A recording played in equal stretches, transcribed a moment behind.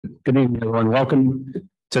Good evening, everyone. Welcome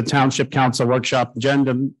to Township Council Workshop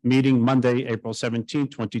Agenda Meeting Monday, April 17,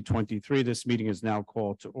 2023. This meeting is now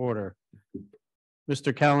called to order.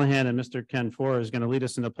 Mr. Callahan and Mr. Ken Ford is going to lead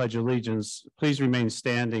us in the Pledge of Allegiance. Please remain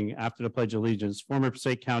standing after the Pledge of Allegiance. Former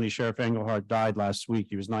Passaic County Sheriff Engelhardt died last week.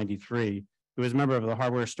 He was 93. He was a member of the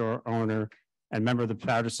hardware store owner and member of the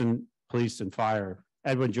Patterson Police and Fire.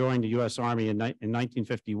 Edwin joined the U.S. Army in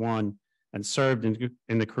 1951 and served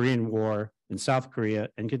in the Korean War in South Korea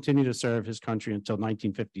and continued to serve his country until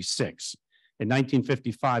 1956. In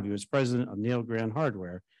 1955, he was president of Neil Grand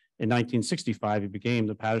Hardware. In 1965, he became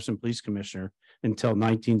the Patterson Police Commissioner until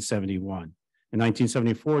 1971. In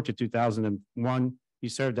 1974 to 2001, he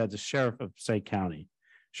served as the Sheriff of Passaic County.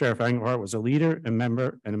 Sheriff Engelhardt was a leader, a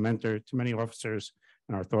member, and a mentor to many officers,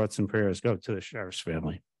 and our thoughts and prayers go to the Sheriff's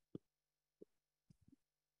family.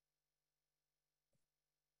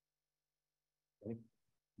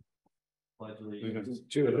 Pledge allegiance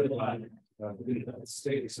to the flag of the United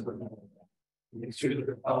States of America, and to the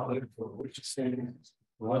republic for which it stands,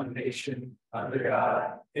 one nation, under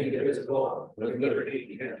God, indivisible, with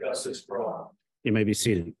liberty and justice for all. You may be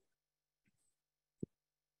seated.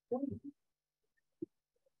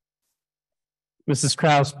 Mrs.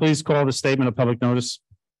 Kraus, please call the statement of public notice.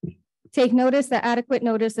 Take notice that adequate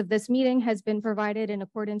notice of this meeting has been provided in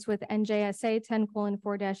accordance with NJSA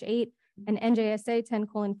 10:4-8 and NJSA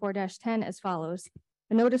 10:4-10 as follows.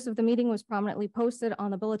 The notice of the meeting was prominently posted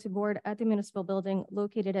on the bulletin board at the municipal building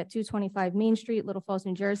located at 225 Main Street, Little Falls,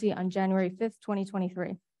 New Jersey on January 5th,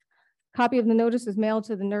 2023. Copy of the notice was mailed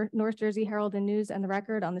to the North Jersey Herald and News and the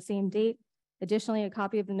Record on the same date. Additionally, a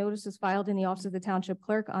copy of the notice was filed in the office of the Township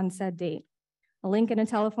Clerk on said date. A link and a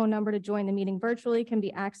telephone number to join the meeting virtually can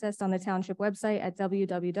be accessed on the Township website at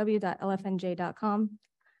www.lfnj.com.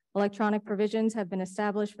 Electronic provisions have been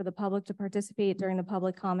established for the public to participate during the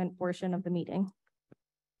public comment portion of the meeting.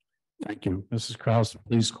 Thank you. Mrs. Kraus,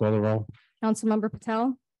 please call the roll. Councilmember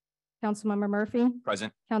Patel. Councilmember Murphy.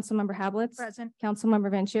 Present. Councilmember Hablitz. Present.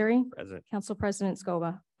 Councilmember Vanchery. Present. Council President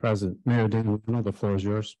Scoba. Present. Mayor Daniel, the floor is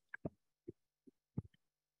yours.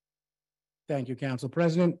 Thank you, Council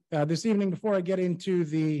President. This evening, before I get into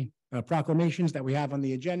the proclamations that we have on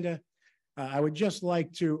the agenda, I would just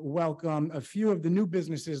like to welcome a few of the new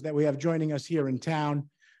businesses that we have joining us here in town.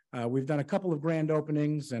 We've done a couple of grand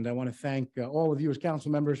openings, and I want to thank all of you as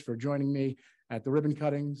council members for joining me at the ribbon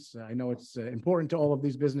cuttings. I know it's important to all of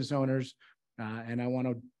these business owners, and I want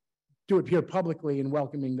to do it here publicly in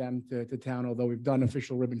welcoming them to town, although we've done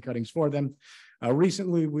official ribbon cuttings for them.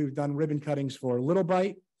 Recently, we've done ribbon cuttings for Little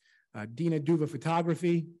Bite, Dina Duva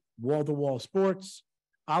Photography, Wall to Wall Sports,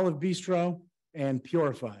 Olive Bistro, and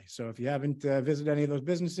Purify. So if you haven't visited any of those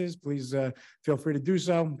businesses, please feel free to do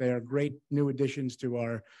so. They are great new additions to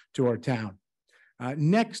our town.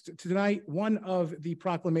 Next tonight, one of the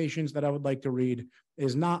proclamations that I would like to read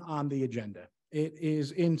is not on the agenda. It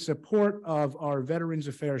is in support of our Veterans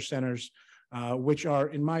Affairs Centers, which are,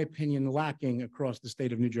 in my opinion, lacking across the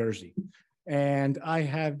state of New Jersey. And I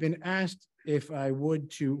have been asked if I would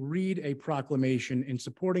to read a proclamation in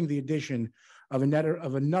supporting the addition of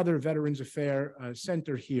another Veterans Affairs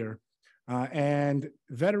Center here. And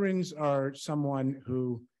veterans are someone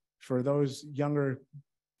who, for those younger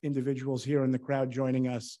individuals here in the crowd joining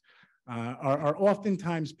us, are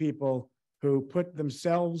oftentimes people who put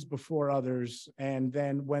themselves before others. And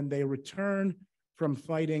then when they return from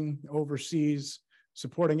fighting overseas,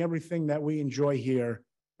 supporting everything that we enjoy here,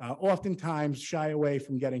 oftentimes shy away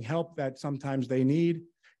from getting help that sometimes they need,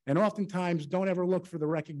 and oftentimes don't ever look for the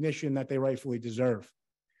recognition that they rightfully deserve.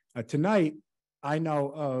 Tonight, I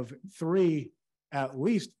know of at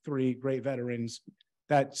least three great veterans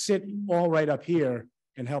that sit all right up here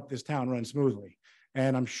and help this town run smoothly.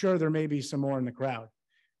 And I'm sure there may be some more in the crowd.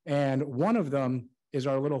 And one of them is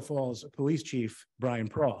our Little Falls Police Chief, Brian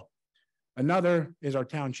Prawl. Another is our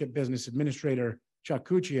Township Business Administrator, Chuck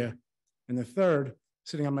Cuccia. And the third,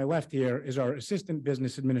 sitting on my left here, is our Assistant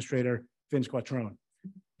Business Administrator, Vince Quattrone.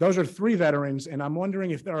 Those are three veterans, and I'm wondering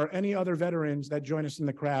if there are any other veterans that join us in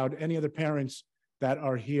the crowd, any other parents that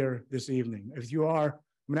are here this evening. If you are,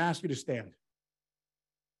 I'm going to ask you to stand.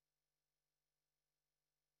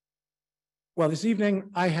 Well, this evening,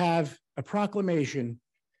 I have a proclamation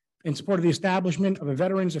in support of the establishment of a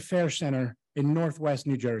Veterans Affairs Center in Northwest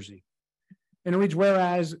New Jersey. And it reads,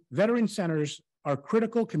 whereas veteran centers are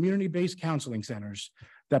critical community-based counseling centers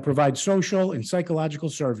that provide social and psychological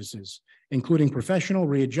services, including professional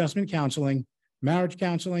readjustment counseling, marriage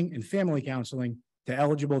counseling, and family counseling to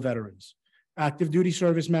eligible veterans, active duty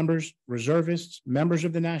service members, reservists, members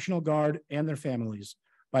of the National Guard, and their families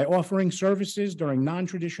by offering services during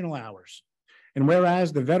non-traditional hours. And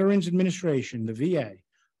whereas the Veterans Administration, the VA,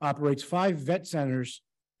 operates 5 vet centers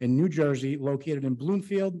in New Jersey located in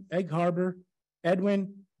Bloomfield, Egg Harbor,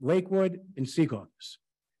 Edwin, Lakewood, and Secaucus.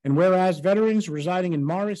 And whereas veterans residing in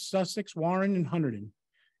Morris, Sussex, Warren, and Hunterdon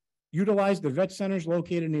utilize the vet centers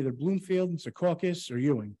located in either Bloomfield, Secaucus, or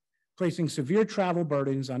Ewing, placing severe travel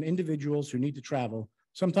burdens on individuals who need to travel,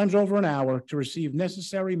 sometimes over an hour, to receive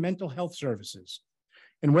necessary mental health services.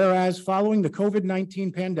 And whereas following the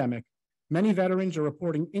COVID-19 pandemic, many veterans are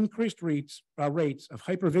reporting increased rates of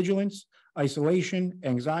hypervigilance, isolation,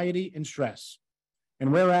 anxiety, and stress.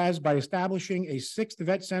 And whereas by establishing a 6th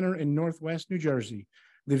vet center in Northwest New Jersey,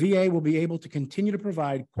 the VA will be able to continue to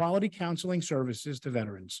provide quality counseling services to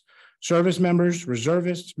veterans, service members,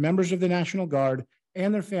 reservists, members of the National Guard,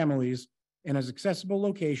 and their families in an accessible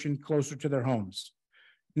location closer to their homes.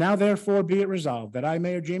 Now, therefore, be it resolved that I,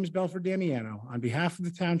 Mayor James Belford Damiano, on behalf of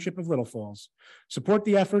the Township of Little Falls, support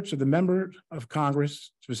the efforts of the member of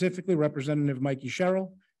Congress, specifically Representative Mikey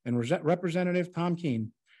Sherrill and Representative Tom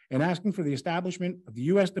Keene, in asking for the establishment of the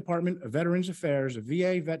U.S. Department of Veterans Affairs, a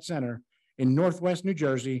VA Vet Center in Northwest New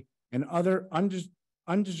Jersey and other underserved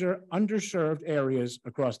areas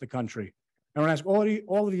across the country. I want to ask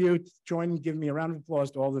all of you to join and give me a round of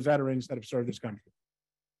applause to all the veterans that have served this country.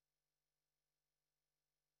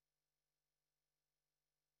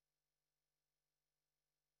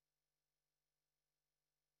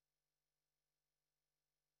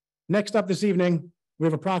 Next up this evening, we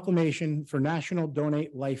have a proclamation for National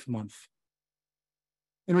Donate Life Month,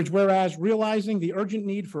 in which, whereas realizing the urgent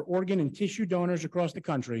need for organ and tissue donors across the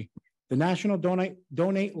country, the National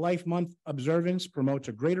Donate Life Month observance promotes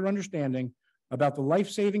a greater understanding about the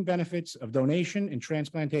life-saving benefits of donation and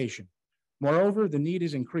transplantation. Moreover, the need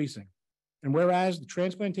is increasing. And whereas the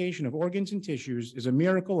transplantation of organs and tissues is a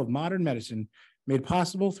miracle of modern medicine made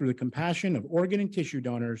possible through the compassion of organ and tissue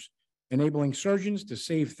donors, enabling surgeons to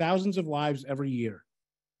save thousands of lives every year.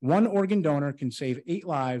 One organ donor can save 8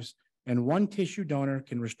 lives, and one tissue donor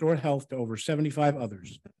can restore health to over 75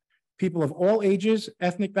 others. People of all ages,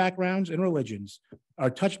 ethnic backgrounds, and religions are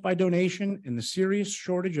touched by donation and the serious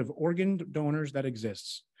shortage of organ donors that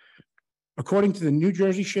exists. According to the New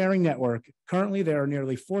Jersey Sharing Network, currently there are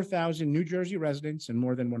nearly 4,000 New Jersey residents and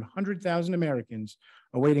more than 100,000 Americans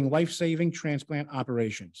awaiting life-saving transplant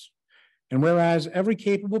operations. And whereas every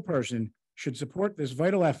capable person should support this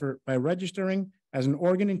vital effort by registering as an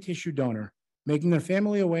organ and tissue donor, making their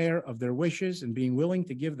family aware of their wishes and being willing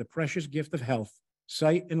to give the precious gift of health,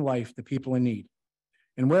 sight, and life to people in need.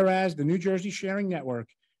 And whereas the New Jersey Sharing Network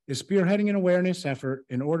is spearheading an awareness effort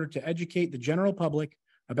in order to educate the general public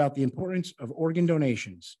about the importance of organ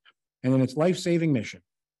donations and in its life-saving mission.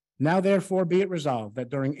 Now, therefore, be it resolved that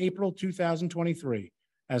during April 2023,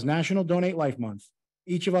 as National Donate Life Month,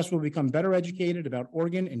 each of us will become better educated about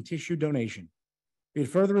organ and tissue donation. Be it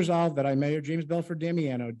further resolved that I, Mayor James Belford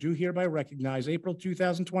Damiano, do hereby recognize April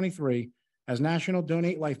 2023 as National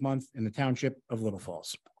Donate Life Month in the Township of Little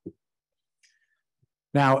Falls.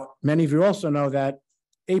 Now, many of you also know that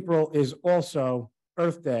April is also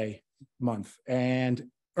Earth Day month, and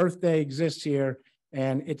Earth Day exists here,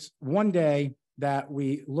 and it's one day that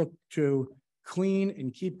we look to clean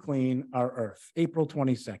and keep clean our Earth, April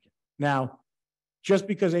 22nd. Now, just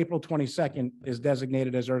because April 22nd is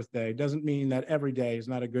designated as Earth Day doesn't mean that every day is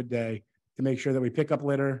not a good day to make sure that we pick up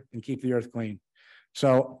litter and keep the earth clean.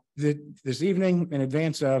 So this evening, in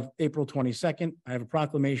advance of April 22nd, I have a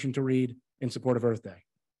proclamation to read in support of Earth Day.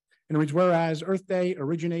 In which, whereas Earth Day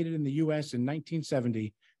originated in the U.S. in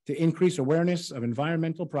 1970 to increase awareness of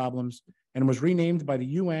environmental problems and was renamed by the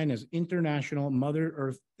UN as International Mother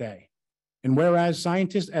Earth Day. And whereas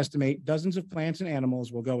scientists estimate dozens of plants and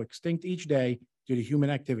animals will go extinct each day due to human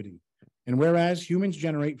activity. And whereas humans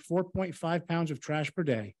generate 4.5 pounds of trash per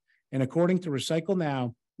day, and according to Recycle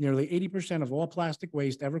Now, nearly 80% of all plastic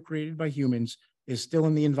waste ever created by humans is still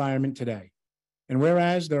in the environment today. And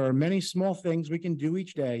whereas there are many small things we can do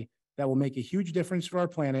each day that will make a huge difference for our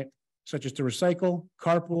planet, such as to recycle,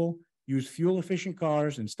 carpool, use fuel-efficient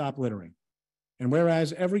cars, and stop littering. And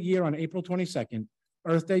whereas every year on April 22nd,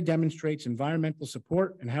 Earth Day demonstrates environmental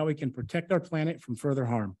support and how we can protect our planet from further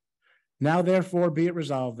harm. Now, therefore, be it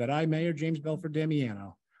resolved that I, Mayor James Belford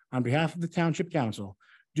Damiano, on behalf of the Township Council,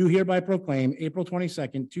 do hereby proclaim April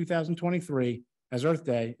 22nd, 2023 as Earth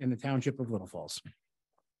Day in the Township of Little Falls.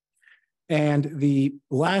 And the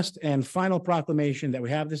last and final proclamation that we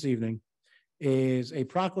have this evening is a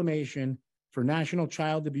proclamation for National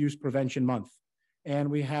Child Abuse Prevention Month.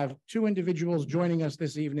 And we have 2 individuals joining us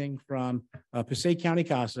this evening from Passaic County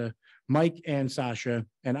CASA, Mike and Sasha,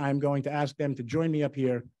 and I'm going to ask them to join me up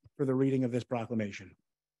here for the reading of this proclamation.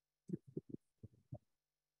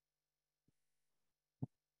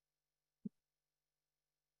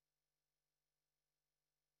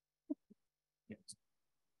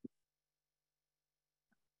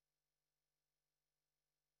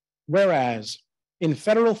 Whereas in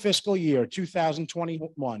federal fiscal year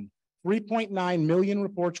 2021, 3.9 million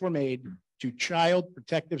reports were made to Child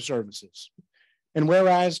Protective Services. And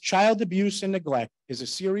whereas child abuse and neglect is a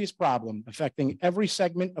serious problem affecting every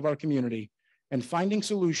segment of our community, and finding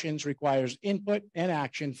solutions requires input and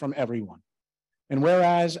action from everyone. And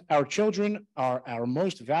whereas our children are our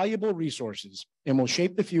most valuable resources and will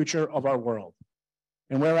shape the future of our world.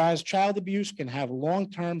 And whereas child abuse can have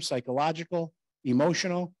long-term psychological,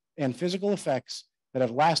 emotional, and physical effects that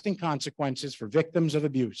have lasting consequences for victims of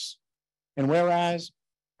abuse. And whereas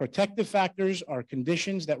protective factors are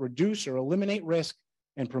conditions that reduce or eliminate risk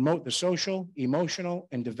and promote the social, emotional,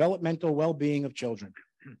 and developmental well-being of children.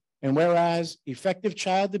 And whereas effective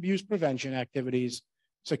child abuse prevention activities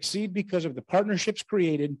succeed because of the partnerships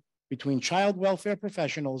created between child welfare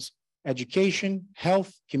professionals, education,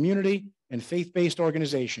 health, community, and faith-based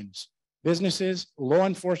organizations, businesses, law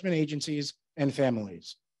enforcement agencies, and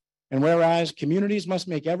families. And whereas communities must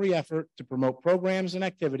make every effort to promote programs and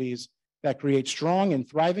activities that create strong and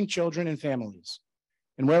thriving children and families.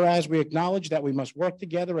 And whereas we acknowledge that we must work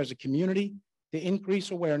together as a community to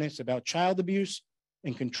increase awareness about child abuse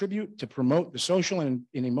and contribute to promote the social and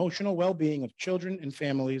emotional well-being of children and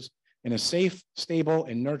families in a safe, stable,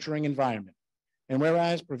 and nurturing environment. And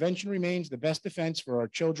whereas prevention remains the best defense for our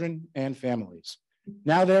children and families.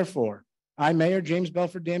 Now, therefore, I, Mayor James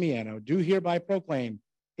Belford Damiano, do hereby proclaim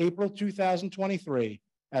April 2023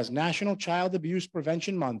 as National Child Abuse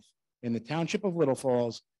Prevention Month in the Township of Little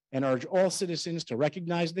Falls, and urge all citizens to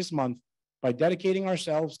recognize this month by dedicating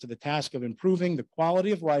ourselves to the task of improving the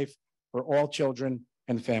quality of life for all children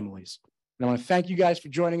and families. And I want to thank you guys for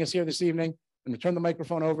joining us here this evening. I'm going to turn the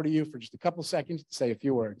microphone over to you for just a couple seconds to say a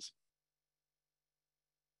few words.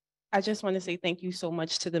 I just want to say thank you so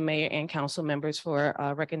much to the mayor and council members for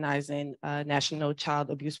recognizing National Child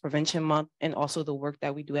Abuse Prevention Month, and also the work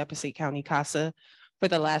that we do at Passaic County CASA. For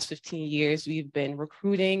the last 15 years, we've been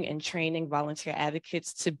recruiting and training volunteer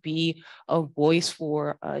advocates to be a voice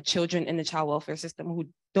for children in the child welfare system who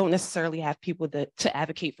don't necessarily have people to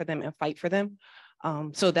advocate for them and fight for them.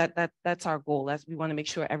 So that's our goal. As we want to make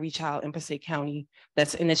sure every child in Passaic County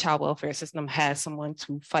that's in the child welfare system has someone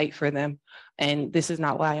to fight for them. And this is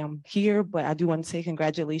not why I'm here, but I do want to say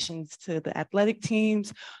congratulations to the athletic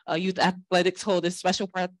teams. Youth athletics hold a special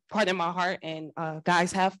part in my heart, and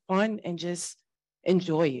guys, have fun and just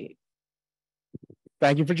enjoy it.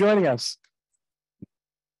 Thank you for joining us.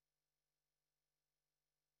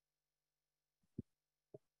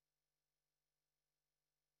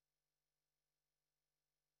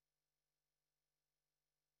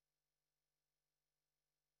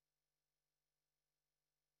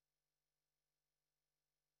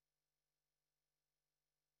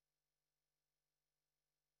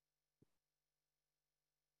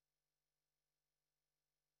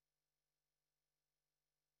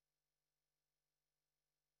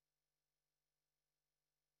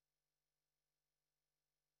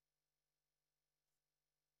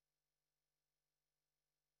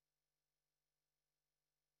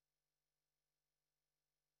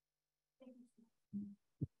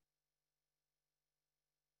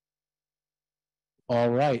 All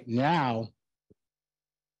right, now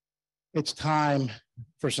it's time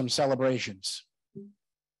for some celebrations.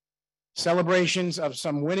 Celebrations of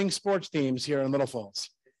some winning sports teams here in Little Falls.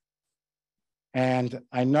 And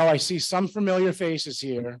I know I see some familiar faces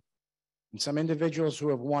here and some individuals who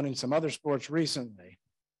have won in some other sports recently.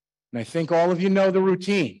 And I think all of you know the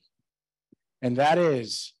routine. And that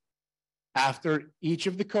is, after each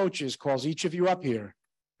of the coaches calls each of you up here,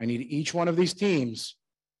 I need each one of these teams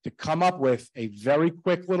to come up with a very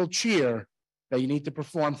quick little cheer that you need to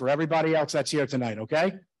perform for everybody else that's here tonight,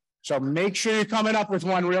 okay? So make sure you're coming up with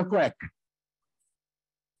one real quick.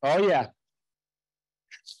 Oh, yeah.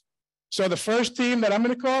 So the first team that I'm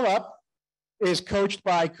going to call up is coached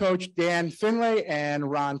by Coach Dan Finlay and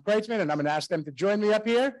Ron Kreitzman, and I'm going to ask them to join me up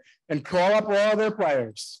here and call up all their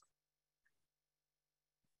players.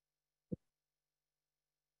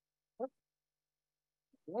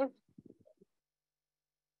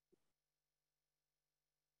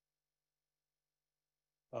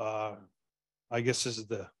 I guess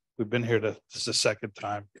we've been here this is the second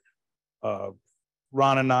time.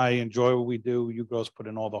 Ron and I enjoy what we do. You girls put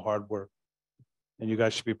in all the hard work, and you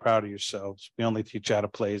guys should be proud of yourselves. We only teach you how to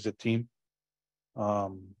play as a team.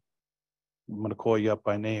 I'm going to call you up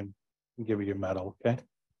by name and give you your medal, okay?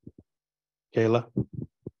 Kayla.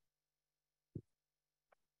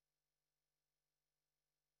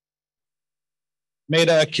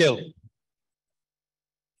 Made kill.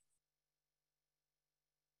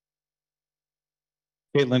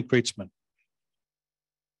 Caitlin Kreitzman.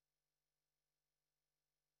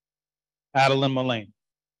 Adeline Mullane.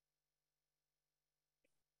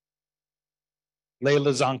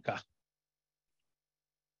 Layla Zonka.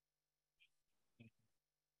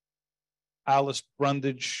 Alice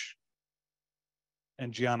Brundage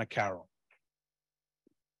and Gianna Carroll.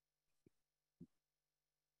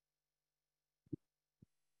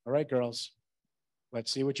 All right, girls.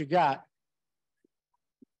 Let's see what you got.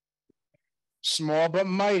 Small but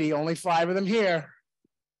mighty, only 5 of them here.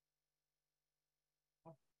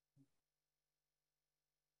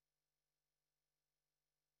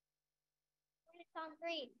 On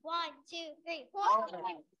 3. 1, 2, 3, 4.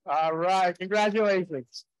 All right,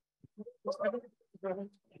 congratulations.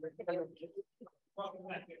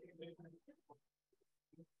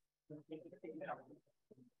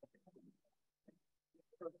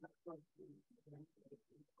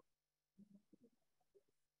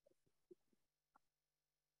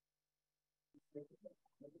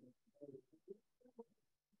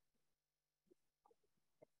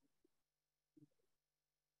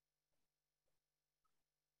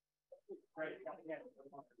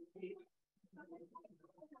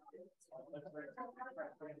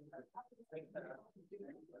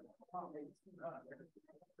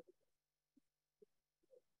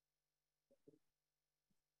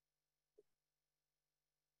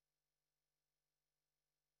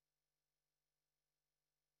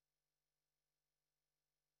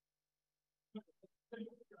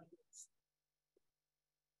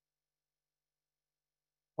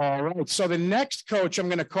 All right, so the next coach I'm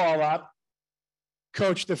going to call up,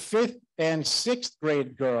 coach the 5th and 6th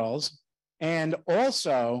grade girls, and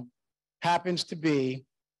also happens to be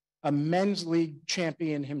a men's league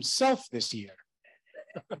champion himself this year.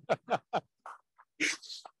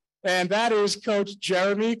 And that is Coach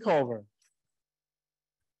Jeremy Culver.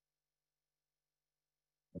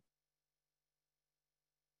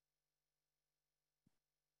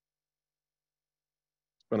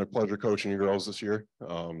 Been a pleasure coaching you girls this year.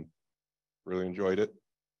 Really enjoyed it.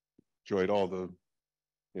 Enjoyed all the,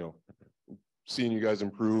 seeing you guys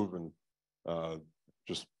improve and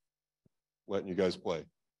just letting you guys play.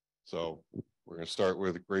 So we're going to start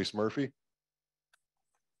with Grace Murphy.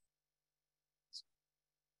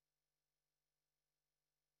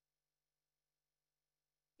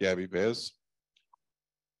 Gabby Vez.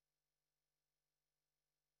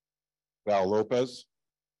 Val Lopez.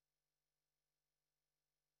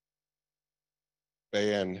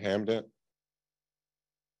 Bayan Hamden.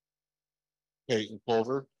 Peyton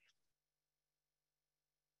Culver.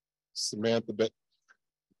 Samantha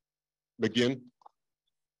McGinn.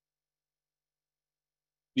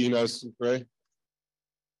 Dina Supre.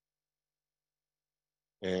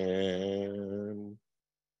 And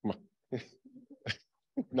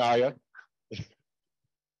Naya.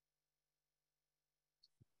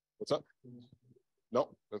 What's up? No,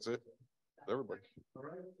 that's it. Everybody.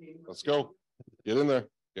 Let's go. Get in there.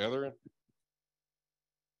 Gather in.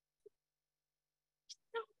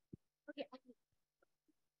 Okay.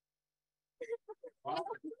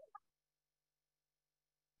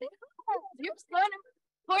 You're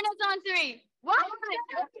corners on 3. 1.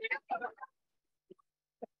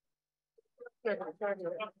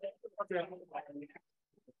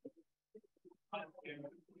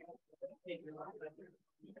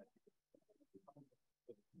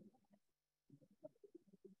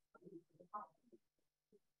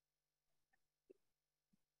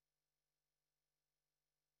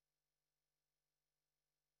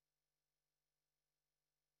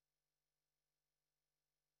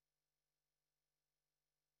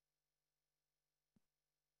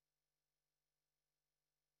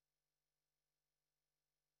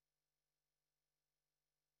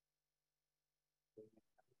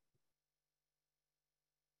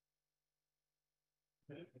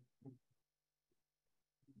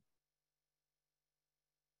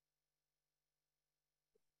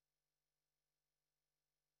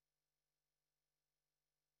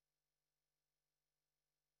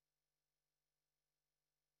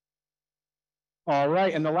 All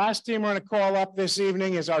right, and the last team we're going to call up this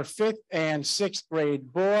evening is our 5th and 6th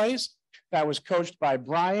grade boys. That was coached by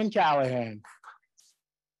Brian Callahan.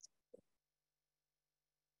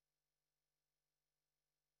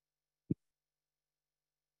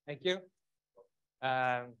 Thank you.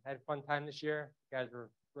 Had a fun time this year. You guys were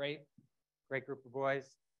great group of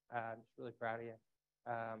boys. I'm just really proud of you.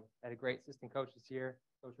 Had a great assistant coach this year,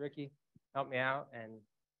 Coach Ricky, helped me out, and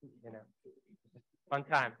fun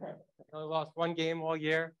time. I only lost 1 game all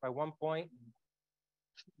year by 1 point.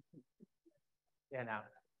 Yeah, now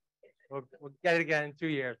we'll get it again in 2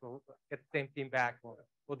 years. We'll get the same team back.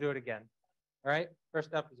 We'll do it again. All right.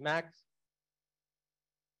 First up is Max.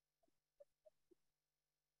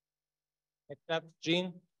 Next up,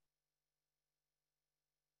 Jean.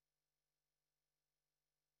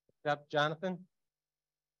 Next up, Jonathan.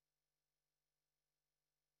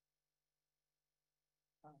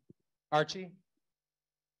 Archie.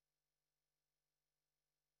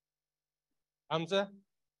 Hamza.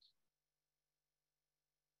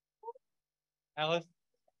 Alice.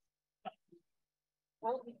 I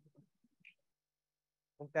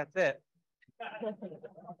think that's it.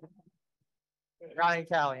 Ryan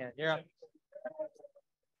Callahan, you're up.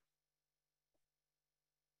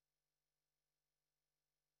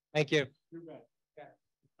 Thank you.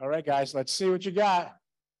 All right, guys, let's see what you got.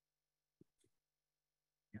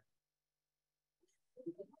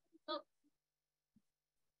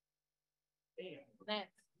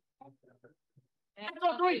 Next.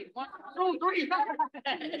 One, two, three.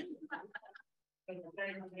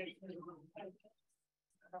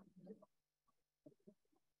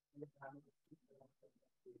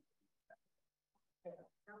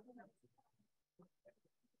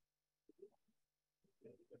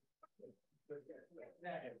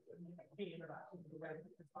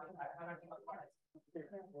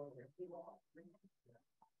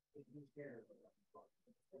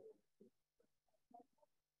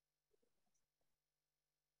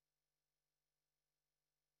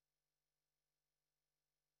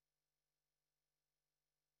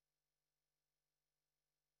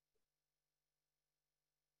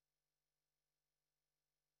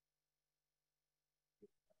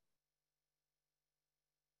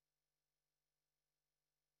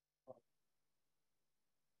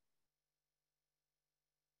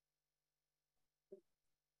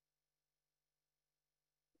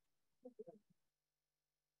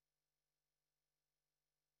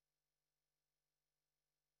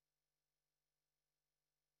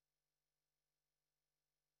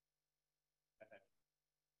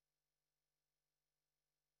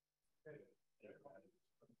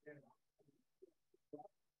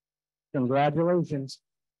 Congratulations.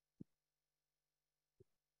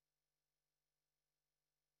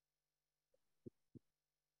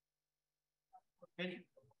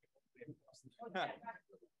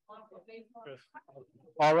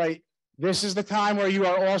 All right, this is the time where you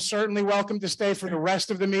are all certainly welcome to stay for the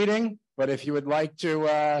rest of the meeting, but if you would like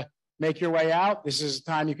to make your way out, this is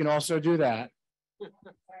the time you can also do that.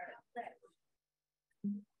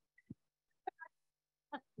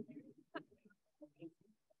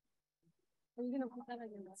 Are you gonna put that on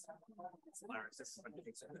your list?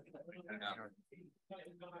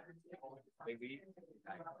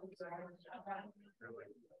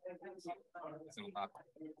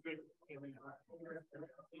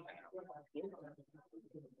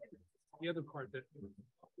 The other part that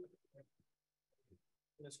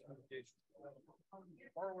miscommunication.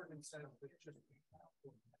 Our ordinance says that just.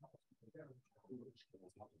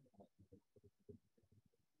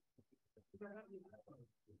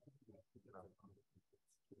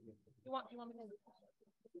 You want me to?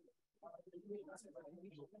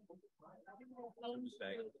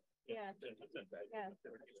 Yeah. Yeah.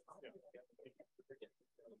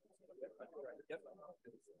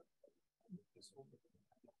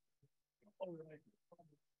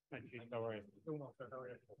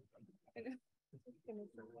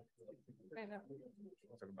 I know.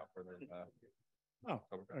 Talk about further. Oh,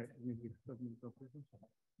 all right.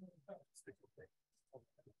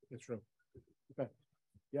 It's true. Okay.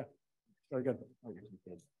 Yeah. Very good.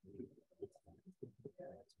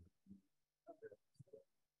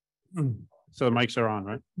 So the mics are on,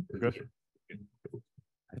 right? We're good.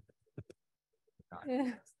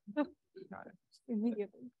 Yeah.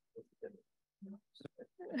 Immediately.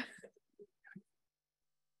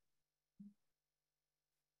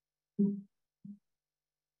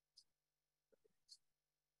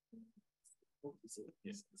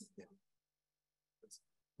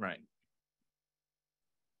 Right.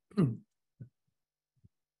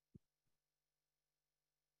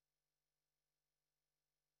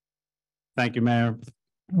 Thank you, Mayor.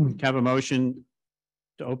 Can I have a motion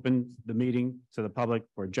to open the meeting to the public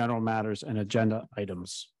for general matters and agenda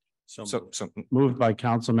items? So moved by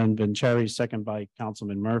Councilman Vanchery, second by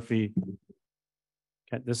Councilman Murphy.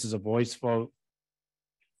 Okay, this is a voice vote.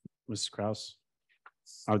 Mrs. Kraus.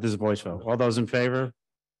 Oh, this is a voice vote. All those in favor?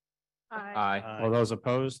 Aye. All those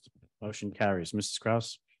opposed? Motion carries. Mrs.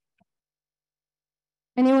 Kraus.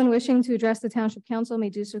 Anyone wishing to address the Township Council may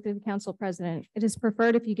do so through the Council President. It is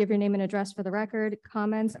preferred if you give your name and address for the record.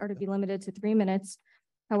 Comments are to be limited to 3 minutes.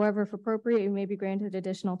 However, if appropriate, you may be granted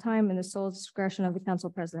additional time in the sole discretion of the Council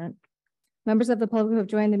President. Members of the public who have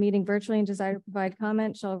joined the meeting virtually and desire to provide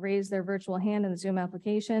comment shall raise their virtual hand in the Zoom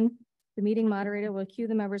application. The meeting moderator will cue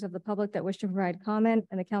the members of the public that wish to provide comment,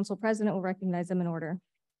 and the council president will recognize them in order.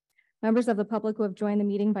 Members of the public who have joined the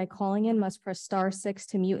meeting by calling in must press *6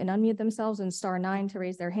 to mute and unmute themselves and *9 to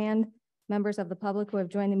raise their hand. Members of the public who have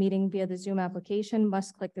joined the meeting via the Zoom application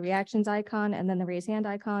must click the reactions icon and then the raise hand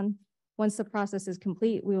icon. Once the process is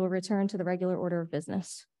complete, we will return to the regular order of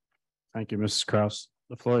business. Thank you, Mrs. Kraus.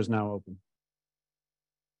 The floor is now open.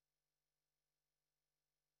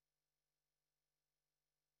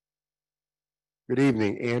 Good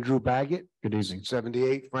evening, Andrew Baggett. Good evening.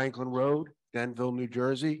 78 Franklin Road, Denville, New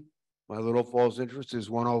Jersey. My Little Falls interest is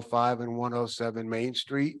 105 and 107 Main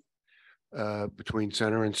Street, between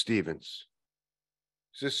Center and Stevens.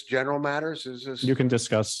 Is this general matters? Is this? You can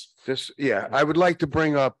discuss. Yeah, I would like to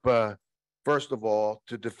bring up, first of all,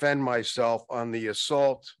 to defend myself on the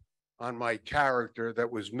assault on my character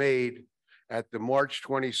that was made at the March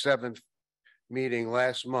 27th meeting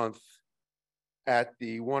last month at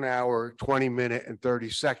the 1 hour, 20 minute and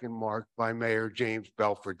 30-second mark by Mayor James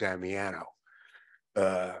Belford Damiano.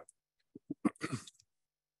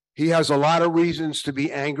 He has a lot of reasons to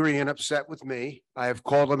be angry and upset with me. I have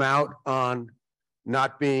called him out on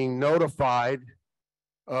not being notified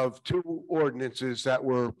of 2 ordinances that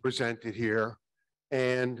were presented here.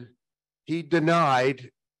 And he denied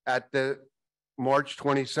at the March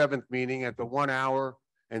 27th meeting at the 1 hour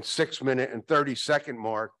and 6 minute and 30-second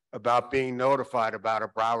mark about being notified about a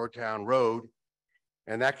Browardtown road.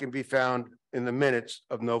 And that can be found in the minutes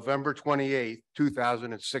of November 28th,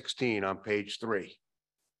 2016 on page 3.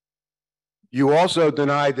 You also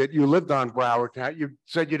denied that you lived on Browardtown. You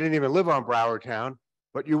said you didn't even live on Browardtown,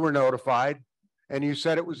 but you were notified, and you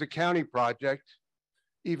said it was a county project.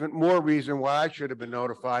 Even more reason why I should have been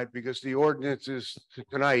notified, because the ordinances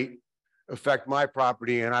tonight affect my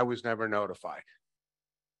property and I was never notified.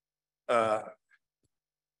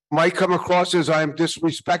 Might come across as I'm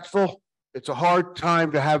disrespectful. It's a hard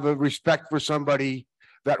time to have a respect for somebody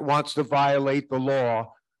that wants to violate the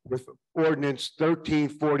law with ordinance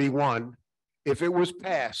 1341. If it was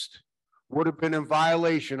passed, would have been in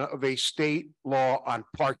violation of a state law on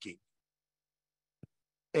parking.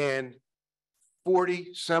 And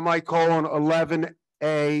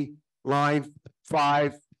 40:11A line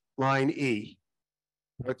 5 line E.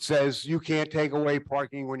 It says you can't take away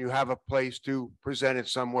parking when you have a place to present it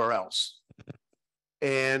somewhere else.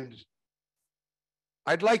 And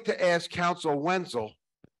I'd like to ask Council Wenzel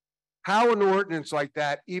how an ordinance like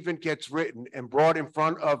that even gets written and brought in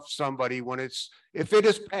front of somebody when if it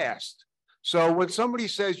is passed. So when somebody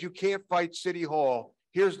says you can't fight City Hall,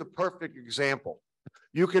 here's the perfect example.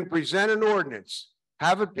 You can present an ordinance,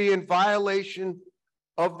 have it be in violation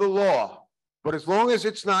of the law, but as long as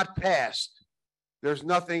it's not passed, there's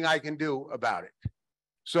nothing I can do about it.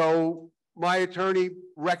 So my attorney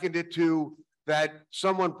reckoned it to that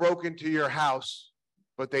someone broke into your house,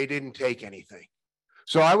 but they didn't take anything.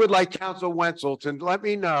 So I would like Council Wenzel to let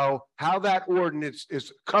me know how that ordinance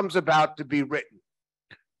comes about to be written.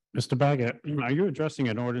 Mr. Baggett, are you addressing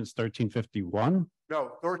an ordinance 1351? No,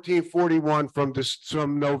 1341 from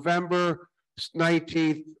November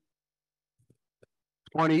 19th,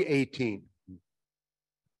 2018.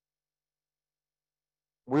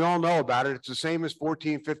 We all know about it. It's the same as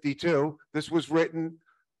 1452. This was written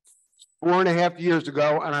 4.5 years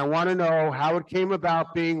ago, and I want to know how it came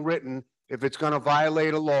about being written, if it's going to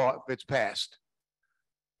violate a law, if it's passed.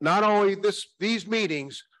 Not only these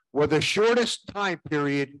meetings were the shortest time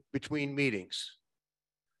period between meetings.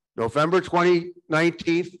 November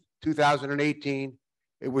 19th, 2018,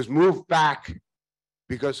 it was moved back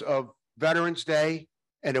because of Veterans Day,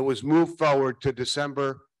 and it was moved forward to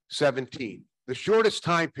December 17th. The shortest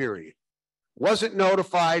time period. Wasn't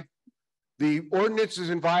notified. The ordinance is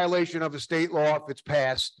in violation of a state law if it's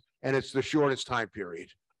passed, and it's the shortest time period.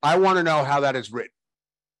 I want to know how that is written.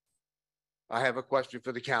 I have a question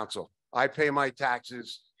for the council. I pay my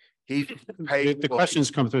taxes. He pays. The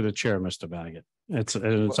questions come through the chair, Mr. Baggett.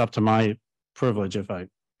 It's up to my privilege if I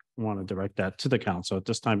want to direct that to the council at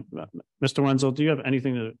this time. Mr. Wenzel, do you have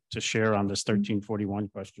anything to share on this 1341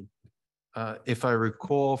 question? If I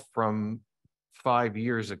recall from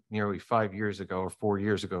nearly 5 years ago or 4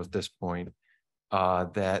 years ago at this point,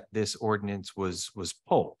 that this ordinance was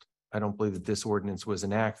pulled. I don't believe that this ordinance was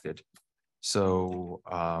enacted. So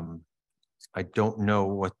I don't know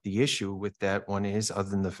what the issue with that one is, other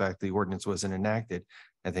than the fact the ordinance wasn't enacted.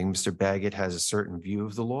 I think Mr. Baggett has a certain view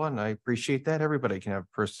of the law, and I appreciate that. Everybody can have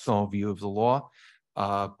a personal view of the law.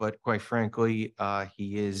 But quite frankly,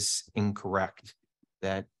 he is incorrect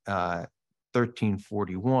that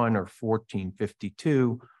 1341 or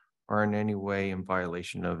 1452 are in any way in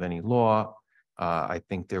violation of any law. I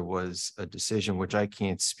think there was a decision which I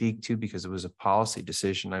can't speak to because it was a policy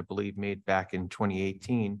decision, I believe, made back in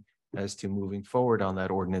 2018 as to moving forward on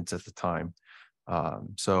that ordinance at the time.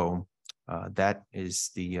 That is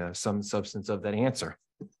the some substance of that answer.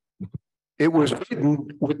 It was written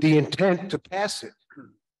with the intent to pass it.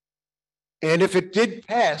 And if it did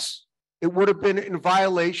pass, it would have been in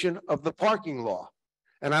violation of the parking law.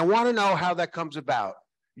 And I want to know how that comes about.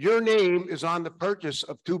 Your name is on the purchase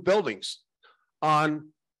of 2 buildings on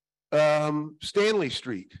Stanley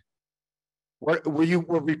Street. Were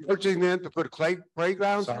we purchasing them to put a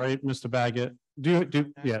playground? Sorry, Mr. Baggett.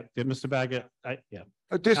 Mr. Baggett,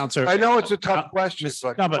 I know it's a tough question,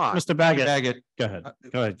 but no, but come on. Mr. Baggett, Baggett, go ahead.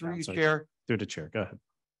 Go ahead. through you, Counselor. Chair. Through the chair. Go ahead.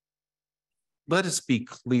 Let us be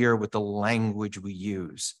clear with the language we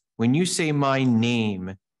use. When you say my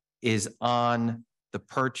name is on the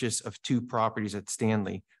purchase of 2 properties at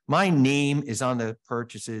Stanley, my name is on the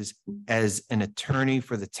purchases as an attorney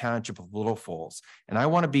for the Township of Little Falls. And I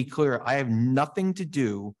want to be clear, I have nothing to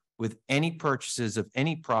do with any purchases of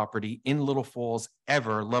any property in Little Falls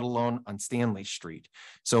ever, let alone on Stanley Street.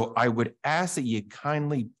 So I would ask that you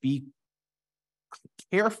kindly be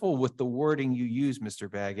careful with the wording you use,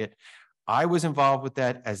 Mr. Baggett. I was involved with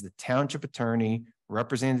that as the township attorney,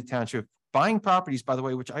 representing the township, buying properties, by the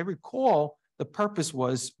way, which I recall the purpose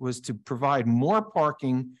was to provide more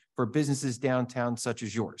parking for businesses downtown such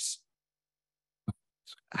as yours.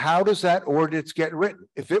 How does that ordinance get written?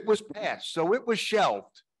 If it was passed, so it was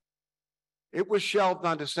shelved. It was shelved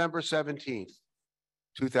on December 17th,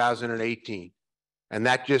 2018. And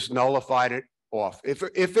that just nullified it off. If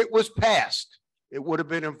it was passed, it would have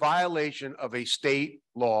been in violation of a state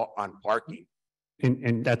law on parking.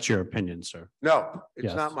 And that's your opinion, sir. No, it's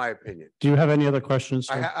Yes. not my opinion. Do you have any other questions,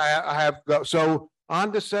 sir? I have, so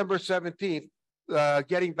on December 17th,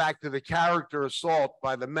 getting back to the character assault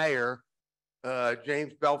by the mayor,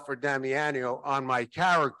 James Belford Damiano, on my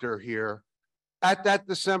character here, at that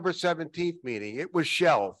December 17th meeting, it was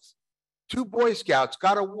shelved. 2 Boy Scouts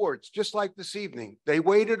got awards just like this evening. They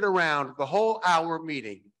waited around the whole hour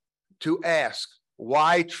meeting to ask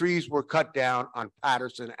why trees were cut down on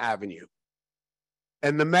Patterson Avenue.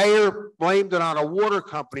 And the mayor blamed it on a water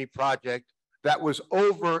company project that was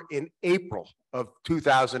over in April of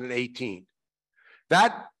 2018.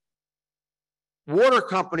 That water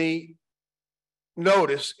company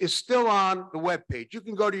notice is still on the webpage. You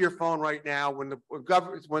can go to your phone right now. When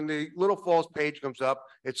the Little Falls page comes up,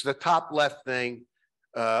 it's the top left thing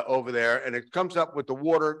over there, and it comes up with the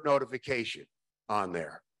water notification on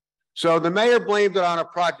there. So the mayor blamed it on a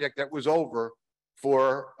project that was over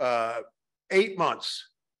for 8 months.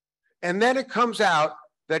 And then it comes out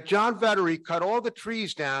that John Vettery cut all the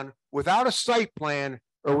trees down without a site plan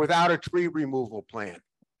or without a tree removal plan.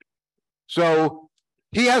 So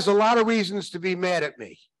he has a lot of reasons to be mad at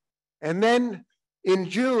me. And then in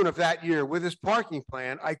June of that year, with his parking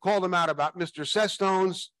plan, I called him out about Mr.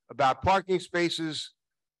 Sestone's, about parking spaces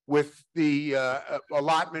with the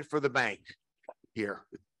allotment for the bank here.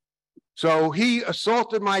 So he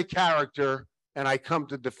assaulted my character, and I come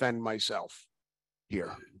to defend myself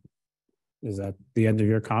here. Is that the end of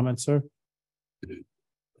your comments, sir?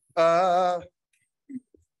 I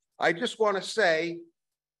just want to say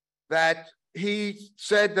that he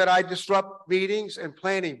said that I disrupt meetings and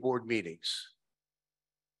planning board meetings.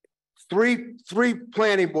 Three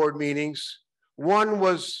planning board meetings. One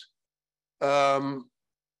was November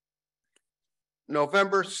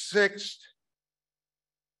 6th,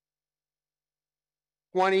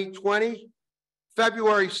 2020,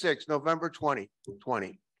 February 6th, November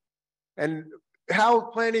 2020. And how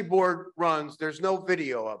planning board runs, there's no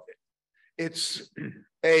video of it. It's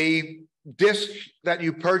a disc that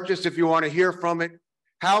you purchase if you want to hear from it.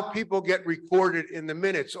 How people get recorded in the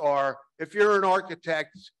minutes are, if you're an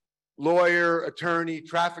architect, lawyer, attorney,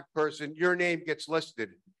 traffic person, your name gets listed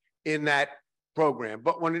in that program.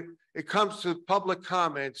 But when it comes to public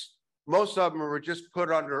comments, most of them are just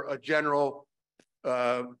put under a general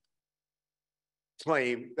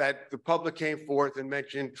claim that the public came forth and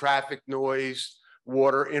mentioned traffic noise,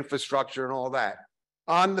 water infrastructure, and all that.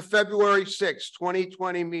 On the February 6th,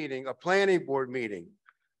 2020 meeting, a planning board meeting,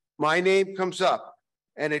 my name comes up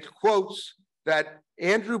and it quotes that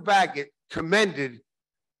Andrew Baggett commended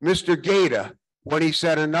Mr. Gaeta when he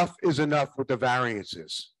said enough is enough with the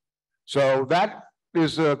variances. So that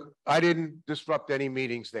is I didn't disrupt any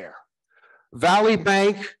meetings there. Valley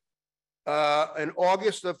Bank, in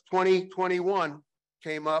August of 2021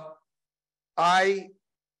 came up. I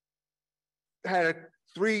had a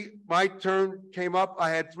My turn came up. I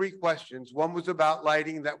had three questions. One was about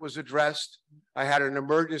lighting that was addressed. I had an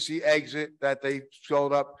emergency exit that they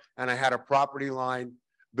showed up, and I had a property line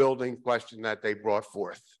building question that they brought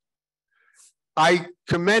forth. I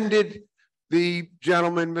commended the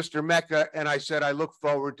gentleman, Mr. Mecca, and I said, I look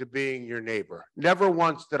forward to being your neighbor. Never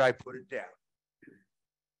once did I put it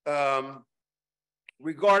down.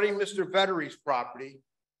 Regarding Mr. Vettery's property,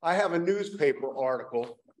 I have a newspaper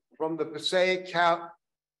article from the Passaic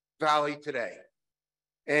Valley today.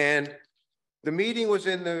 And the meeting was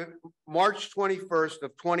in the March 21st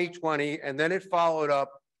of 2020, and then it followed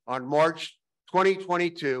up on March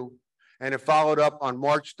 2022, and it followed up on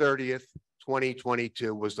March 30th,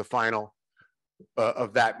 2022 was the final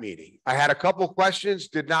of that meeting. I had a couple questions,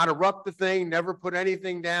 did not erupt the thing, never put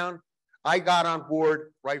anything down. I got on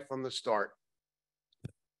board right from the start.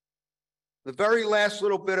 The very last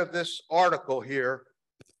little bit of this article here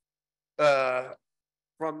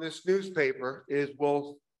from this newspaper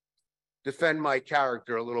will defend my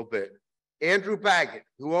character a little bit. Andrew Baggett,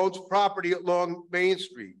 who owns property along Main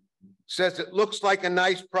Street, says it looks like a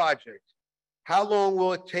nice project. How long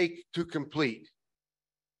will it take to complete?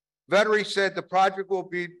 Vettery said the project will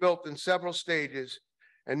be built in several stages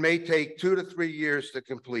and may take 2 to 3 years to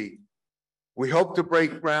complete. We hope to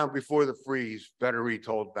break ground before the freeze, Vettery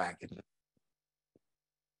told Baggett.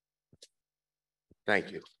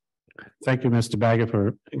 Thank you. Thank you, Mr. Baggett,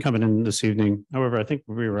 for coming in this evening. However, I think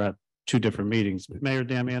we were at two different meetings. Mayor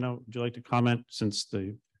Damiano, would you like to comment since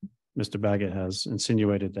Mr. Baggett has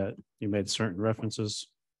insinuated that you made certain references?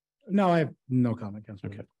 No, I have no comment,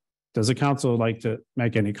 Councilman. Okay. Does the council like to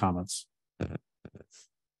make any comments?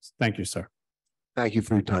 Thank you, sir. Thank you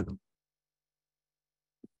for your time.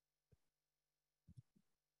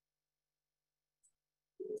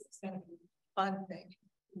 Fun thing.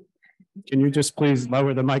 Can you just please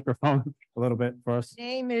lower the microphone a little bit for us?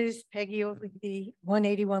 Name is Peggy Oakley,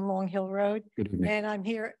 181 Long Hill Road, Good evening. and I'm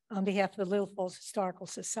here on behalf of the Little Falls Historical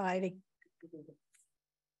Society.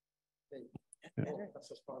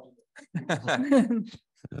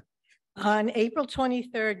 On April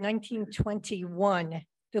 23rd, 1921,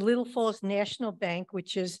 the Little Falls National Bank,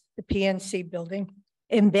 which is the PNC building,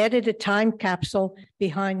 embedded a time capsule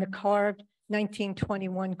behind the carved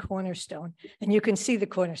 1921 cornerstone. And you can see the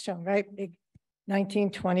cornerstone, right? Big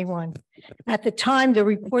 1921. At the time, the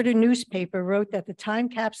Reporter newspaper wrote that the time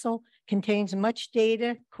capsule contains much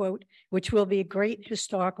data, quote, which will be a great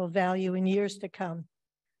historical value in years to come.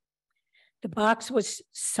 The box was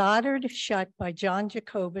soldered shut by John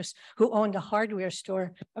Jacobus, who owned a hardware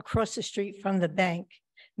store across the street from the bank.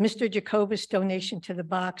 Mr. Jacobus' donation to the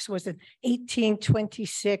box was an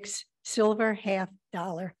 1826 silver $half.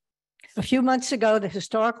 A few months ago, the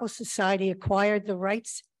Historical Society acquired the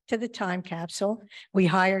rights to the time capsule. We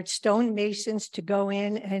hired stone masons to go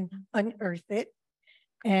in and unearth it.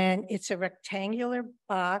 And it's a rectangular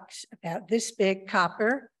box about this big,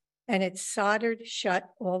 copper, and it's soldered shut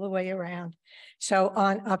all the way around. So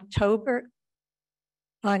on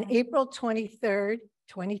April 23rd,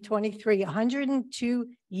 2023, 102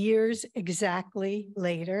 years exactly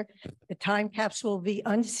later, the time capsule will be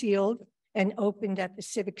unsealed and opened at the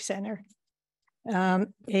Civic Center.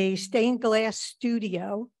 A stained glass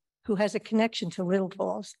studio who has a connection to Little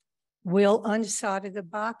Falls will unsolder the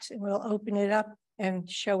box and we'll open it up and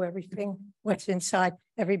show everything what's inside.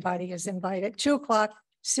 Everybody is invited. 2 o'clock,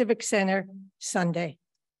 Civic Center, Sunday.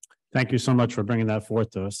 Thank you so much for bringing that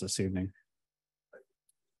forth to us this evening.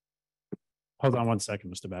 Hold on one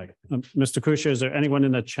second, Mr. Baggett. Mr. Kusia, is there anyone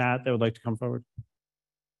in the chat that would like to come forward?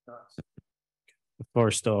 The floor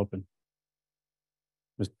is still open.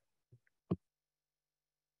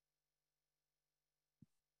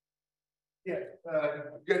 Yeah,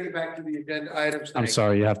 getting back to the agenda items. I'm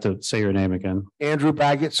sorry, you have to say your name again. Andrew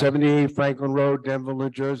Baggett, 78 Franklin Road, Denville, New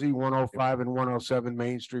Jersey, 105 and 107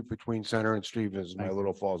 Main Street between Center and Stevens is my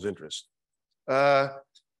Little Falls interest. Could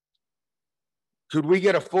we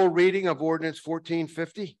get a full reading of ordinance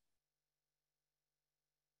 1450?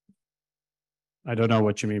 I don't know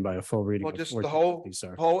what you mean by a full reading. Well, of just the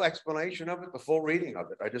 1450, whole explanation of it, the full reading of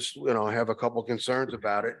it. I just, I have a couple concerns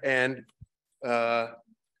about it and,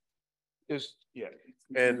 yeah,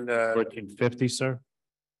 and 1450, sir.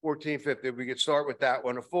 1450, we could start with that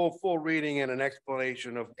one, a full reading and an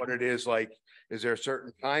explanation of what it is like. Is there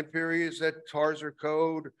certain time periods that cars are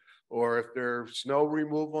code, or if there's snow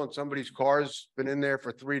removal and somebody's car's been in there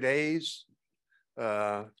for 3 days?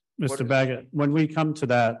 Mr. Baggett, when we come to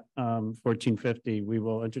that 1450, we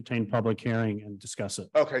will entertain public hearing and discuss it.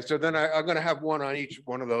 Okay, so then I'm going to have one on each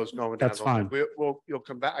one of those going down. That's fine. You'll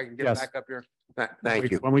come back. I can get Yes. back up here.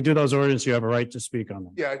 Thank you. When we do those ordinances, you have a right to speak on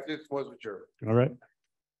them. Yeah, I just wasn't sure. All right.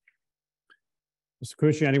 Mr.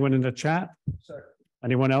 Kushi, anyone in the chat?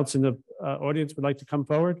 Anyone else in the audience would like to come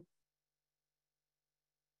forward?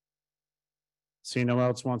 See no one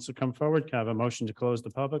else wants to come forward. Can I have a motion to close the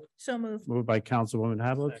public? So moved. Moved by Councilwoman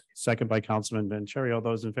Havelitz, second by Councilman Vanchery. All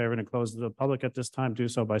those in favor to close the public at this time, do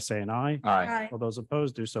so by saying aye. Aye. All those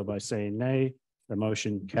opposed, do so by saying nay. The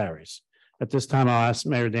motion carries. At this time, I'll ask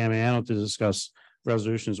Mayor Damiano to discuss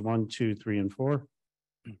resolutions 1, 2, 3, and 4.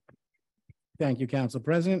 Thank you, Council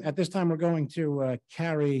President. At this time, we're going to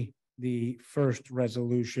carry the first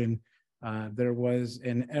resolution. There was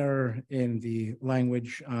an error in the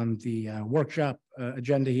language on the workshop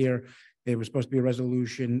agenda here. It was supposed to be a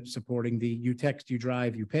resolution supporting the You Text, You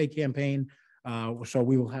Drive, You Pay campaign. So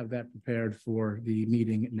we will have that prepared for the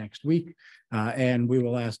meeting next week. And we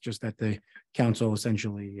will ask just that the council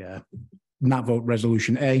essentially not vote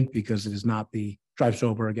resolution A because it is not the drive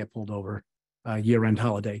sober or get pulled over year-end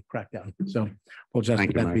holiday crackdown. So we'll just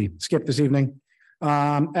Thank let you, that be skipped this evening.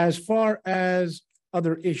 As far as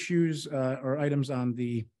other issues or items on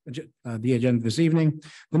the agenda this evening,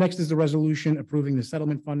 the next is the resolution approving the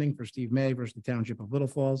settlement funding for Steve May versus the Township of Little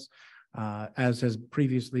Falls. As has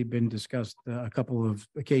previously been discussed a couple of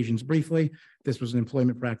occasions briefly, this was an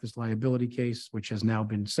employment practice liability case, which has now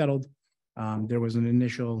been settled. There was an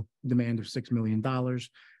initial demand of $6 million.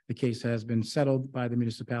 The case has been settled by the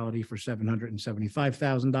municipality for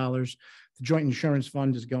 $775,000. The joint insurance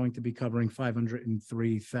fund is going to be covering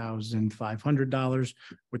 $503,500,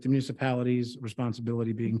 with the municipality's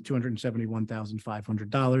responsibility being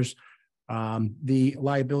 $271,500. The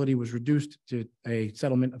liability was reduced to a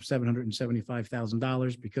settlement of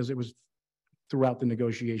 $775,000 because it was throughout the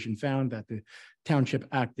negotiation found that the township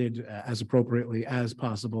acted as appropriately as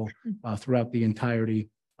possible throughout the entirety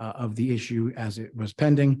of the issue as it was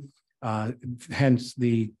pending. Hence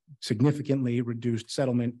the significantly reduced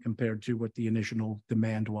settlement compared to what the initial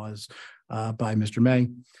demand was by Mr. May.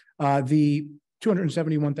 The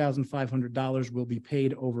 $271,500 will be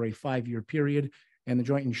paid over a 5-year period, and the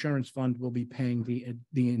joint insurance fund will be paying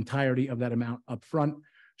the entirety of that amount upfront.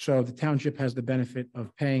 So the township has the benefit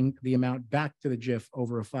of paying the amount back to the JIF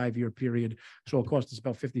over a 5-year period. So it'll cost us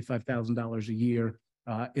about $55,000 a year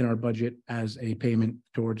in our budget as a payment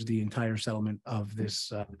towards the entire settlement of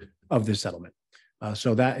this settlement.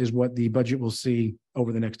 So that is what the budget will see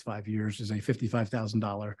over the next 5 years, is a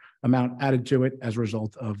 $55,000 amount added to it as a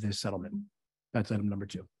result of this settlement. That's item number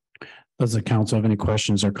 2. Does the council have any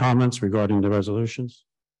questions or comments regarding the resolutions?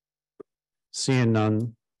 Seeing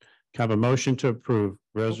none, can I have a motion to approve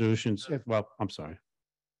resolutions? Well, I'm sorry.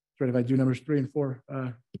 Right, if I do numbers 3 and 4,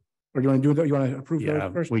 or do you want to do, you want to approve Yeah,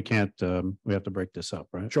 those first? we can't, we have to break this up,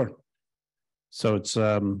 right? Sure. So it's,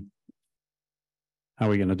 how are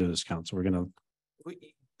we going to do this, council? We're going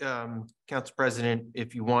to, Council President,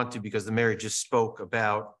 if you want to, because the mayor just spoke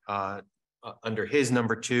about under his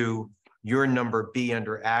number 2, your number B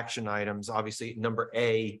under action items, obviously number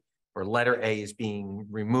A or letter A is being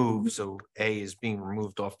removed. So A is being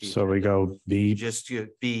removed off the. so we go B, Just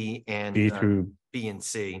B and B through B and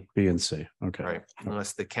C, B and C. Okay. right?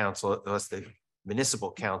 Unless the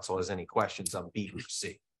municipal council has any questions on B or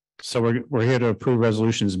C. So we're here to approve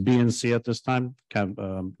resolutions B and C at this time.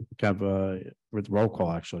 With roll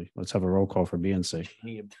call, actually. Let's have a roll call for B and C.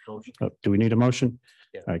 Need a motion? Do we need a motion?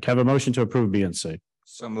 Yeah. All right, can I have a motion to approve B and C?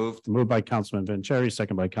 So moved. Moved by Councilman Vanchery,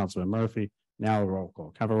 second by Councilman Murphy. Now a roll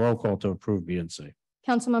call. Can I have a roll call to approve B and C?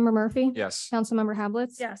 Councilmember Murphy? Yes. Councilmember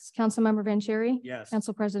Hablitz, Yes. Councilmember Vanchery? Yes.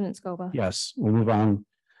 Council President Scoba. Yes, we'll move on.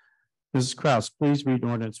 Mrs. Kraus, please read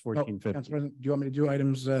ordinance Oh, 1450. Council President, do you want me to do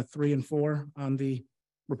items 3 and 4 on the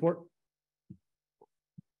report?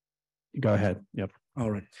 Go ahead. Yep.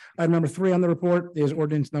 All right. Item number 3 on the report is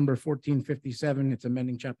ordinance number 1457. It's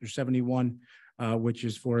amending chapter 71, which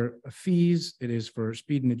is for fees. It is for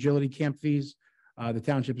speed and agility camp fees. The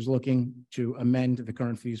township is looking to amend the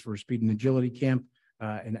current fees for speed and agility camp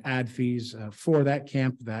and add fees for that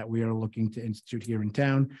camp that we are looking to institute here in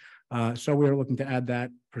town. So we are looking to add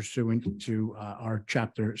that pursuant to our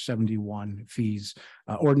chapter 71 fees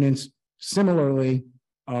ordinance. Similarly,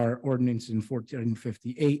 our ordinance in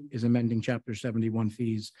 1458 is amending chapter 71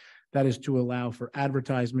 fees. That is to allow for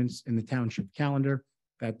advertisements in the township calendar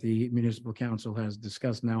that the municipal council has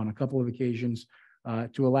discussed now on a couple of occasions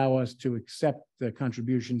to allow us to accept the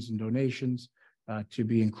contributions and donations to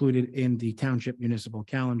be included in the township municipal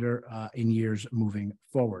calendar in years moving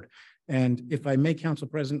forward. And if I may, Council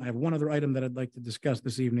President, I have one other item that I'd like to discuss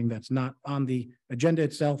this evening that's not on the agenda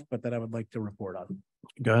itself, but that I would like to report on.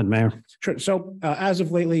 Go ahead, Mayor. Sure. So as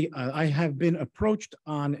of lately, I have been approached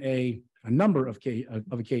on a number of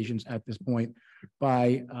occasions at this point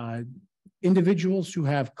by individuals who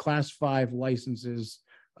have Class 5 licenses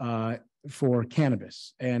for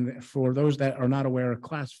cannabis. And for those that are not aware, a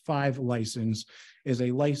Class 5 license is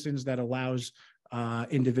a license that allows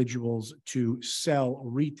individuals to sell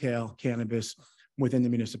retail cannabis within the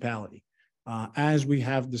municipality. As we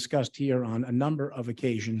have discussed here on a number of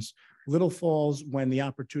occasions, Little Falls, when the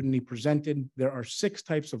opportunity presented, there are 6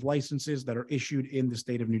 types of licenses that are issued in the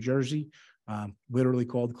state of New Jersey, literally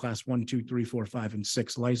called Class 1, 2, 3, 4, 5, and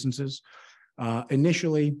 6 licenses.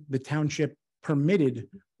 Initially, the township permitted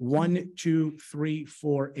 1, 2, 3,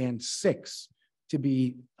 4, and 6 to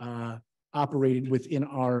be operated within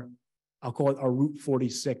our, I'll call it our Route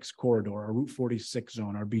 46 corridor, our Route 46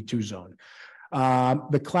 zone, our B2 zone.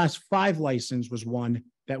 The Class 5 license was one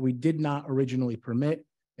that we did not originally permit,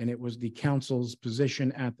 and it was the council's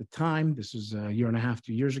position at the time, this is a year and a half,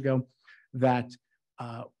 2 years ago, that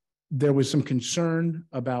there was some concern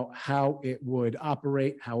about how it would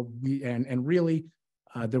operate, how we, and really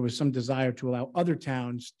there was some desire to allow other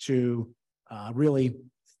towns to really,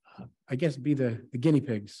 I guess, be the guinea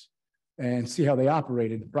pigs and see how they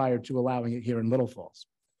operated prior to allowing it here in Little Falls.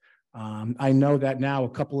 I know that now a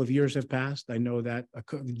couple of years have passed. I know that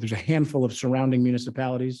there's a handful of surrounding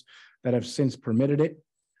municipalities that have since permitted it.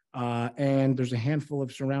 And there's a handful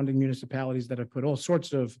of surrounding municipalities that have put all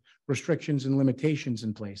sorts of restrictions and limitations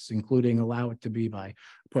in place, including allow it to be by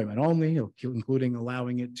appointment only, including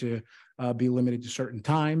allowing it to be limited to certain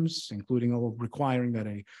times, including requiring that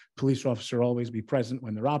a police officer always be present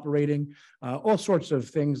when they're operating, all sorts of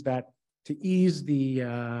things that to ease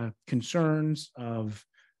the concerns of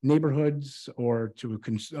neighborhoods or to,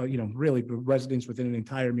 really residents within an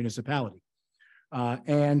entire municipality.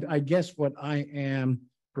 And I guess what I am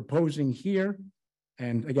proposing here,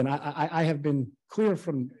 and again, I have been clear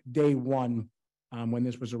from day one when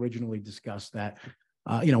this was originally discussed that,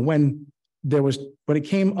 when it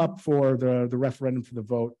came up for the referendum for the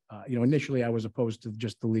vote, initially I was opposed to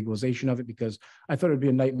just the legalization of it because I thought it'd be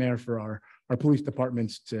a nightmare for our police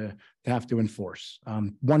departments to have to enforce.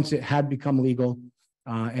 Once it had become legal,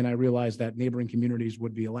 and I realized that neighboring communities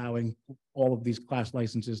would be allowing all of these class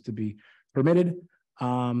licenses to be permitted,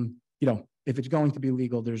 if it's going to be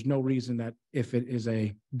legal, there's no reason that if it is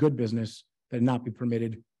a good business, that it not be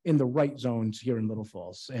permitted in the right zones here in Little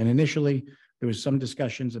Falls. And initially, there was some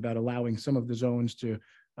discussions about allowing some of the zones to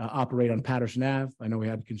operate on Patterson Ave. I know we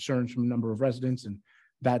had concerns from a number of residents, and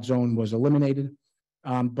that zone was eliminated.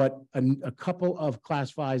 But a couple of Class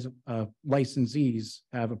 5 licensees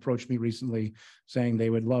have approached me recently saying they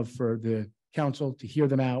would love for the council to hear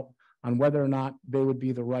them out on whether or not they would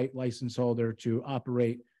be the right license holder to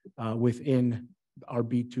operate within our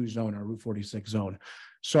B2 zone, our Route 46 zone.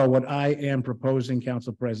 So what I am proposing,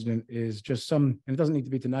 Council President, is just some, and it doesn't need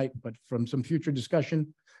to be tonight, but from some future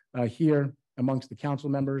discussion here amongst the council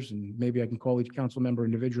members, and maybe I can call each council member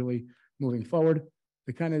individually moving forward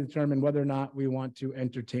to kind of determine whether or not we want to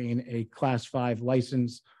entertain a Class 5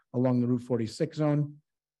 license along the Route 46 zone.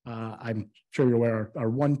 I'm sure you're aware our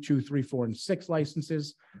 1, 2, 3, 4, and 6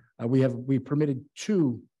 licenses. We permitted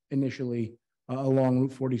 2 initially along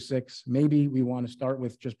Route 46. Maybe we want to start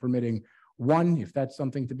with just permitting 1, if that's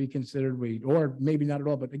something to be considered, or maybe not at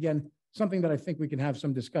all. But again, something that I think we can have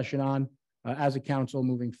some discussion on as a council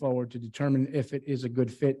moving forward to determine if it is a good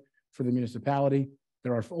fit for the municipality.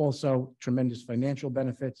 There are also tremendous financial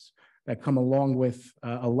benefits that come along with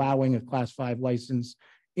allowing a Class 5 license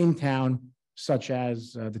in town, such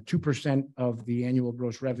as the 2% of the annual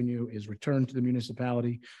gross revenue is returned to the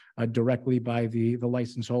municipality directly by the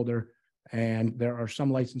license holder. And there are some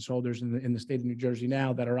license holders in the state of New Jersey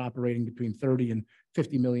now that are operating between $30 and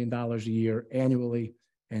 $50 million a year annually,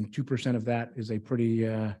 and 2% of that is a pretty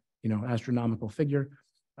astronomical figure.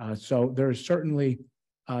 So there is certainly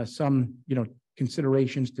some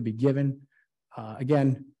considerations to be given.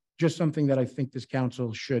 Again, just something that I think this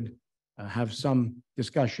council should have some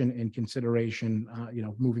discussion and consideration,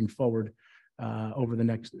 moving forward over the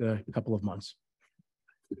next couple of months.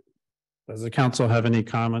 Does the council have any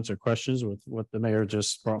comments or questions with what the mayor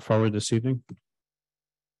just brought forward this evening?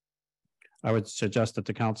 I would suggest that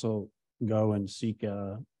the council go and seek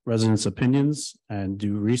residents' opinions and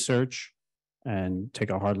do research and take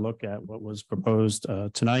a hard look at what was proposed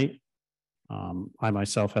tonight. I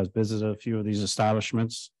myself have visited a few of these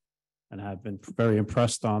establishments and have been very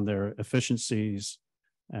impressed on their efficiencies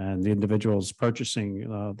and the individuals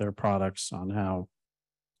purchasing their products, on how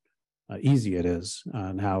easy it is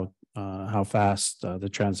and how fast the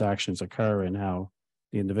transactions occur, and how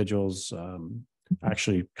the individuals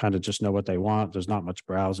actually kind of just know what they want. There's not much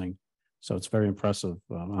browsing. So it's very impressive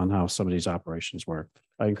on how some of these operations work.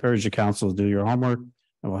 I encourage the council to do your homework,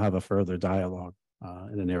 and we'll have a further dialogue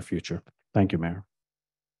in the near future. Thank you, Mayor.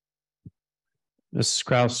 Mrs.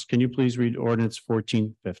 Kraus, can you please read ordinance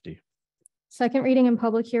 1450? Second reading and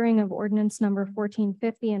public hearing of ordinance number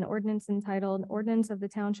 1450, an ordinance entitled Ordinance of the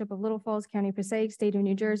Township of Little Falls, County Passaic, State of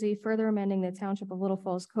New Jersey, further amending the Township of Little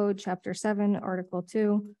Falls Code, Chapter 7, Article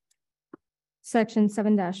 2, Section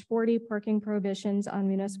 7-40, parking prohibitions on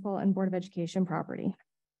municipal and Board of Education property.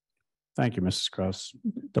 Thank you, Mrs. Kraus.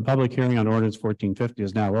 The public hearing on ordinance 1450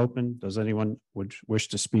 is now open. Does anyone would wish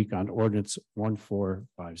to speak on ordinance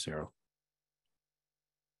 1450?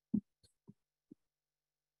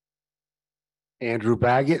 Andrew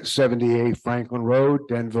Baggett, 78 Franklin Road,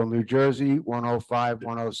 Denville, New Jersey, 105,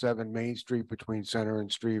 107 Main Street between Center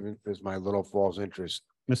and Stevens is my Little Falls interest.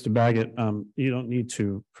 Mr. Baggett, you don't need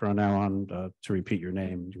to, from now on, to repeat your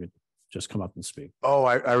name. You could just come up and speak. Oh,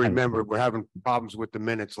 I remember. We're having problems with the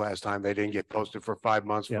minutes last time. They didn't get posted for 5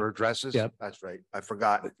 months Yep. for addresses. Yep. That's right. I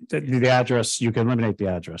forgot. The address, you can eliminate the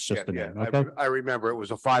address, just the Yeah, name, yeah. okay? I remember it was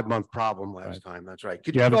a 5-month problem last Right. time. That's right.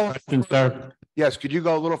 Do you have a go question, sir? Yes, could you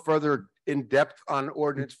go a little further in depth on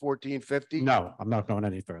ordinance 1450? No, I'm not going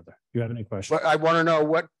any further. Do you have any questions? But I want to know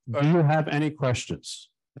what, Do you have any questions?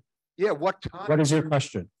 yeah, what time? What is your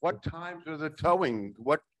question? What times are the towing?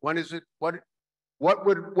 When is it? What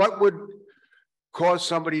would cause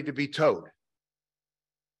somebody to be towed?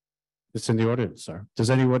 It's in the ordinance, sir.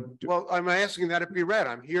 Does anyone, Well, I'm asking that it be read.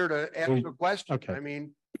 I'm here to ask a question. Okay. I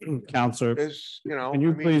mean, Counselor, is, you know. can you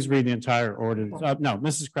I mean, please read the entire ordinance? No,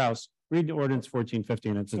 Mrs. Kraus, read the ordinance 1450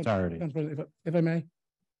 in its entirety. Council President, if I may,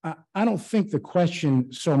 I don't think the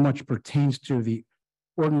question so much pertains to the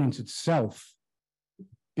ordinance itself,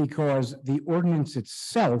 because the ordinance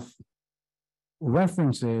itself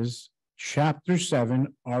references Chapter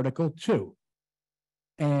 7, Article 2.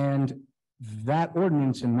 And that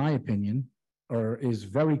ordinance, in my opinion, is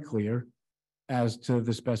very clear as to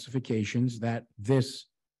the specifications that this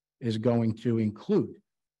is going to include.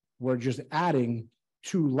 We're just adding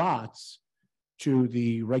 2 lots to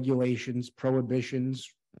the regulations, prohibitions,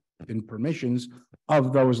 and permissions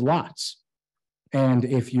of those lots. And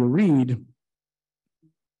if you read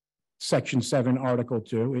Section 7, Article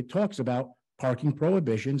 2, it talks about parking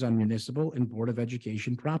prohibitions on municipal and Board of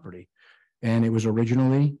Education property. And it was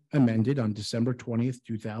originally amended on December 20th,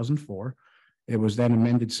 2004. It was then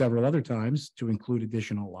amended several other times to include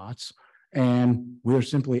additional lots. And we're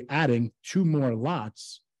simply adding 2 more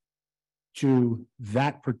lots to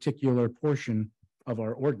that particular portion of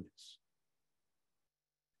our ordinance.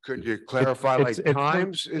 Could you clarify like it's-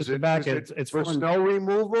 times? it's Is it back, is it it's for for- snow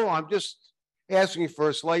removal? I'm just asking for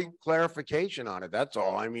a slight clarification on it. That's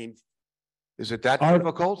all. I mean, is it that Art-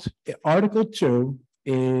 difficult? Article 2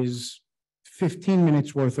 is 15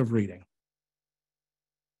 minutes worth of reading.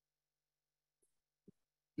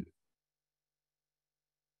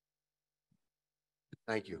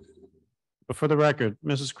 Thank you. But for the record,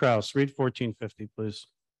 Mrs. Kraus, read 1450, please.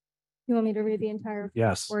 You want me to read the entire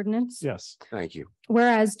Yes, ordinance? yes. Thank you.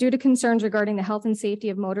 Whereas due to concerns regarding the health and safety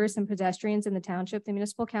of motorists and pedestrians in the township, the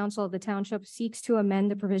municipal council of the township seeks to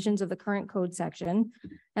amend the provisions of the current code section.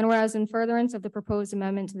 And whereas in furtherance of the proposed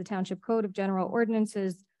amendment to the Township Code of General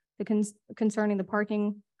Ordinances, concerning the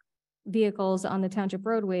parking vehicles on the township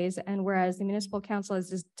roadways, and whereas the municipal council is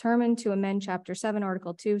determined to amend Chapter 7,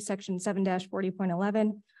 Article 2, Section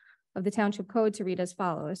 7-40.11 of the Township Code to read as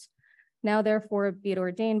follows. Now therefore be it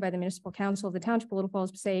ordained by the municipal council of the Township of Little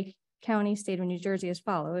Falls, Passaic County, State of New Jersey as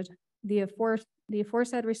follows. The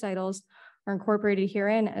aforesaid recitals are incorporated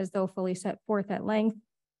herein as though fully set forth at length.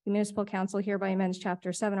 The municipal council hereby amends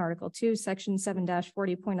Chapter 7, Article 2, Section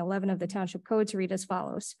 7-40.11 of the Township Code to read as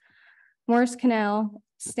follows. Morris Canal,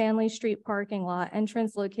 Stanley Street parking lot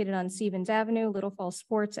entrance located on Stevens Avenue, Little Falls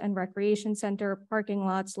Sports and Recreation Center parking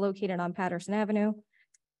lots located on Patterson Avenue.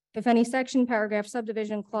 If any section, paragraph,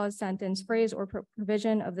 subdivision, clause, sentence, phrase, or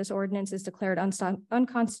provision of this ordinance is declared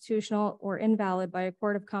unconstitutional or invalid by a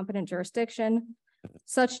court of competent jurisdiction,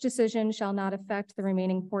 such decision shall not affect the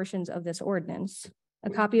remaining portions of this ordinance. A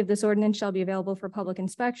copy of this ordinance shall be available for public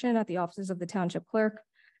inspection at the offices of the township clerk.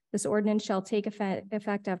 This ordinance shall take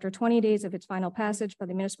effect after 20 days of its final passage by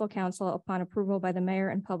the municipal council upon approval by the mayor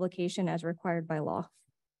and publication as required by law.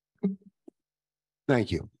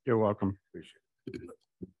 Thank you. You're welcome.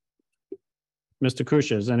 Mr.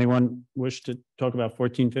 Kusia, does anyone wish to talk about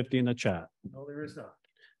 1450 in the chat? No, there is not.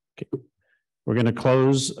 Okay. We're going to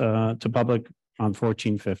close to public on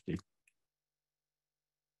 1450.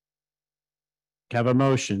 Have a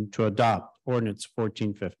motion to adopt ordinance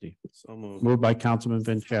 1450. So moved. Moved by Councilman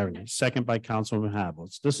Vanchery, second by Councilman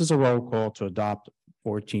Havelitz. This is a roll call to adopt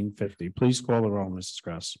 1450. Please call the roll, Mrs.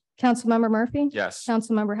 Kress. Councilmember Murphy? Yes.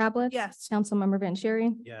 Councilmember Havlet? Yes. Councilmember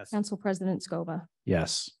Vanchery? Yes. Council President Scoba.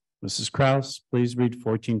 Yes. Mrs. Kraus, please read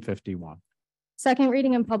 1451. Second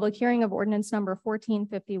reading and public hearing of ordinance number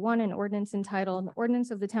 1451, an ordinance entitled Ordinance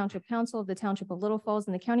of the Township Council of the Township of Little Falls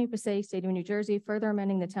in the County of Passaic, State of New Jersey, further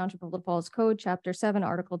amending the Township of Little Falls Code, Chapter 7,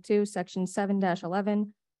 Article 2, Section 7-11,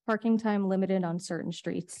 parking time limited on certain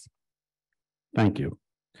streets. Thank you.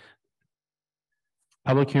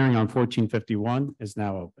 Public hearing on 1451 is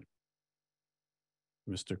now open.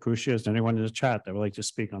 Mr. Kusia, is there anyone in the chat that would like to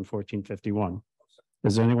speak on 1451?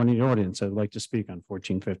 Is there anyone in the audience that would like to speak on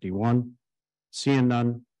 1451? Seeing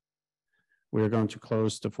none, we are going to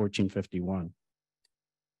close to 1451.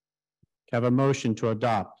 Have a motion to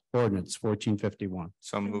adopt ordinance 1451.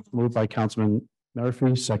 So moved. Moved by Councilman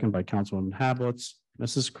Murphy, second by Councilwoman Hablitz.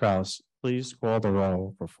 Mrs. Kraus, please call the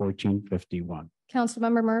roll for 1451.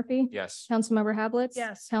 Councilmember Murphy? Yes. Councilmember Hablitz?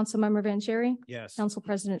 Yes. Councilmember Vanchery? Yes. Council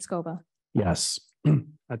President Scoba. Yes.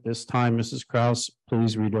 At this time, Mrs. Kraus,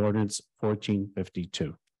 please read ordinance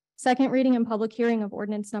 1452. Second reading and public hearing of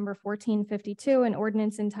ordinance number 1452, an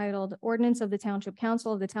ordinance entitled Ordinance of the Township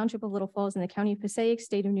Council of the Township of Little Falls in the County of Passaic,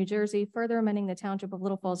 State of New Jersey, further amending the Township of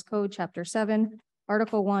Little Falls Code, Chapter 7,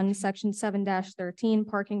 Article 1, Section 7-13,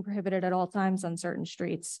 parking prohibited at all times on certain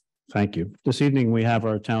streets. Thank you. This evening, we have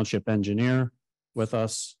our township engineer with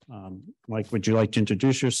us. Mike, would you like to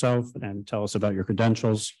introduce yourself and tell us about your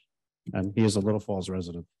credentials? And he is a Little Falls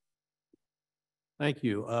resident. Thank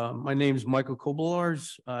you. My name is Michael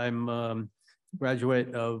Kobolars. I'm a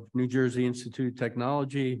graduate of New Jersey Institute of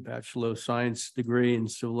Technology, Bachelor of Science degree in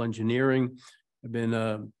Civil Engineering. I've been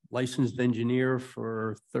a licensed engineer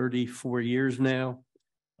for 34 years now,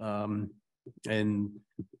 and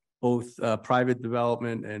both private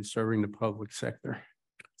development and serving the public sector.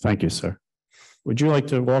 Thank you, sir. Would you like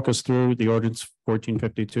to walk us through the ordinance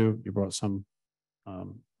 1452? You brought some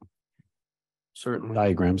Certainly.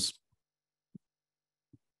 diagrams.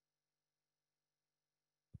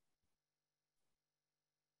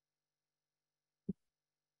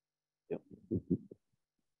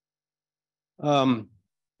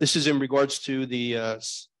 This is in regards to the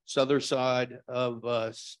southern side of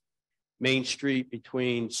Main Street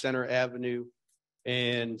between Center Avenue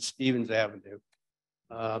and Stevens Avenue.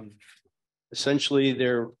 Essentially,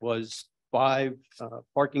 there was 5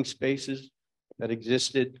 parking spaces that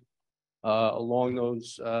existed along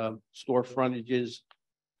those store frontages.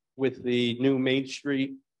 With the new Main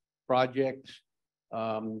Street project,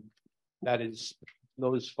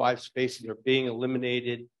 those 5 spaces are being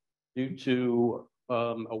eliminated due to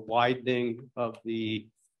a widening of the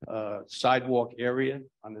sidewalk area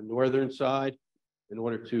on the northern side in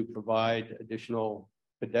order to provide additional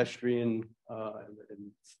pedestrian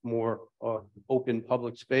and more open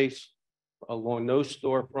public space along those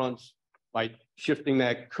storefronts. By shifting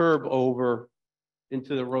that curb over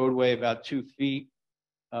into the roadway about 2 feet,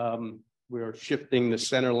 we're shifting the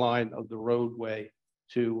center line of the roadway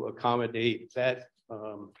to accommodate that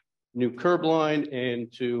new curb line and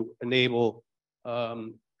to enable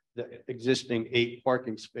the existing 8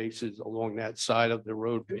 parking spaces along that side of the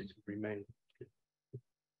roadway to remain.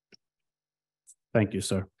 Thank you,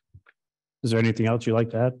 sir. Is there anything else you'd like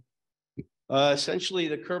to add? Essentially,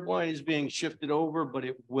 the curb line is being shifted over, but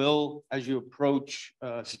it will, as you approach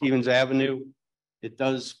Stevens Avenue, the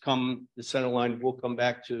center line will come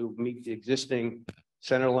back to meet the existing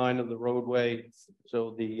center line of the roadway.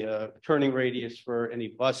 So the turning radius for any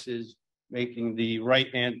buses making the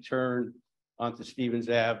right-hand turn onto Stevens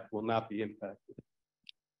Ave will not be impacted.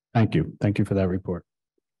 Thank you. Thank you for that report.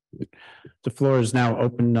 The floor is now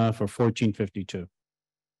open for 1452.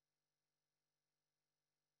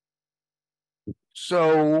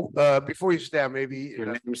 So before you stand, maybe Your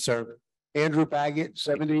name, sir. Andrew Baggett,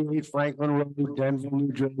 78 Franklin Road, Denver,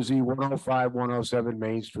 New Jersey, 105, 107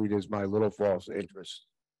 Main Street is my Little Falls interest.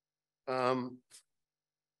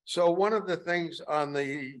 So one of the things on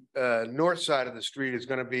the north side of the street is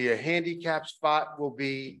going to be a handicap spot will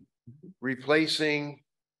be replacing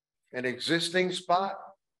an existing spot.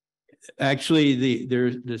 Actually,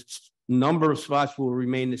 the number of spots will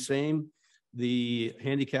remain the same. The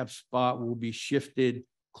handicap spot will be shifted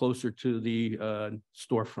closer to the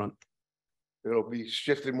storefront. It'll be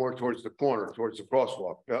shifted more towards the corner, towards the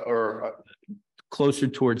crosswalk, closer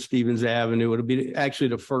towards Stevens Avenue. It'll be actually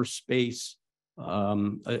the first space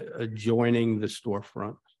adjoining the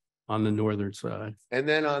storefront on the northern side. And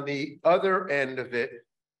then on the other end of it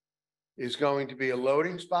is going to be a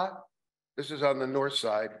loading spot. This is on the north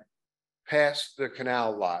side, past the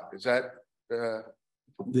canal lot. Is that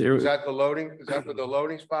is that the loading? Is that where the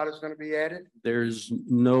loading spot is going to be added? There's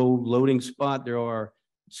no loading spot. There are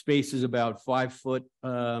space is about 5 foot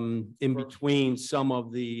in between some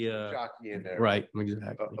of the, Jockey in there. right,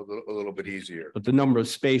 exactly. A little bit easier. But the number of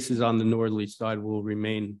spaces on the northerly side will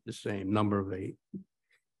remain the same, number of 8.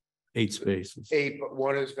 8 spaces. 8, but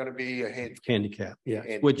one is gonna be a Handicap, yeah,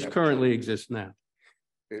 Handicap. which currently exists now.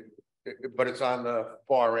 but it's on the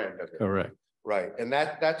far end of it. Correct. Right, and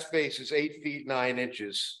that space is 8 feet 9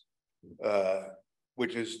 inches,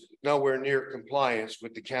 which is nowhere near compliance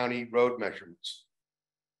with the county road measurements.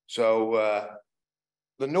 So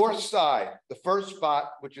the north side, the first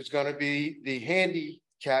spot, which is going to be the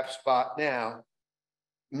handicap spot now,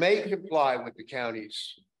 may comply with the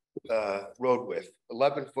county's road width,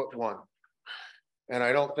 11'1". And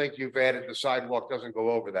I don't think you've added the sidewalk doesn't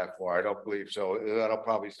go over that far. I don't believe so. That'll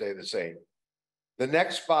probably stay the same. The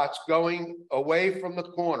next spot's going away from the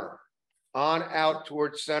corner on out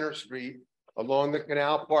towards Center Street along the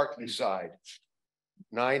canal parking side.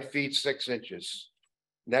 9 feet 6 inches.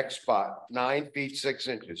 Next spot, 9 feet 6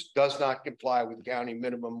 inches, does not comply with county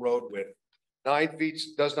minimum road width. 9 feet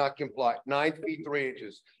does not comply. 9 feet 3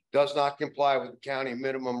 inches does not comply with county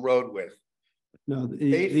minimum road width. No,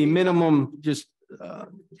 the minimum just,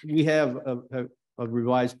 we have a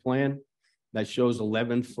revised plan that shows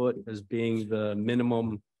 11 foot as being the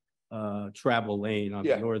minimum travel lane on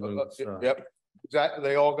the northern side. Yep. Is that, are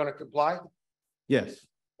they all going to comply? Yes,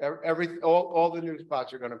 All the new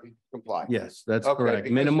spots are going to be comply. yes, that's Okay, correct.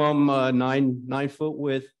 because- Minimum 9 foot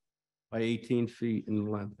width by 18 feet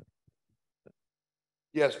in length.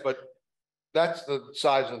 Yes, but that's the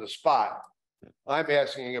size of the spot. I'm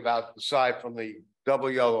asking about the side from the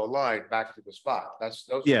double yellow line back to the spot. That's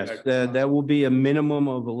those. Yes, that will be a minimum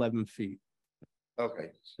of 11 feet. Okay.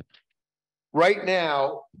 Right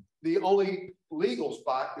now, the only legal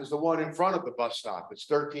spot is the one in front of the bus stop. It's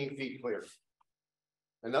 13 feet clear.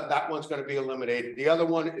 And that one's going to be eliminated. The other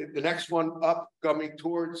one, the next one up coming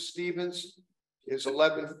towards Stevens is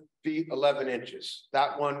 11 feet, 11 inches.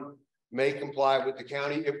 That one may comply with the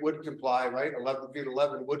county. It would comply, right? 11 feet,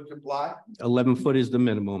 11 would comply. 11 foot is the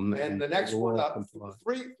minimum. And the next it will one up, comply.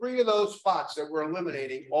 three of those spots that we're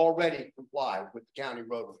eliminating already comply with the county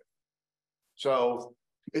road width. So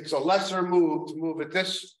it's a lesser move to move it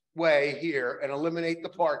this way here and eliminate the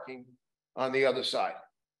parking on the other side.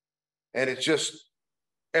 And it's just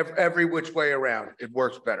every which way around, it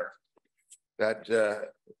works better. That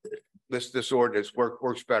this ordinance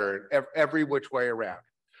works better every which way around.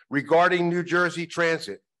 Regarding New Jersey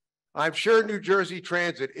Transit, I'm sure New Jersey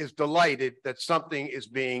Transit is delighted that something is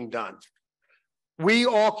being done. We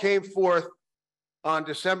all came forth on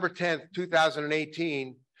December 10th,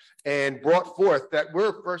 2018, and brought forth that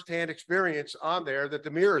we're firsthand experience on there that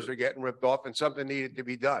the mirrors are getting ripped off and something needed to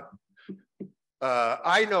be done.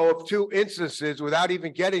 I know of 2 instances without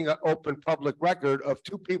even getting an open public record of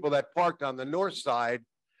 2 people that parked on the north side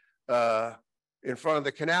in front of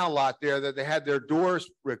the canal lot there that they had their doors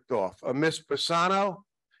ripped off, a Miss Pisano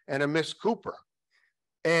and a Miss Cooper.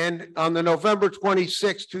 And on the November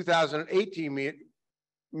 26, 2018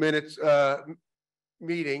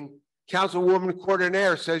 meeting, Councilwoman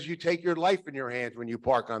Cordonnier says you take your life in your hands when you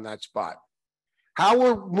park on that spot. How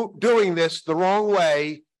we're doing this the wrong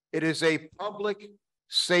way, it is a public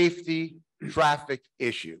safety traffic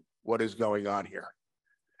issue, what is going on here.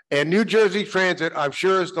 And New Jersey Transit, I'm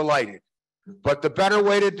sure, is delighted. But the better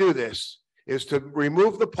way to do this is to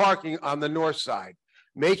remove the parking on the north side,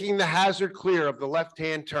 making the hazard clear of the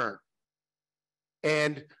left-hand turn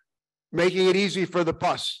and making it easy for the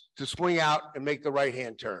bus to swing out and make the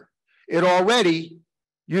right-hand turn. It already,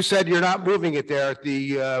 you said you're not moving it there at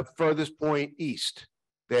the furthest point east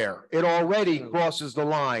there. It already crosses the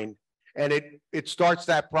line and it starts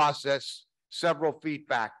that process several feet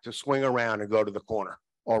back to swing around and go to the corner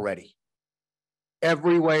already.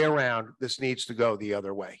 Every way around, this needs to go the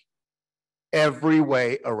other way. Every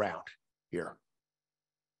way around here.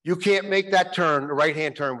 You can't make that turn, the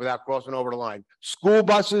right-hand turn, without crossing over the line. School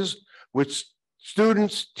buses with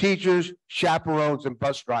students, teachers, chaperones, and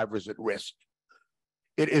bus drivers at risk.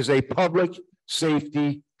 It is a public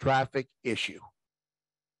safety traffic issue.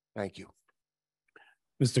 Thank you.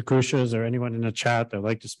 Mr. Kusha, is there anyone in the chat that'd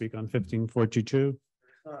like to speak on 1542?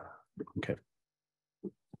 Okay.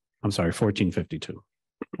 I'm sorry, 1452.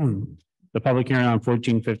 The public hearing on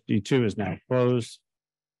 1452 is now closed.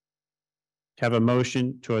 Have a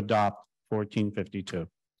motion to adopt 1452.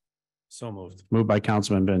 So moved. Moved by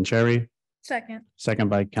Councilman Vanchery, Second. second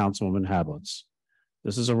by Councilwoman Hablitz.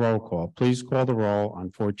 This is a roll call. Please call the roll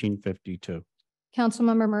on 1452.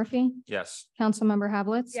 Councilmember Murphy, Yes. Councilmember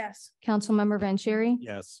Hablitz. Yes. Councilmember Vanchery,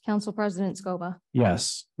 Yes. Council President Scoba.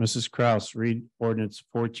 Yes, Mrs. Kraus, read ordinance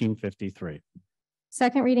 1453.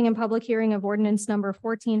 Second reading and public hearing of ordinance number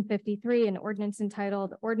 1453, an ordinance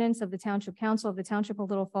entitled Ordinance of the Township Council of the Township of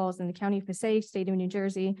Little Falls in the County of Passaic, State of New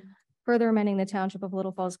Jersey, further amending the Township of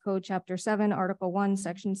Little Falls Code, Chapter 7, Article 1,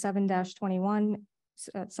 Section 7-21,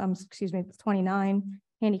 29,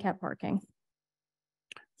 handicap parking.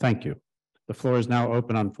 Thank you. The floor is now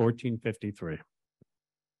open on 1453.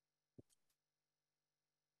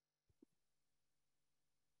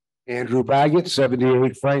 Andrew Baggett,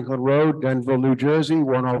 78 Franklin Road, Denville, New Jersey,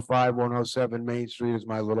 105, 107 Main Street is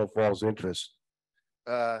my Little Falls interest.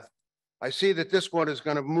 I see that this one is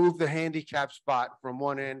going to move the handicap spot from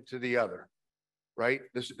one end to the other, right?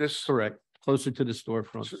 This Correct. Closer to the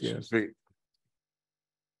storefront, yes.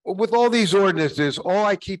 Well, with all these ordinances, all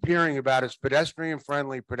I keep hearing about is pedestrian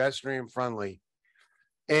friendly, pedestrian friendly.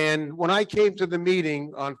 And when I came to the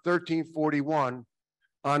meeting on 1341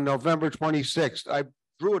 on November 26th, I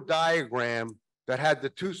drew a diagram that had the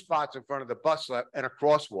two spots in front of the bus stop and a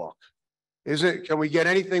crosswalk. Can we get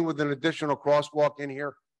anything with an additional crosswalk in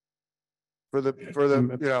here? For the,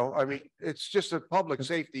 you know, I mean, it's just a public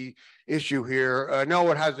safety issue here. I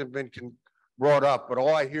know it hasn't been brought up, but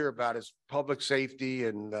all I hear about is public safety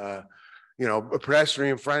and, you know,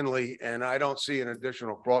 pedestrian friendly, and I don't see an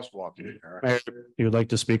additional crosswalk in here. You would like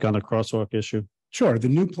to speak on the crosswalk issue? Sure. The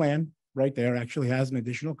new plan right there actually has an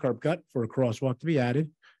additional curb cut for a crosswalk to be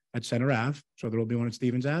added at Center Ave. So there will be one at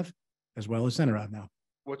Stevens Ave as well as Center Ave now.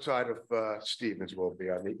 What side of Stevens will it be,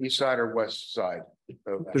 on the east side or west side?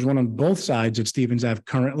 There's one on both sides at Stevens Ave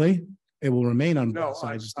currently. It will remain on both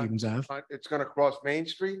sides of Stevens Ave. It's going to cross Main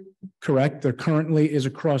Street? Correct. There currently is a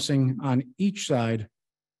crossing on each side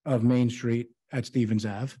of Main Street at Stevens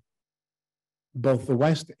Ave, both the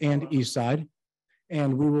west and east side.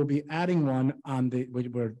 And we will be adding one on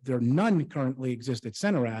where there none currently exist at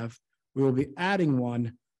Center Ave. We will be adding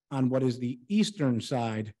one on what is the eastern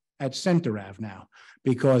side at Center Ave now,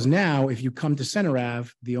 because now if you come to Center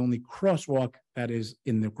Ave, the only crosswalk that is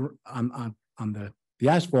in the on the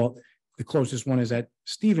asphalt, the closest one is at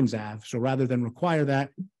Stevens Ave. So rather than require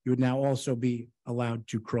that, you would now also be allowed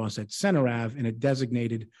to cross at Center Ave in a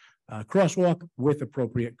designated crosswalk with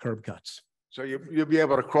appropriate curb cuts. So you'll be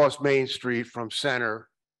able to cross Main Street from Center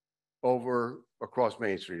over across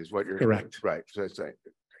Main Street is what you're correct. Right. So it's saying.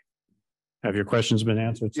 Have your questions been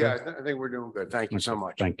answered, sir? Yeah, I think we're doing good. Thank you so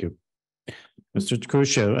much. Thank you. Mr.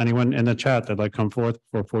 Takusha, anyone in the chat that'd like to come forth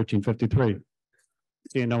for 1453?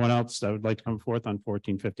 Seeing no one else that would like to come forth on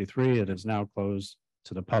 1453, it is now closed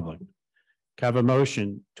to the public. Can I have a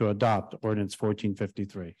motion to adopt ordinance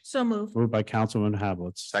 1453? So moved. Moved by Councilman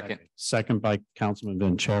Hablitz. Second. Second by Councilman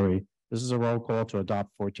Vanchery. This is a roll call to adopt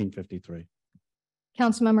 1453.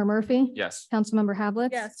 Councilmember Murphy? Yes. Councilmember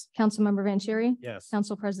Havletts? Yes. Councilmember Vanchery? Yes.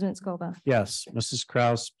 Council President Scoba. Yes. Mrs.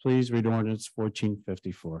 Kraus, please read ordinance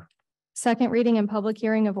 1454. Second reading and public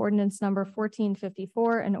hearing of ordinance number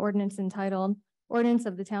 1454, an ordinance entitled Ordinance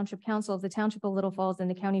of the Township Council of the Township of Little Falls in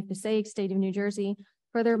the County of Passaic, State of New Jersey,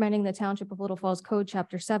 further amending the Township of Little Falls Code,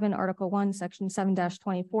 Chapter 7, Article 1, Section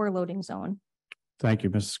 7-24, loading zone. Thank you,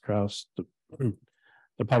 Mrs. Kraus.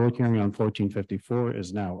 The public hearing on 1454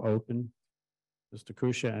 is now open. Mr.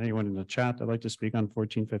 Kusha, anyone in the chat that'd like to speak on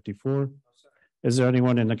 1454? Is there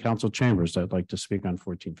anyone in the council chambers that'd like to speak on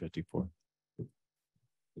 1454?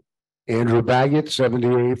 Andrew Baggett,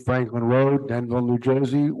 78 Franklin Road, Denville, New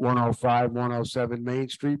Jersey, 105, 107 Main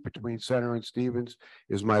Street, between Center and Stevens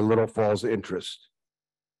is my Little Falls interest.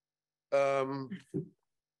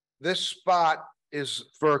 This spot is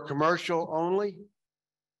for commercial only?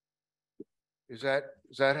 Is that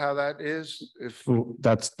how that is? If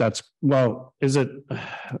Well, is it,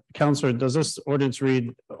 Counselor, does this ordinance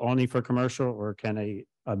read only for commercial, or can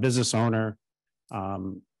a business owner,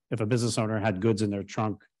 if a business owner had goods in their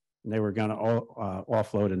trunk and they were going to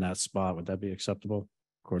offload in that spot, would that be acceptable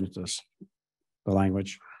according to the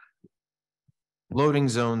language? Loading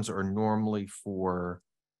zones are normally for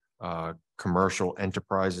commercial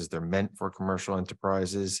enterprises. They're meant for commercial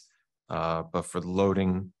enterprises, but for the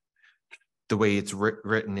loading, the way it's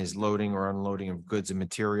written is loading or unloading of goods and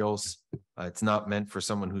materials. It's not meant for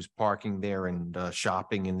someone who's parking there and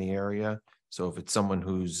shopping in the area. So if it's someone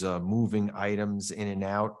who's moving items in and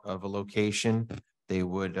out of a location, they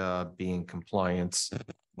would be in compliance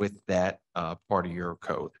with that part of your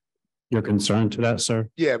code. You're concerned to that, sir?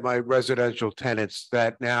 Yeah, my residential tenants,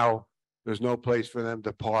 that now there's no place for them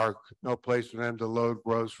to park, no place for them to load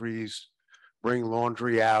groceries, bring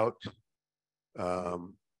laundry out.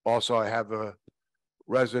 Also, I have a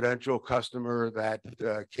residential customer that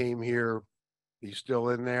came here. He's still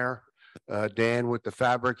in there. Dan with the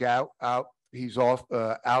fabric out. He's off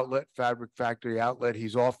outlet, fabric factory outlet.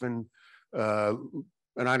 He's often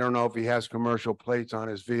and I don't know if he has commercial plates on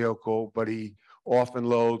his vehicle, but he often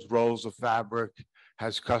loads rolls of fabric,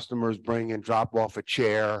 has customers bring and drop off a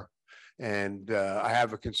chair. And I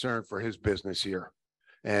have a concern for his business here.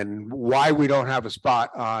 And why we don't have a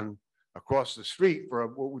spot on across the street for,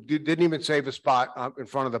 we didn't even save a spot in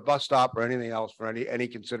front of the bus stop or anything else for any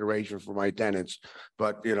consideration for my tenants.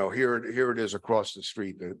 But, you know, here it is across the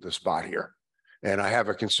street, the spot here. And I have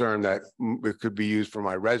a concern that it could be used for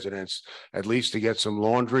my residents, at least to get some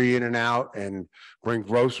laundry in and out and bring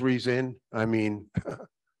groceries in. I mean,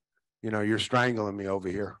 you know, you're strangling me over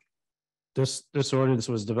here. This ordinance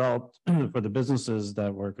was developed for the businesses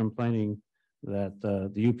that were complaining that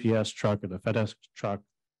the UPS truck or the FedEx truck,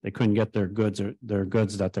 they couldn't get their goods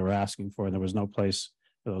that they were asking for, and there was no place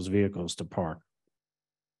for those vehicles to park.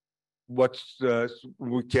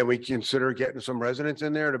 Can we consider getting some residents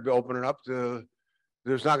in there to open it up to,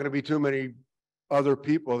 there's not going to be too many other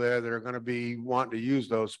people there that are going to be wanting to use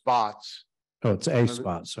those spots. Oh, it's a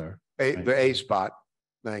spot, sir. The A spot.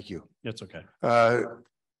 Thank you. It's okay.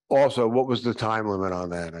 Also, what was the time limit on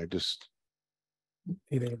that? I just.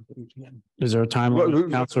 Is there a time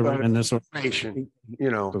limit, Councilor, in this?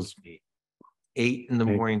 You know. 8 in the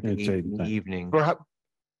morning to 8 in the evening.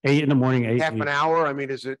 8 in the morning, 8. Half an hour? I mean,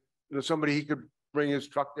 is it somebody he could bring his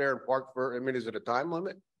truck there and park for? I mean, is it a time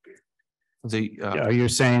limit? Are you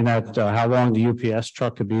saying that how long the UPS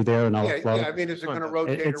truck could be there and all? Yeah, I mean, is it going to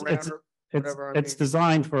rotate around or whatever? It's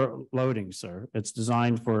designed for loading, sir. It's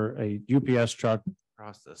designed for a UPS truck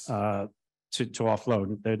Process. to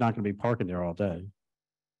offload. They're not going to be parking there all day.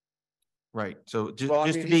 Right. So just, Well,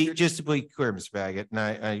 I mean, just to be clear, Mr. Baggett, and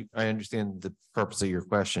I understand the purpose of your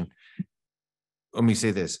question. Let me say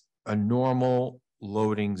this: a normal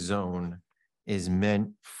loading zone is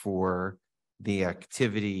meant for the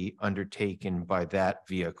activity undertaken by that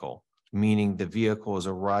vehicle, meaning the vehicle is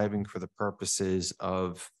arriving for the purposes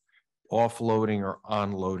of offloading or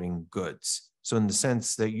unloading goods. So in the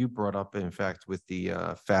sense that you brought up, in fact, with the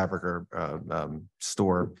fabric or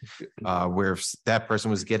store, where if that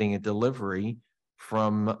person was getting a delivery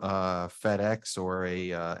from FedEx or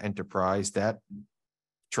a enterprise, that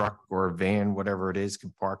truck or van, whatever it is,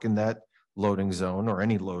 can park in that loading zone or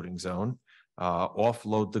any loading zone,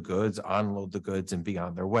 offload the goods, unload the goods, and be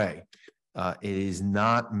on their way. It is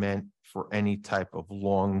not meant for any type of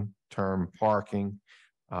long-term parking.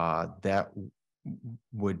 That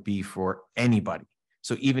would be for anybody.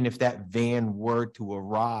 So even if that van were to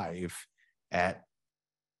arrive at,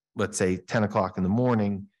 let's say, 10 o'clock in the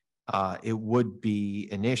morning, it would be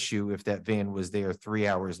an issue if that van was there 3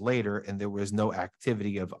 hours later and there was no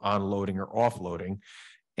activity of unloading or offloading.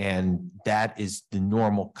 And that is the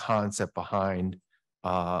normal concept behind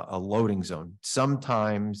a loading zone.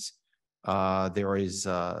 Sometimes there is,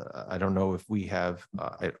 I don't know if we have,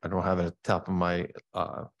 I don't have it at the top of my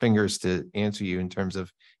fingers to answer you in terms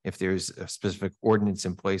of if there's a specific ordinance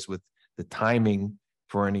in place with the timing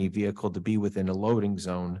for any vehicle to be within a loading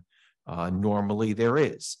zone. Normally there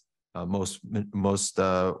is. Most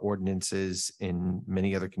ordinances in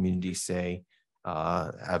many other communities say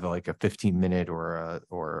have like a 15-minute or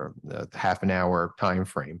a half an hour time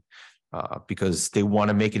frame. Because they want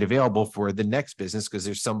to make it available for the next business because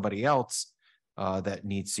there's somebody else that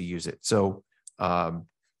needs to use it. So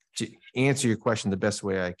to answer your question the best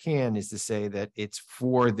way I can is to say that it's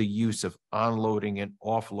for the use of unloading and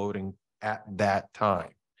offloading at that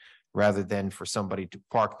time, rather than for somebody to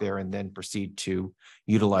park there and then proceed to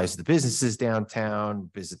utilize the businesses downtown,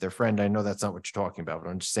 visit their friend. I know that's not what you're talking about, but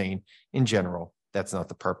I'm just saying in general, that's not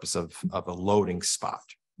the purpose of a loading spot.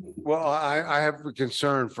 Well, I have a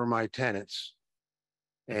concern for my tenants.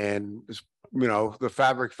 And, you know, the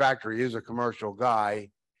fabric factory is a commercial guy.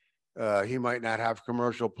 He might not have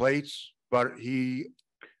commercial plates, but he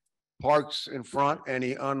parks in front and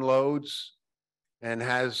he unloads and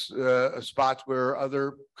has spots where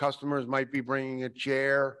other customers might be bringing a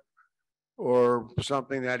chair or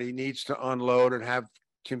something that he needs to unload and have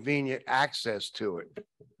convenient access to it.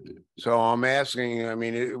 So I'm asking, I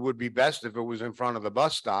mean, it would be best if it was in front of the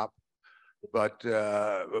bus stop, but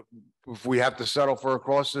if we have to settle for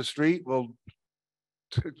across the street, we'll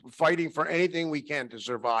fighting for anything we can to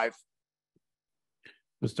survive.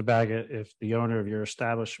 Mr. Baggett, if the owner of your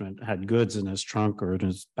establishment had goods in his trunk or in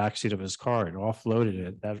his backseat of his car and offloaded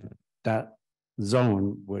it, that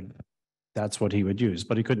zone would, that's what he would use,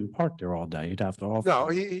 but he couldn't park there all day. He'd have to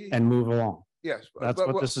offload and move along. Yes. That's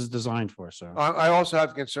what this is designed for, sir. I also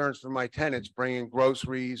have concerns for my tenants bringing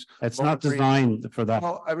groceries. It's not designed for that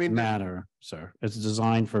manner, manner, sir. It's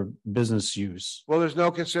designed for business use. Well, there's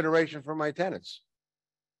no consideration for my tenants.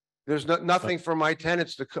 There's nothing for my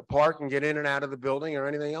tenants to park and get in and out of the building or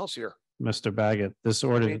anything else here. Mr. Baggett, this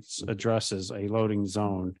ordinance addresses a loading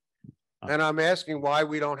zone. And I'm asking why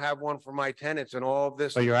we don't have one for my tenants and all of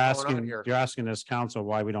this. But you're that's going on asking, here. you're asking this council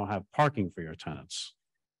why we don't have parking for your tenants.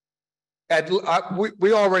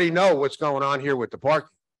 We already know what's going on here with the parking.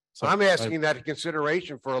 So I'm asking that in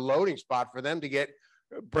consideration for a loading spot for them to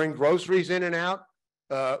bring groceries in and out,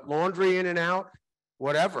 laundry in and out,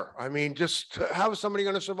 whatever. I mean, just how is somebody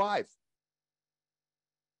going to survive?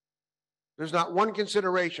 There's not one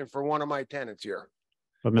consideration for one of my tenants here.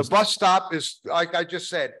 But The bus stop is, like I just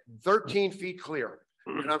said, 13 feet clear.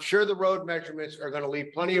 And I'm sure the road measurements are going to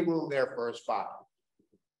leave plenty of room there for a spot.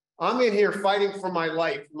 I'm in here fighting for my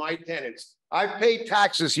life, my tenants. I've paid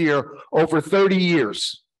taxes here over 30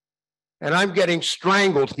 years. And I'm getting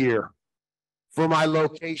strangled here for my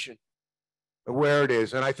location, where it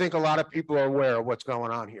is. And I think a lot of people are aware of what's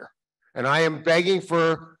going on here. And I am begging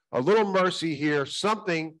for a little mercy here,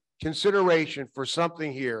 consideration for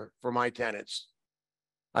something here for my tenants.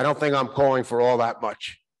 I don't think I'm calling for all that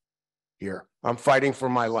much here. I'm fighting for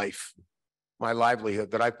my life, my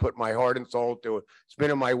livelihood that I put my heart and soul to. It's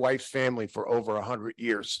been in my wife's family for over 100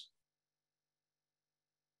 years.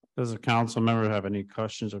 Does a council member have any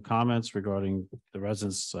questions or comments regarding the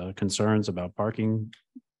residents' concerns about parking?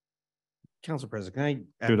 Council President,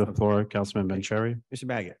 can I? To the floor, Councilman Vanchery. Mr.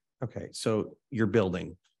 Baggett, okay, so your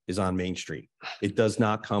building is on Main Street. It does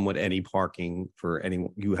not come with any parking for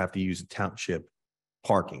anyone. You have to use a township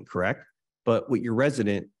parking, correct? But what your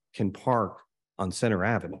resident can park on Center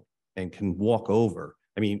Avenue and can walk over.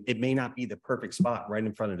 I mean, it may not be the perfect spot right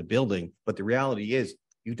in front of the building, but the reality is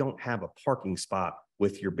you don't have a parking spot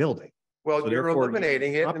with your building. Well, So you're therefore,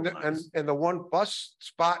 eliminating it, and compromise. the one bus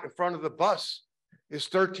spot in front of the bus is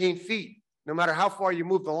 13 feet. No matter how far you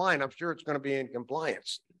move the line, I'm sure it's going to be in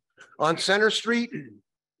compliance. On Center Street,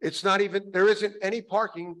 it's not even, there isn't any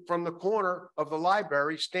parking from the corner of the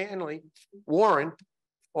library, Stanley, Warren,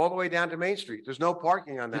 all the way down to Main Street. There's no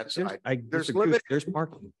parking on that side. There's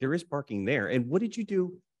parking. There is parking there. And what did you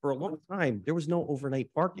do for a long time? There was no overnight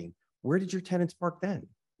parking. Where did your tenants park then?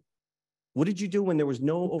 What did you do when there was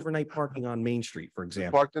no overnight parking on Main Street, for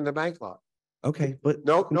example? Parked in the bank lot. Okay, but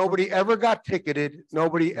nobody ever got ticketed.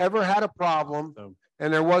 Nobody ever had a problem,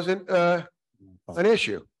 and there wasn't an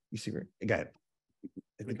issue. You see, go ahead.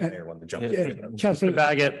 I think the mayor wanted to jump in. Yeah, Councilman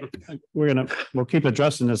Baggett, we'll keep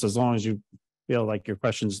addressing this as long as you feel like your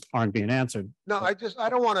questions aren't being answered. No, I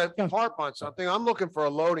don't want to harp on something. I'm looking for a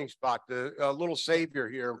loading spot, a little savior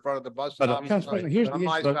here in front of the bus stop. On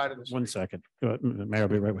my side of the street. 1 second. Go ahead, Mayor, I'll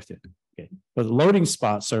be right with you. Okay, but the loading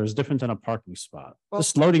spot, sir, is different than a parking spot.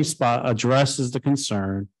 This loading spot addresses the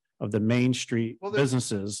concern of the Main Street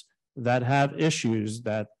businesses that have issues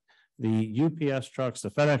that the UPS trucks,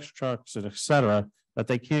 the FedEx trucks, and et cetera, that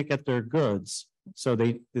they can't get their goods. So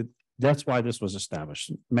that's why this was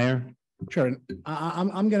established. Mayor? Sure.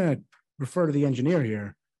 I'm going to refer to the engineer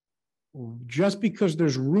here. Just because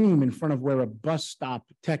there's room in front of where a bus stop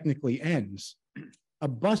technically ends, a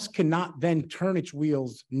bus cannot then turn its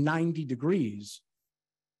wheels 90 degrees,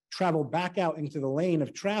 travel back out into the lane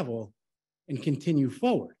of travel, and continue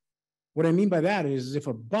forward. What I mean by that is if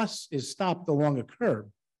a bus is stopped along a curb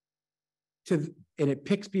and it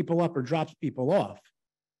picks people up or drops people off,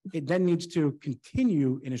 it then needs to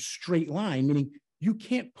continue in a straight line, meaning you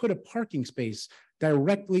can't put a parking space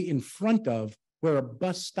directly in front of where a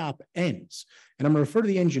bus stop ends. And I'm going to refer to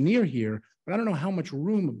the engineer here, but I don't know how much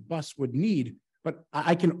room a bus would need, but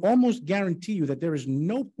I can almost guarantee you that there is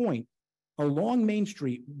no point along Main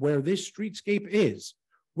Street where this streetscape is,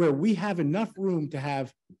 where we have enough room to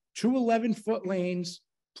have 2 11-foot lanes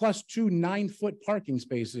plus 2 9-foot parking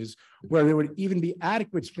spaces, where there would even be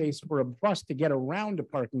adequate space for a bus to get around a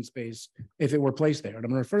parking space if it were placed there. And I'm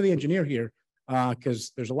going to refer to the engineer here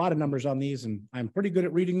because there's a lot of numbers on these and I'm pretty good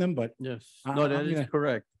at reading them, but yes, no, that is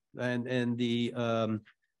correct. And the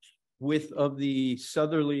width of the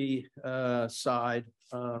southerly side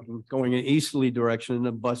going in easterly direction in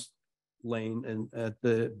the bus lane and at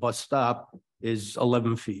the bus stop is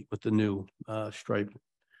 11 feet with the new stripe.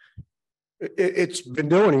 It's been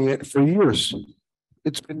doing it for years.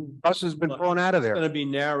 Buses been thrown out of there. It's going to be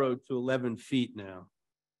narrowed to 11 feet now.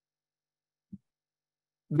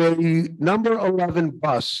 The number 11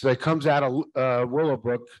 bus that comes out of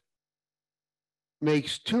Willowbrook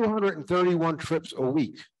makes 231 trips a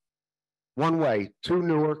week, one way to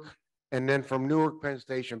Newark, and then from Newark Penn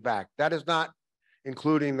Station back. That is not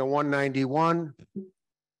including the 191,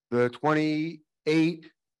 the 28,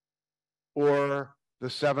 or the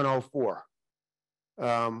 704.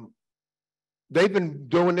 They've been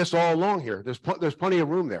doing this all along here. There's plenty of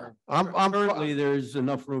room there. Currently, there's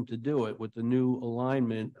enough room to do it with the new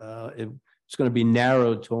alignment. it's going to be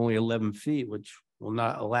narrowed to only 11 feet, which will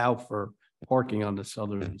not allow for parking on the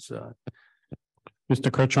southern side.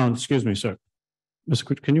 Mr. Kirchhoff, excuse me, sir.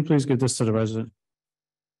 Can you please give this to the resident?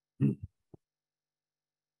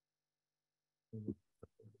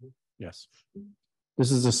 Yes.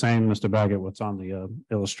 This is the same, Mr. Baggett, what's on the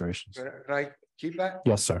illustrations. Can I keep that?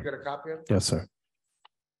 Yes, sir. You got a copy of it? Yes, sir.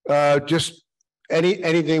 Just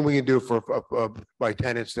anything we can do for my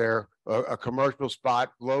tenants there, a commercial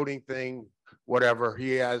spot, loading thing, whatever.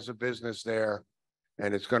 He has a business there.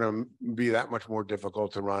 And it's gonna be that much more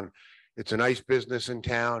difficult to run. It's a nice business in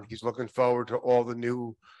town. He's looking forward to all the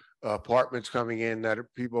new apartments coming in that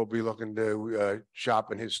people will be looking to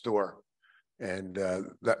shop in his store. And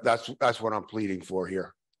that's what I'm pleading for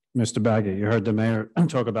here. Mr. Baggett, you heard the mayor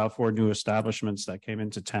talk about 4 new establishments that came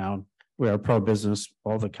into town. We are pro-business.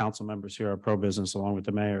 All the council members here are pro-business along with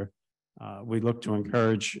the mayor. We look to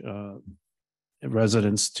encourage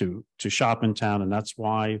residents to shop in town, and that's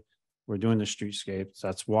why we're doing the streetscapes.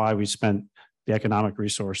 That's why we spent the economic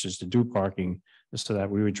resources to do parking, is so that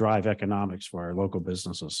we would drive economics for our local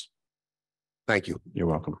businesses. Thank you. You're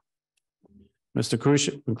welcome. Mr. Krush.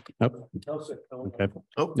 Nope. Okay.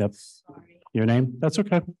 Oh, yep. Your name? That's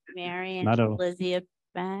okay. Marion Not a- Elizabeth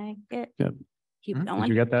Baggett. Yep. Keep Did going.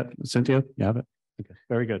 you get that, Cynthia? You have it? Okay,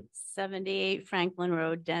 very good. 78 Franklin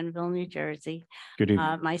Road, Denville, New Jersey. Good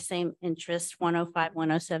evening. My same interest, 105,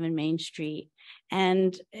 107 Main Street.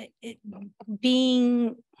 And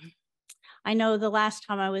I know the last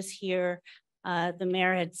time I was here, the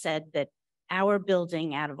mayor had said that our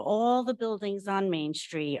building, out of all the buildings on Main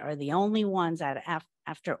Street, are the only ones that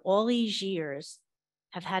after all these years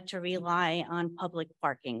have had to rely on public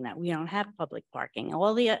parking, that we don't have public parking.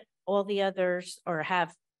 All the others or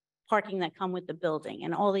have parking that come with the building,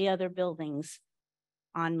 and all the other buildings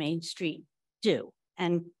on Main Street do.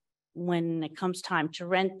 And when it comes time to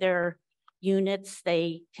rent their units,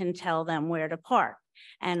 they can tell them where to park.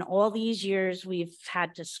 And all these years we've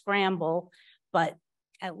had to scramble, but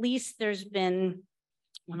at least there's been,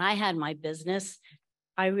 when I had my business,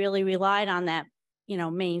 I really relied on that,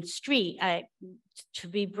 Main Street. To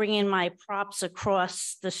be bringing my props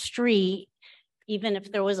across the street, even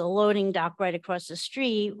if there was a loading dock right across the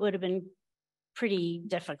street, would have been pretty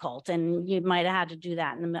difficult. And you might have had to do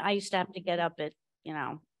that. And I used to have to get up at,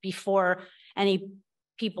 before any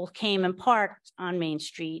people came and parked on Main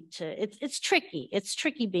Street. It's tricky. It's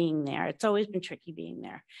tricky being there. It's always been tricky being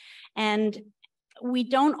there. And we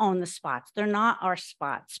don't own the spots. They're not our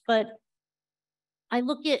spots. But I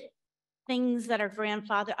look at things that are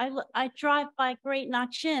grandfathered. I drive by Great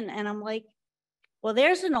Notch Inn and I'm like, well,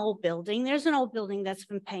 there's an old building. There's an old building that's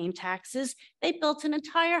been paying taxes. They built an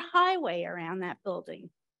entire highway around that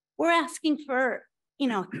building. We're asking for,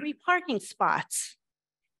 3 parking spots.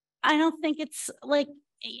 I don't think it's like,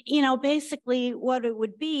 basically what it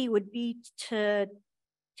would be to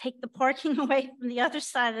take the parking away from the other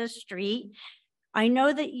side of the street. I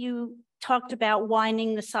know that you talked about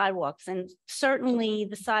widening the sidewalks, and certainly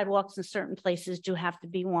the sidewalks in certain places do have to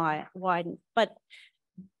be widened, but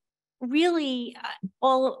really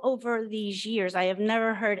all over these years, I have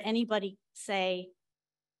never heard anybody say,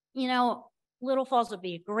 Little Falls would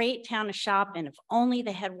be a great town to shop in if only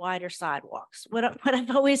they had wider sidewalks. What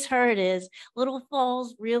I've always heard is Little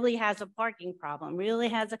Falls really has a parking problem,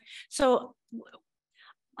 so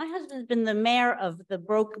my husband's been the mayor of the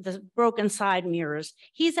broken side mirrors.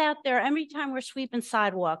 He's out there every time we're sweeping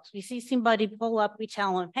sidewalks. We see somebody pull up, we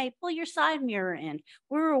tell him, hey, pull your side mirror in.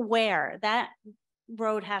 We're aware that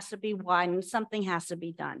road has to be widened, something has to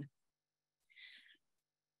be done.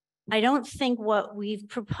 I don't think what we've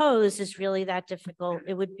proposed is really that difficult.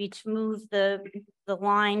 It would be to move the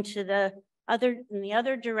line to the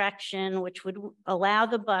other direction, which would allow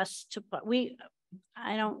the bus to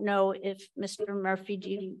I don't know if Mr. Murphy,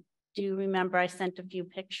 do you remember I sent a few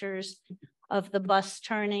pictures of the bus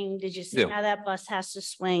turning? Did you see how that bus has to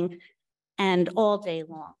swing? And all day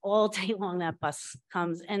long that bus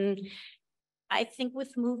comes. And I think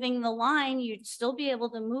with moving the line, you'd still be able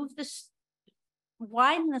to move this,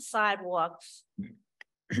 widen the sidewalks,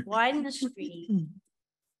 widen the street.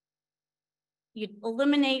 You'd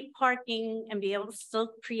eliminate parking and be able to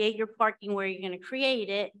still create your parking where you're going to create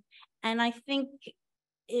it. And I think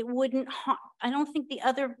it wouldn't, I don't think the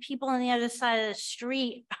other people on the other side of the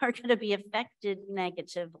street are going to be affected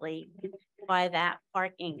negatively by that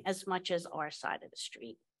parking as much as our side of the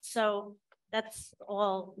street. So that's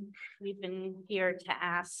all we've been here to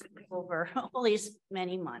ask over all these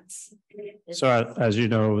many months. So as you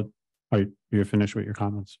know, you're finished with your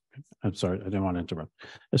comments? I'm sorry, I didn't want to interrupt.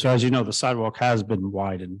 So as you know, the sidewalk has been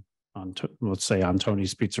widened on, let's say on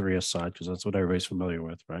Tony's Pizzeria side, because that's what everybody's familiar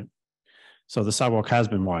with, right? So the sidewalk has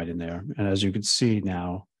been widened there. And as you can see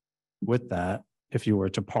now with that, if you were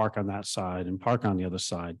to park on that side and park on the other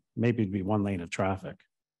side, maybe it'd be one lane of traffic.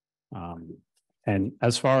 And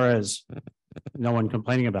as far as no one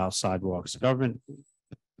complaining about sidewalks, government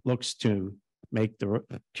looks to make the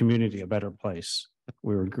community a better place.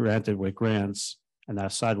 We were granted with grants, and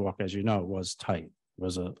that sidewalk, as you know, was tight,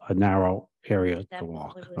 was a narrow area to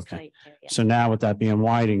walk. Definitely was Okay. tight there, yeah. So now with that being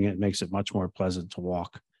widening, it makes it much more pleasant to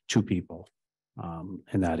walk two people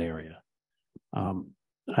in that area.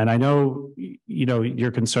 And I know, you know, your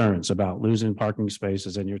concerns about losing parking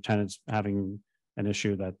spaces and your tenants having an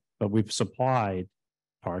issue but we've supplied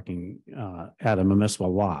parking at a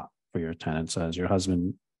municipal lot for your tenants, as your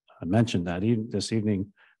husband mentioned that even this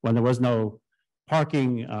evening, when there was no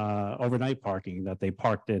parking, overnight parking, that they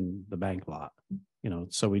parked in the bank lot. You know,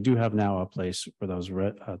 so we do have now a place for those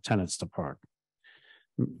tenants to park.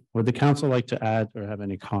 Would the council like to add or have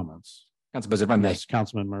any comments? Council President, if I may. Yes,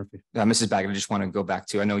 Councilman Murphy. Mrs. Baggett, I just want to go back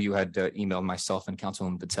to, I know you had emailed myself and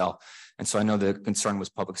Councilwoman Patel. And so I know the concern was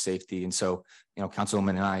public safety. And so, you know,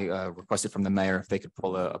 Councilwoman and I requested from the mayor if they could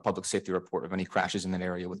pull a public safety report of any crashes in that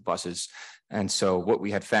area with buses. And so what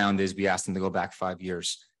we had found is we asked them to go back 5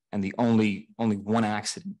 years. And the only one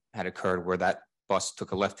accident had occurred where that bus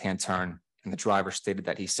took a left-hand turn and the driver stated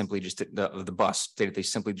that he simply just did, the bus stated they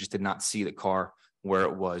simply just did not see the car where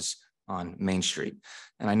it was on Main Street.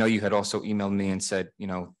 And I know you had also emailed me and said, you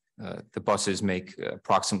know, the buses make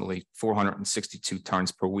approximately 462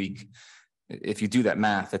 turns per week. If you do that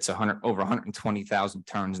math, that's over 120,000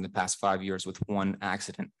 turns in the past 5 years with one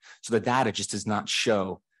accident. So the data just does not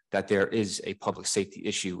show that there is a public safety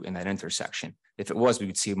issue in that intersection. If it was, we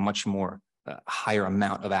would see a much more higher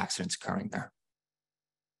amount of accidents occurring there.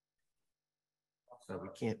 So we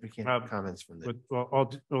can't have comments from With all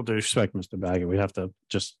due respect, Mr. Baggett, we have to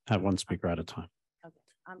just have one speaker at a time.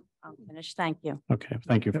 Okay, I'm finished. Thank you. Okay,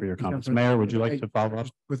 thank you for your comments. Mayor, would you like to follow up?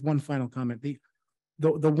 With one final comment,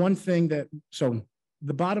 the one thing so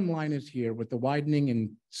the bottom line is here with the widening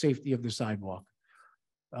and safety of the sidewalk.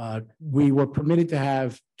 We were permitted to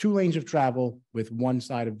have 2 lanes of travel with one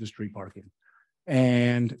side of the street parking.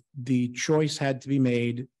 And the choice had to be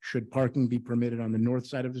made, should parking be permitted on the north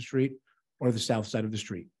side of the street or the south side of the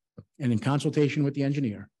street. And in consultation with the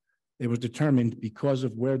engineer, it was determined, because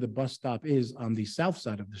of where the bus stop is on the south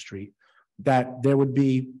side of the street, that there would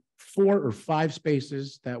be 4 or 5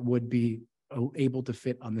 spaces that would be able to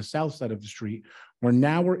fit on the south side of the street, where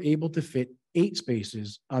now we're able to fit 8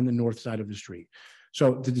 spaces on the north side of the street.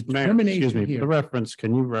 So the determination Excuse me, here. the reference,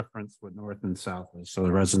 can you reference what north and south is so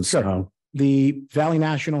the residents Sure. know? The Valley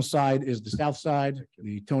National side is the south side,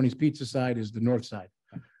 the Tony's Pizza side is the north side.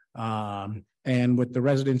 And what the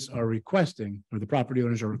residents are requesting, or the property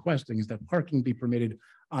owners are requesting, is that parking be permitted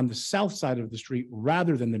on the south side of the street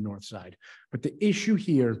rather than the north side. But the issue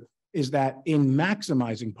here is that in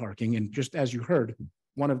maximizing parking, and just as you heard,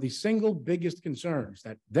 one of the single biggest concerns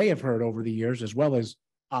that they have heard over the years, as well as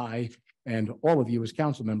I and all of you as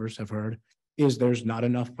council members have heard, is there's not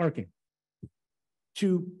enough parking.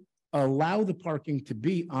 To allow the parking to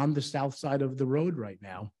be on the south side of the road right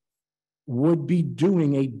now would be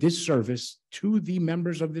doing a disservice to the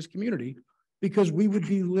members of this community, because we would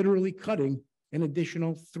be literally cutting an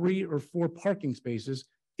additional 3 or 4 parking spaces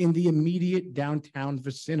in the immediate downtown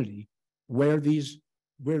vicinity where these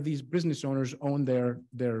business owners own their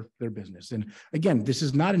business. And again, this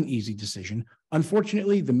is not an easy decision.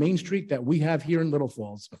 Unfortunately, the main street that we have here in Little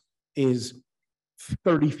Falls is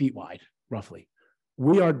 30 feet wide, roughly.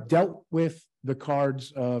 We are dealt with the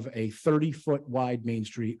cards of a 30-foot wide main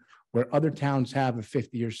street, where other towns have a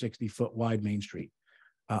 50 or 60-foot wide main street.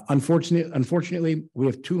 Unfortunately, we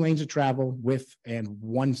have 2 lanes of travel with and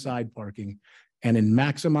one side parking. And in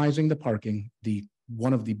maximizing the parking,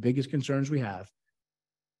 one of the biggest concerns we have,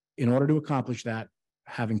 in order to accomplish that,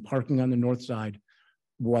 having parking on the north side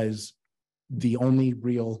was the only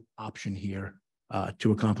real option here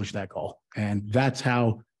to accomplish that goal. And that's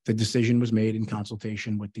how the decision was made in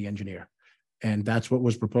consultation with the engineer. And that's what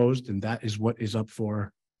was proposed, and that is what is up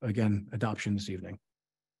for, again, adoption this evening.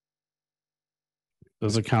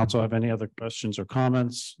 Does the council have any other questions or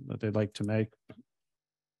comments that they'd like to make?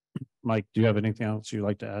 Mike, do you have anything else you'd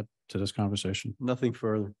like to add to this conversation? Nothing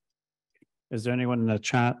further. Is there anyone in the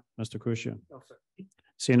chat, Mr. Crucio? No, sir.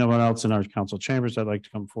 See no one else in our council chambers, I'd like to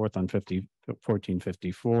come forth on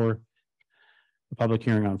 1454. The public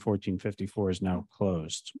hearing on 1454 is now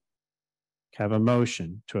closed. Have a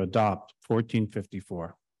motion to adopt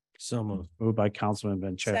 1454. So moved. Moved by Councilman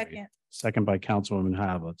Vanchery. Second. Second by Councilwoman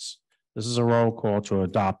Havelitz. This is a roll call to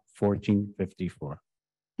adopt 1454.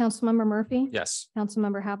 Councilmember Murphy? Yes.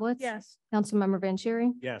 Councilmember Havletts? Yes. Councilmember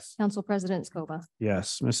Vanchery? Yes. Council President Scoba.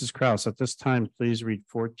 Yes. Mrs. Kraus, at this time, please read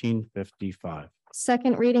 1455.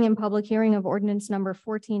 Second reading and public hearing of ordinance number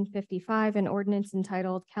 1455, an ordinance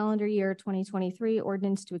entitled Calendar Year 2023,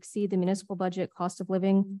 ordinance to exceed the municipal budget cost of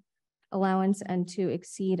living allowance and to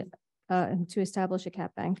establish a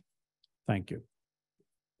cap bank. Thank you.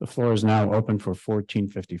 The floor is now open for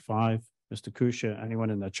 1455. Mr. Kusha, anyone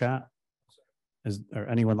in the chat? Or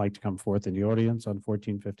anyone like to come forth in the audience on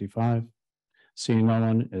 1455? Seeing no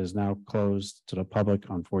one, it is now closed to the public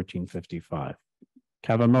on 1455. Can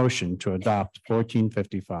I have a motion to adopt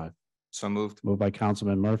 1455? So moved. Moved by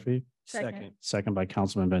Councilman Murphy, Second. second by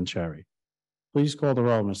Councilman Vanchery. Please call the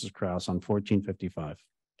roll, Mrs. Kraus, on 1455.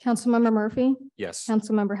 Councilmember Murphy? Yes.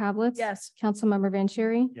 Councilmember Havletts? Yes. Councilmember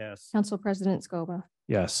Vanchery? Yes. Council President Scoba.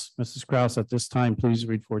 Yes. Mrs. Kraus, at this time, please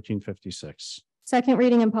read 1456. Second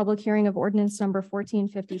reading and public hearing of ordinance number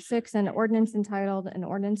 1456, an ordinance entitled an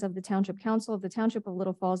ordinance of the Township Council of the Township of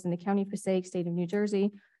Little Falls in the County of Passaic, State of New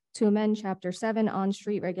Jersey, to amend Chapter 7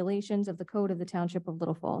 on-street regulations of the Code of the Township of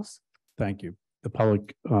Little Falls. Thank you. The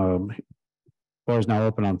public floor is now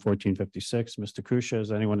open on 1456. Mr. Kusha,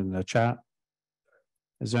 is anyone in the chat?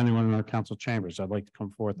 Is there anyone in our council chambers? I'd like to come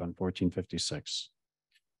forth on 1456.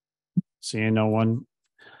 Seeing no one,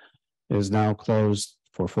 it is now closed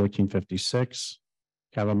for 1456.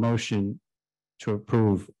 Have a motion to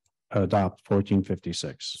adopt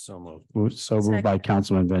 1456. So moved. So moved by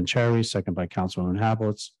Councilman Vanchery, second by Councilwoman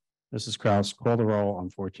Havletts. Mrs. Kraus, call the roll on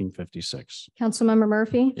 1456. Councilmember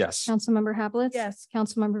Murphy? Yes. Councilmember Havletts? Yes.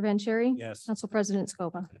 Councilmember Vanchery? Yes. Council President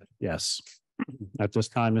Scoba. Yes. At this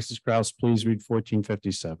time, Mrs. Kraus, please read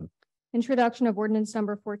 1457. Introduction of ordinance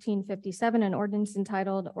number 1457, an ordinance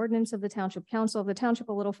entitled Ordinance of the Township Council of the Township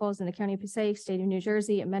of Little Falls in the County of Passaic, State of New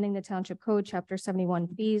Jersey, amending the Township Code, Chapter 71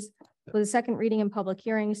 fees, with a second reading and public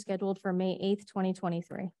hearing scheduled for May 8th,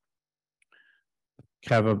 2023.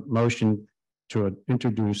 Have a motion to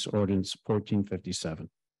introduce ordinance 1457.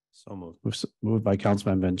 So moved. Moved by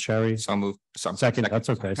Councilman Vanchery. So moved. Second, that's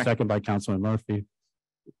okay. Second by Councilman Murphy.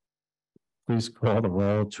 Please call the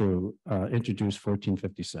roll to introduce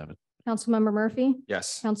 1457. Councilmember Murphy?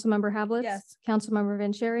 Yes. Councilmember Havletts? Yes. Councilmember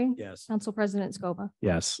Vanchery? Yes. Council President Scoba.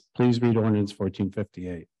 Yes, please read ordinance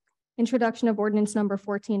 1458. Introduction of ordinance number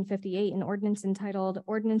 1458, an ordinance entitled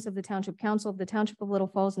Ordinance of the Township Council of the Township of Little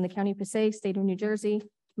Falls in the County of Passaic, State of New Jersey,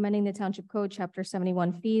 amending the Township Code, Chapter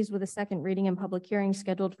 71 fees, with a second reading and public hearing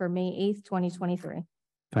scheduled for May 8th, 2023.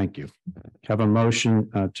 Thank you. Have a motion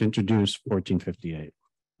to introduce 1458.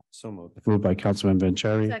 So moved. Moved by Councilman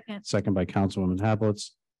Vanchery. Second. Second by Councilwoman Havletts.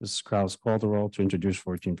 Mrs. Kraus, call the roll to introduce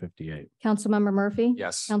 1458. Councilmember Murphy?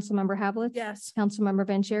 Yes. Councilmember Havletts? Yes. Councilmember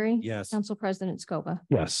Vanchery? Yes. Council President Scoba.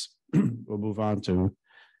 Yes. We'll move on to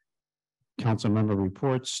council member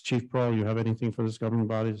reports. Chief Brawl, you have anything for this governing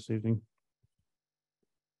body this evening?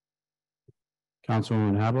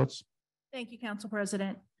 Councilwoman Havletts? Thank you, Council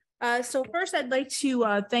President. So first, I'd like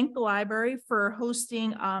to thank the library for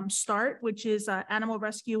hosting START, which is Animal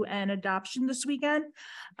Rescue and Adoption this weekend.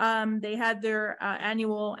 They had their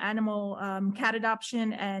annual animal cat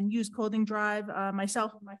adoption and used clothing drive.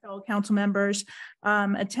 Myself and my fellow council members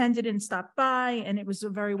attended and stopped by, and it was a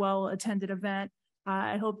very well attended event.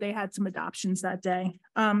 I hope they had some adoptions that day.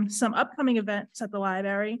 Some upcoming events at the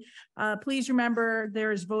library. Please remember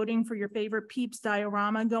there is voting for your favorite Peeps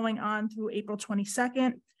diorama going on through April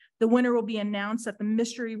 22nd. The winner will be announced at the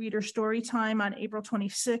Mystery Reader Story Time on April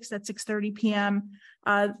 26th at 6:30 p.m.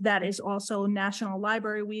 That is also National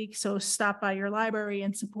Library Week, so stop by your library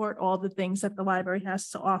and support all the things that the library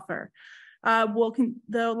has to offer.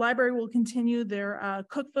 The library will continue their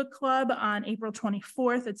cookbook club on April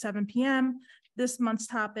 24th at 7 p.m. This month's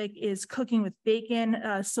topic is cooking with bacon.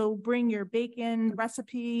 So bring your bacon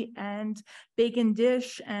recipe and bacon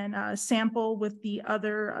dish and sample with the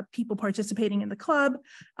other people participating in the club.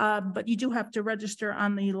 But you do have to register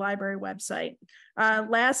on the library website.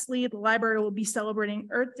 Lastly, the library will be celebrating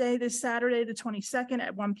Earth Day this Saturday, the 22nd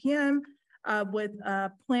at 1 p.m. With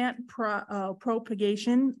plant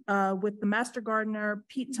propagation with the master gardener,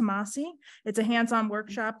 Pete Tomasi. It's a hands-on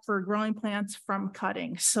workshop for growing plants from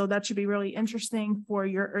cutting. So that should be really interesting for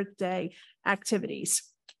your Earth Day activities.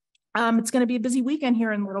 It's going to be a busy weekend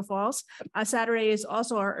here in Little Falls. Saturday is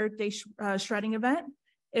also our Earth Day shredding event.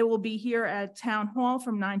 It will be here at Town Hall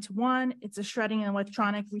from 9 to 1. It's a shredding and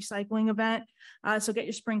electronic recycling event. So get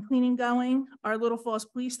your spring cleaning going. Our Little Falls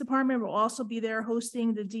Police Department will also be there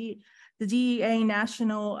hosting the DEA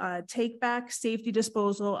National Take Back Safety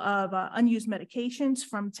Disposal of Unused Medications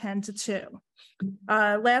from 10 to 2.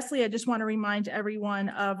 Lastly, I just want to remind everyone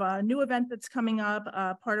of a new event that's coming up,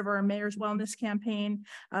 part of our Mayor's Wellness Campaign,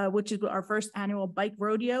 which is our first annual bike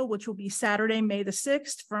rodeo, which will be Saturday, May the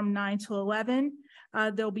 6th from 9 to 11.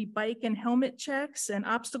 There'll be bike and helmet checks, an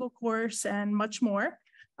obstacle course, and much more.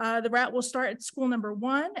 The route will start at school number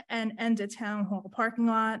 1 and end at Town Hall parking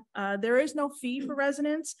lot. There is no fee for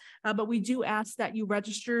residents, but we do ask that you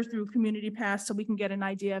register through Community Pass so we can get an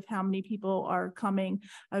idea of how many people are coming,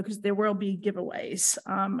 because there will be giveaways.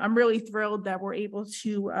 I'm really thrilled that we're able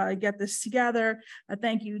to get this together.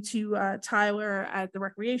 Thank you to Tyler at the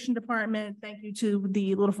Recreation Department. Thank you to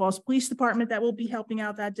the Little Falls Police Department that will be helping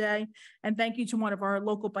out that day. And thank you to one of our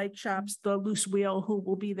local bike shops, the Loose Wheel, who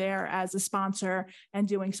will be there as a sponsor and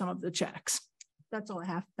doing some of the checks. That's all I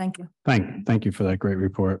have. Thank you. Thank you for that great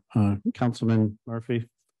report. Councilman Murphy,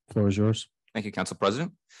 floor is yours. Thank you, Council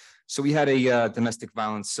President. So we had a domestic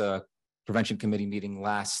violence prevention committee meeting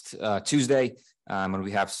last Tuesday, and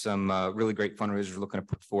we have some really great fundraisers we're looking to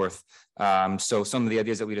put forth. So some of the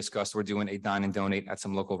ideas that we discussed, we're doing a dine and donate at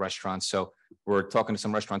some local restaurants. So we're talking to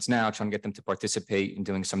some restaurants now, trying to get them to participate in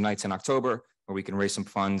doing some nights in October where we can raise some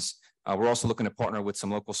funds. We're also looking to partner with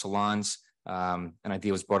some local salons. An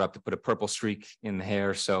idea was brought up to put a purple streak in the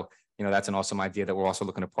hair. So, you know, that's an awesome idea that we're also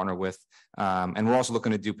looking to partner with. And we're also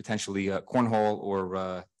looking to do potentially a cornhole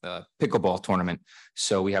or pickleball tournament.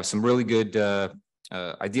 So we have some really good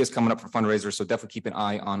ideas coming up for fundraisers. So definitely keep an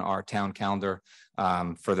eye on our town calendar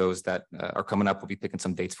for those that are coming up. We'll be picking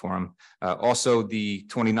some dates for them. Also, the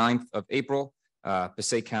 29th of April,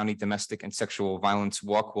 Passaic County Domestic and Sexual Violence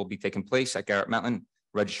Walk will be taking place at Garrett Mountain.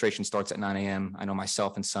 Registration starts at 9 a.m. I know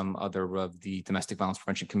myself and some other of the Domestic Violence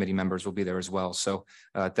Prevention Committee members will be there as well. So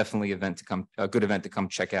definitely a good event to come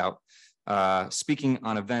check out. Speaking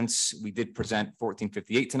on events, we did present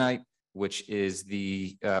 1458 tonight, which is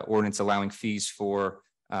the ordinance allowing fees for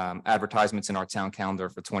advertisements in our town calendar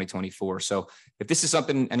for 2024. So if this is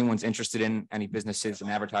something anyone's interested in, any businesses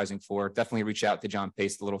and advertising for, definitely reach out to John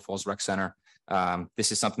Pace, the Little Falls Rec Center.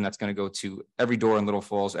 This is something that's going to go to every door in Little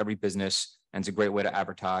Falls, every business, and it's a great way to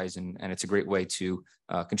advertise, and it's a great way to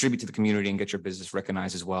contribute to the community and get your business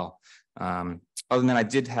recognized as well. Other than that, I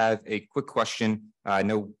did have a quick question. I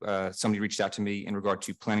know somebody reached out to me in regard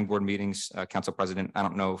to planning board meetings, Council President. I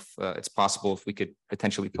don't know if it's possible if we could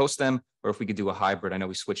potentially post them or if we could do a hybrid. I know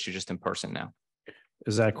we switched to just in person now.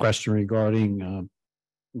 Is that question regarding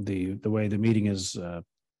the way the meeting is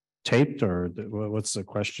taped, or what's the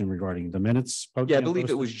question regarding the minutes? Yeah, I believe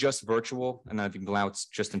it was just virtual, and then if you can allow it's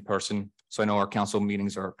just in person. So I know our council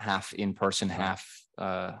meetings are half in person, half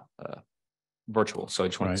virtual. So I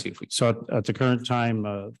just wanted to see if we. So at the current time,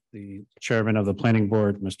 the chairman of the planning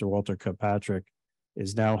board, Mr. Walter Kirkpatrick,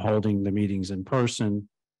 is now holding the meetings in person.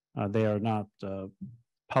 They are not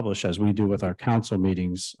published as we do with our council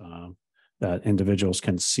meetings, that individuals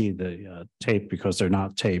can see the tape because they're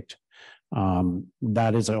not taped.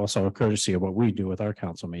 That is also a courtesy of what we do with our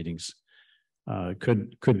council meetings.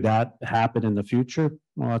 Could that happen in the future?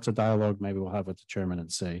 Well, that's a dialogue maybe we'll have with the chairman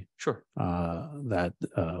and say. Sure. That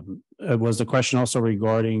was the question also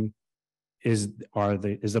regarding is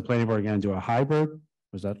the planning board going to do a hybrid?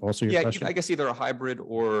 Was that also your question? I guess either a hybrid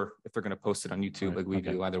or if they're going to post it on YouTube, right, like we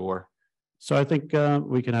do, either or. So I think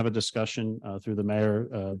we can have a discussion through the mayor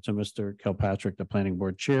to Mr. Kilpatrick, the planning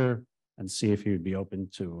board chair, and see if he would be open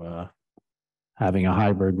to having a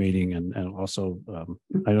hybrid meeting. And also,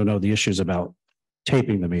 I don't know the issues about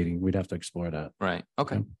taping the meeting. We'd have to explore that. Right.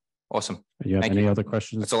 Okay. Awesome. You have any other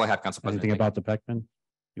questions? That's all I have, Council President. Anything about the Peckman?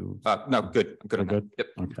 No, good. I'm good on good. Yep.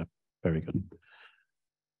 Okay. Very good.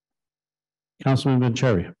 Councilman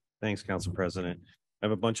Vanchery. Thanks, Council President. I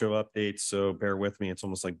have a bunch of updates, so bear with me. It's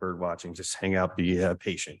almost like bird watching. Just hang out, be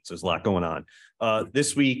patient. So there's a lot going on.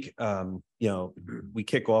 This week, we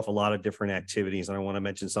kick off a lot of different activities, and I want to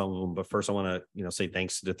mention some of them. But first, I want to, say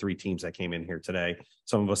thanks to the 3 teams that came in here today.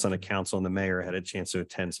 Some of us on the council and the mayor had a chance to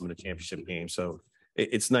attend some of the championship games. So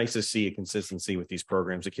it's nice to see a consistency with these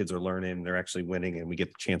programs. The kids are learning, they're actually winning, and we get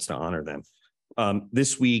the chance to honor them.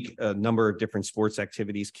 This week, a number of different sports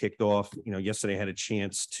activities kicked off. Yesterday I had a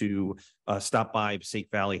chance to stop by Passaic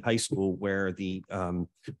Valley High School, where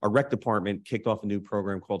our rec department kicked off a new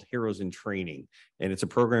program called Heroes in Training. And it's a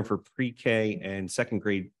program for pre-K and second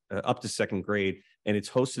grade, up to second grade, and it's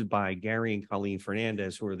hosted by Gary and Colleen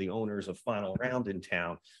Fernandez, who are the owners of Final Round in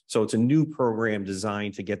town. So it's a new program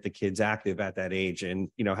designed to get the kids active at that age. And,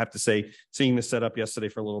 you know, I have to say, seeing this set up yesterday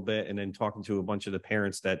for a little bit and then talking to a bunch of the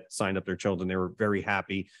parents that signed up their children, they were very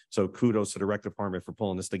happy. So kudos to the rec department for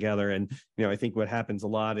pulling this together. And, you know, I think what happens a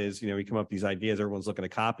lot is, you know, we come up with these ideas, everyone's looking to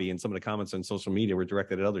copy, and some of the comments on social media were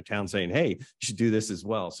directed at other towns saying, hey, you should do this as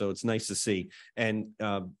well. So it's nice to see. And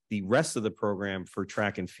the rest of the program for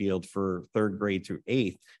track and field for 3rd grade through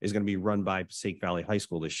 8th is going to be run by Passaic Valley High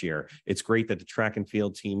School this year. It's great that the track and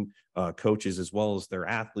field team coaches, as well as their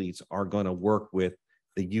athletes, are going to work with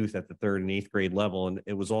the youth at the 3rd and 8th grade level. And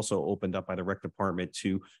it was also opened up by the rec department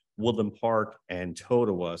to Woodland Park and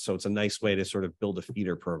Totowa. So it's a nice way to sort of build a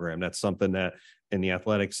feeder program. That's something that in the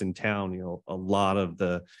athletics in town, you know, a lot of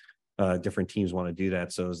the different teams want to do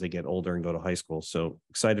that. So as they get older and go to high school. So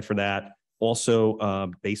excited for that. Also,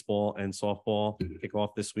 baseball and softball kick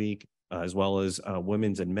off this week, as well as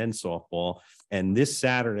women's and men's softball. And this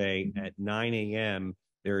Saturday at 9 a.m.,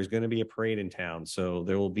 there is going to be a parade in town. So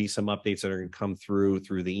there will be some updates that are going to come through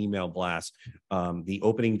the email blast. The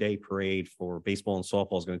opening day parade for baseball and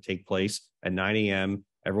softball is going to take place at 9 a.m.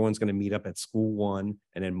 Everyone's going to meet up at School 1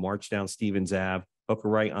 and then march down Stevens Ave, hook a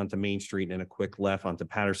right onto Main Street, and a quick left onto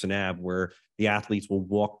Patterson Ave, where the athletes will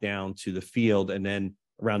walk down to the field. And then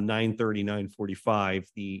around 9:30, 9:45,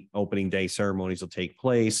 the opening day ceremonies will take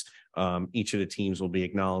place. Each of the teams will be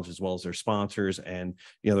acknowledged, as well as their sponsors. And,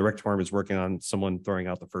 you know, the rec department is working on someone throwing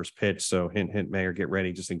out the first pitch. So hint, hint, Mayor, get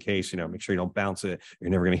ready just in case, you know, make sure you don't bounce it.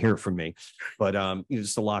 You're never going to hear it from me. But you know,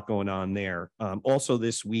 just a lot going on there. Also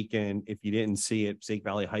this weekend, if you didn't see it, Passaic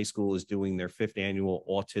Valley High School is doing their 5th annual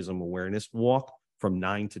Autism Awareness Walk from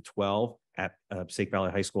 9 to 12 at Passaic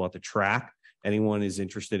Valley High School at the track. Anyone is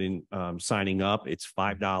interested in signing up, it's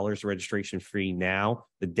 $5 registration fee now.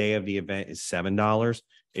 The day of the event is $7.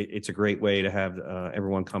 It's a great way to have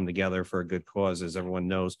everyone come together for a good cause. As everyone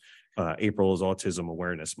knows, April is Autism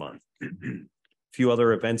Awareness Month. A few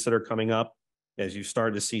other events that are coming up, as you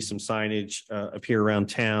start to see some signage appear around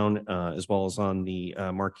town, as well as on the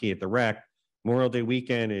marquee at the rec. Memorial Day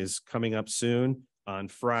weekend is coming up soon. On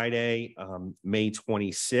Friday, May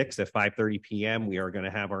 26th at 5:30 p.m., we are going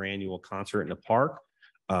to have our annual concert in the park.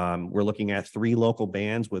 We're looking at 3 local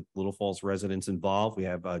bands with Little Falls residents involved. We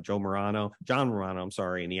have John Morano,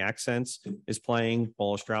 and the Accents is playing.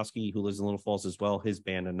 Paul Ostrowski, who lives in Little Falls as well, his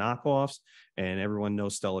band, The Knockoffs, and everyone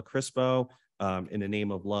knows Stella Crispo. In the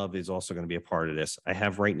Name of Love is also going to be a part of this. I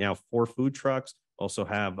have right now 4 food trucks. Also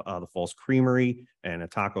have the Falls Creamery and a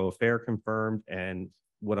taco affair confirmed. And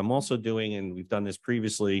what I'm also doing, and we've done this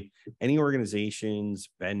previously, any organizations,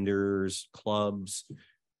 vendors, clubs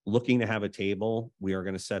looking to have a table, we are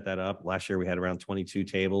going to set that up. Last year we had around 22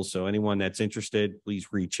 tables. So anyone that's interested,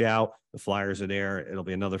 please reach out. The flyers are there. It'll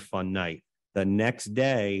be another fun night. The next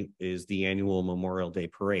day is the annual Memorial Day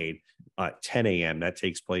Parade at 10 a.m. That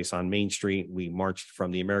takes place on Main Street. We marched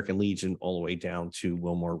from the American Legion all the way down to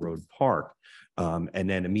Wilmore Road Park. And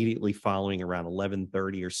then immediately following around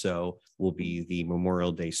 11:30 or so will be the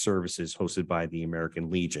Memorial Day services hosted by the American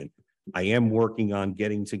Legion. I am working on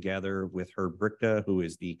getting together with Herb Brickta, who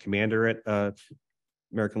is the commander at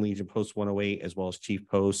American Legion Post 108, as well as Chief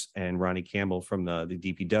Post, and Ronnie Campbell from the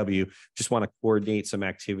DPW. Just want to coordinate some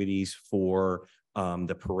activities for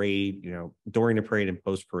the parade, you know, during the parade and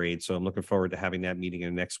post parade. So I'm looking forward to having that meeting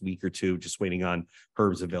in the next week or two, just waiting on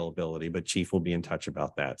Herb's availability, but Chief will be in touch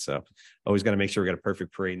about that. So always got to make sure we got a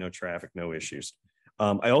perfect parade, no traffic, no issues.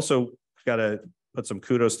 I also got to put some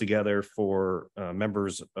kudos together for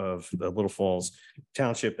members of the Little Falls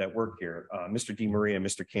Township that work here. Mr. DeMaria and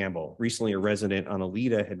Mr. Campbell. Recently, a resident on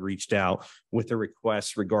Alita had reached out with a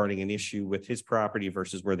request regarding an issue with his property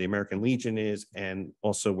versus where the American Legion is and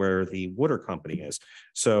also where the water company is.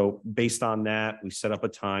 So based on that, we set up a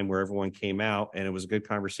time where everyone came out and it was a good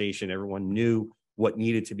conversation. Everyone knew what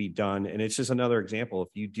needed to be done. And it's just another example. If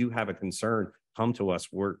you do have a concern, come to us.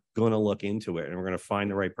 We're going to look into it and we're going to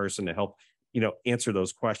find the right person to help, you know, answer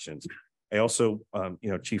those questions. I also, you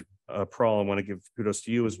know, Chief Prawl, I want to give kudos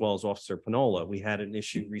to you as well as Officer Panola. We had an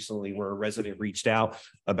issue recently where a resident reached out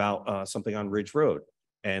about something on Ridge Road.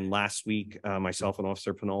 And last week, myself and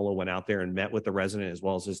Officer Panola went out there and met with the resident as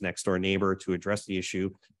well as his next door neighbor to address the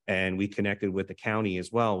issue. And we connected with the county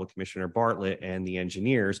as well, with Commissioner Bartlett and the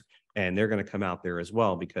engineers. And they're going to come out there as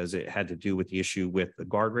well because it had to do with the issue with the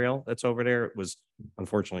guardrail that's over there. It was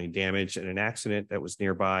unfortunately damaged in an accident that was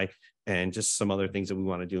nearby, and just some other things that we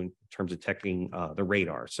want to do in terms of checking the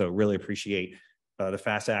radar. So really appreciate the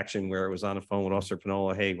fast action where it was on the phone with Officer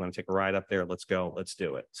Panola. Hey, want to take a ride up there? Let's go. Let's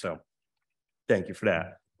do it. So thank you for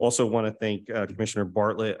that. Also want to thank Commissioner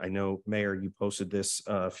Bartlett. I know, Mayor, you posted this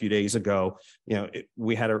a few days ago. You know,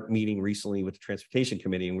 we had a meeting recently with the Transportation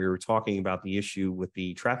Committee, and we were talking about the issue with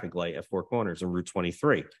the traffic light at Four Corners on Route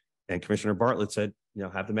 23. And Commissioner Bartlett said, you know,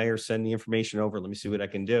 have the mayor send the information over. Let me see what I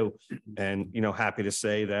can do. And, you know, happy to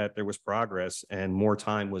say that there was progress and more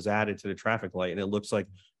time was added to the traffic light. And it looks like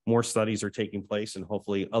more studies are taking place and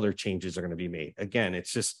hopefully other changes are going to be made. Again,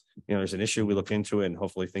 it's just, you know, there's an issue. We look into it and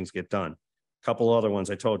hopefully things get done. A couple other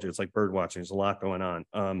ones I told you, it's like bird watching. There's a lot going on.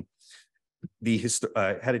 Had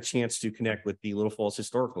a chance to connect with the Little Falls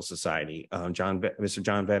Historical Society. Mr.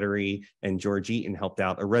 John Vettery and George Eaton helped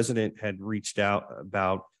out. A resident had reached out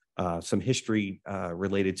about some history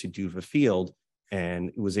related to Duva Field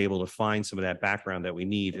and was able to find some of that background that we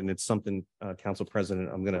need. And it's something, Council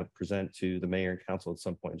President, I'm going to present to the mayor and council at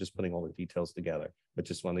some point, just putting all the details together, but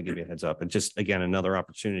just wanted to give you a heads up. And just, again, another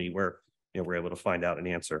opportunity where, you know, we're able to find out an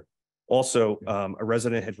answer. Also, a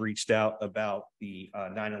resident had reached out about the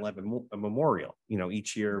 9/11 memorial. You know,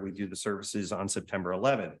 each year we do the services on September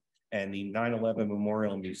 11th, and the 9/11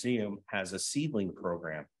 Memorial Museum has a seedling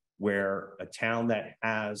program where a town that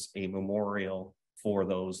has a memorial for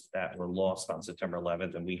those that were lost on September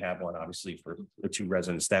 11th, and we have one obviously for the 2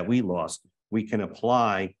 residents that we lost, we can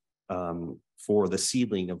apply for the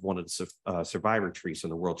seedling of one of the survivor trees in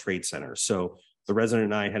the World Trade Center. So the resident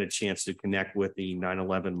and I had a chance to connect with the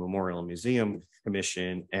 9/11 Memorial Museum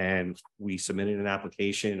Commission, and we submitted an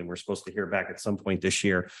application, and we're supposed to hear back at some point this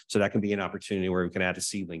year. So that can be an opportunity where we can add a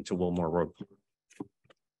seedling to Wilmore Road.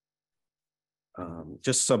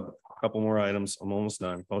 Just a couple more items. I'm almost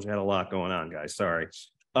done. I had a lot going on, guys. Sorry.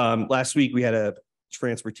 Last week we had a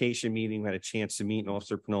transportation meeting. We had a chance to meet, and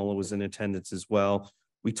Officer Panola was in attendance as well.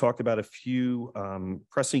 We talked about a few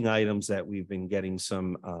pressing items that we've been getting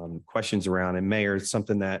some questions around. And Mayor, it's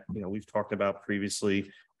something that, you know, we've talked about previously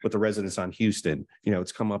with the residents on Houston. You know,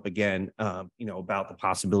 it's come up again, you know, about the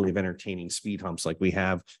possibility of entertaining speed humps like we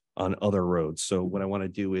have on other roads. So what I want to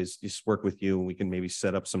do is just work with you, and we can maybe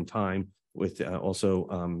set up some time with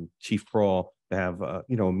also Chief Crawl to have,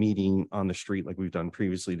 you know, a meeting on the street like we've done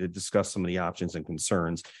previously to discuss some of the options and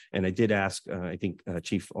concerns. And I did ask, I think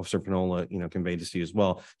Chief Officer Panola, you know, conveyed this to you as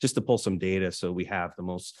well, just to pull some data so we have the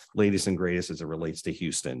most latest and greatest as it relates to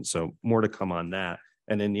Houston. So more to come on that.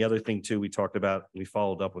 And then the other thing too, we talked about, we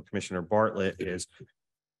followed up with Commissioner Bartlett, is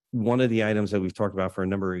one of the items that we've talked about for a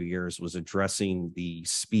number of years was addressing the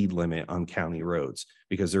speed limit on county roads,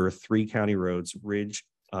 because there are 3 county roads, Ridge,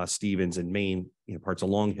 Stevens, and Main, you know, parts of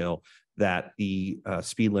Long Hill, that the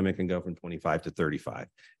speed limit can go from 25 to 35.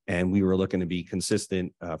 And we were looking to be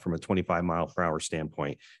consistent from a 25-mile-per-hour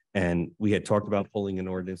standpoint. And we had talked about pulling an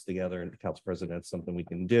ordinance together, and Council President, that's something we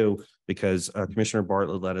can do, because Commissioner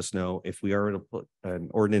Bartlett let us know if we are to put an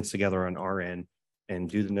ordinance together on our end and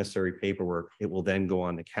do the necessary paperwork, it will then go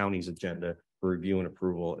on the county's agenda for review and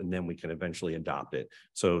approval, and then we can eventually adopt it.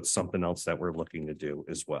 So it's something else that we're looking to do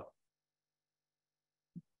as well.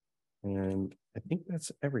 And I think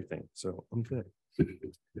that's everything. So I'm good.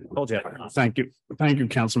 Told you. Thank you. Thank you,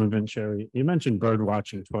 Councilman Vanchery. You mentioned bird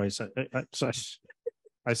watching twice.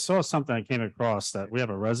 I saw something I came across that we have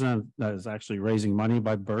a resident that is actually raising money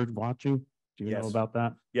by bird watching. Do you know about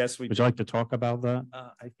that? Yes, Would you like to talk about that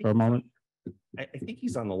for a moment? I think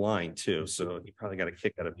he's on the line too, so he probably got a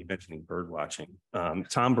kick out of me mentioning bird watching.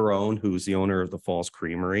 Tom Barone, who's the owner of the Falls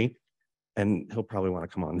Creamery, and he'll probably want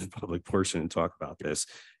to come on the public portion and talk about this.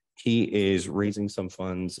 He is raising some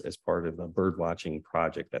funds as part of a bird watching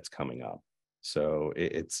project that's coming up. So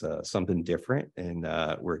it's something different, and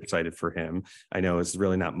we're excited for him. I know it's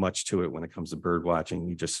really not much to it when it comes to bird watching.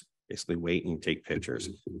 You just basically wait and you take pictures.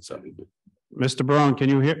 So, Mr. Barone, can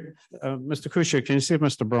you hear? Mr. Kushik, can you see if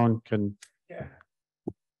Mr. Barone can? Yeah.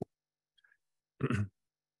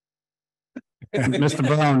 Mr.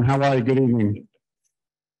 Barone, how are you? Good evening.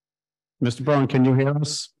 Mr. Barone, can you hear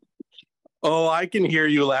us? Oh, I can hear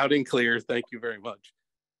you loud and clear. Thank you very much.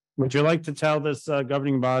 Would you like to tell this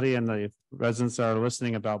governing body and the residents that are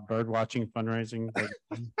listening about bird watching fundraising?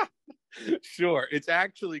 Sure. It's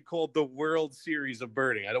actually called the World Series of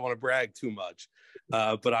Birding. I don't want to brag too much,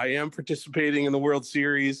 but I am participating in the World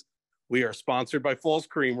Series. We are sponsored by Falls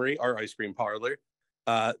Creamery, our ice cream parlor.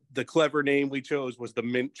 The clever name we chose was the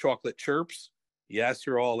Mint Chocolate Chirps. Yes,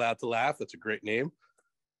 you're all allowed to laugh. That's a great name.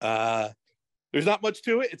 There's not much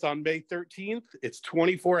to it. It's on May 13th. It's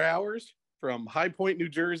 24 hours from High Point, New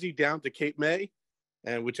Jersey down to Cape May.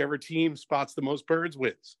 And whichever team spots the most birds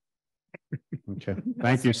wins. Okay.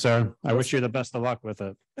 Thank you, sir. I wish you the best of luck with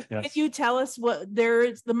it. Yes. Can you tell us what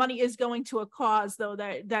the money is going to a cause though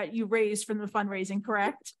that you raised from the fundraising,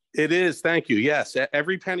 correct? It is. Thank you. Yes.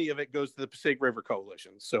 Every penny of it goes to the Passaic River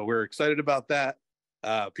Coalition. So we're excited about that.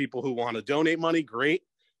 People who want to donate money, great.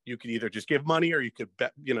 You could either just give money, or you could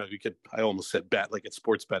bet, I almost said bet like it's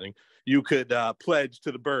sports betting. You could pledge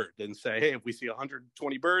to the bird and say, hey, if we see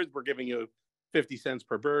 120 birds, we're giving you 50 cents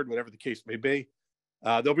per bird, whatever the case may be.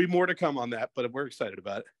 There'll be more to come on that, but we're excited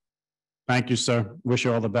about it. Thank you, sir. Wish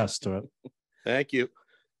you all the best to it. Thank you.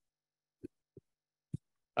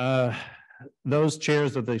 Those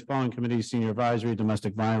chairs of the following committees: Senior Advisory,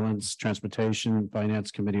 Domestic Violence, Transportation, Finance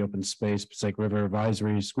Committee, Open Space, Passaic River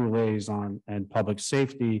Advisory, School Liaison, and Public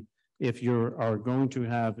Safety. If you are going to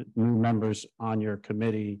have new members on your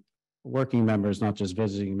committee, working members, not just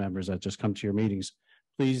visiting members that just come to your meetings,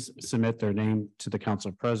 please submit their name to the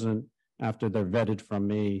council president. After they're vetted from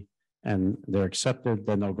me and they're accepted,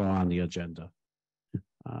 then they'll go on the agenda.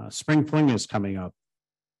 Spring Fling is coming up.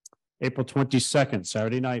 April 22nd,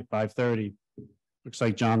 Saturday night, 5:30. Looks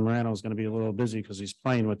like John Morano is going to be a little busy because he's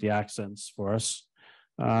playing with the accents for us.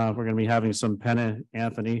 We're going to be having some penne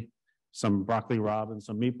Anthony, some broccoli Rob, and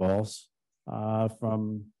some meatballs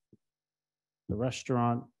from the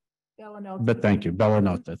restaurant. But thank you, Bella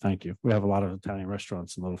Nota. Thank you. We have a lot of Italian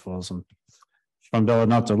restaurants in Little Falls, and from Bella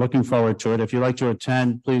Nota. Looking forward to it. If you'd like to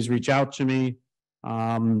attend, please reach out to me.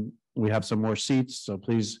 We have some more seats, so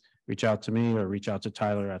please reach out to me or reach out to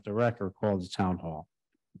Tyler at the rec or call the town hall.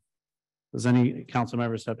 Does any council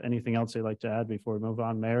members have anything else they'd like to add before we move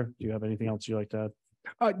on? Mayor, do you have anything else you'd like to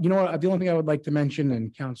add? You know what, the only thing I would like to mention,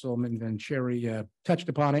 and Councilman Van Cherry touched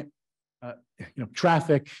upon it,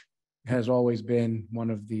 traffic has always been one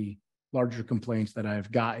of the larger complaints that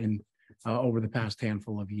I've gotten over the past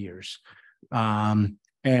handful of years. And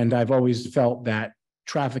I've always felt that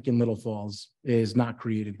traffic in Little Falls is not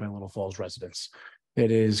created by Little Falls residents. It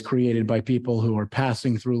is created by people who are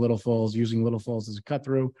passing through Little Falls, using Little Falls as a cut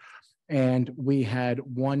through. And we had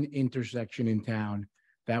one intersection in town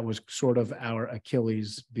that was sort of our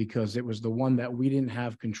Achilles, because it was the one that we didn't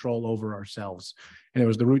have control over ourselves. And it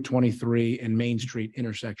was the Route 23 and Main Street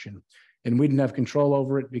intersection. And we didn't have control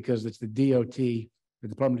over it because it's the DOT, the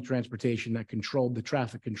Department of Transportation, that controlled the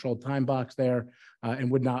traffic control time box there and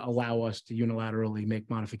would not allow us to unilaterally make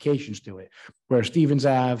modifications to it. Where Stevens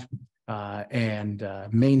Ave and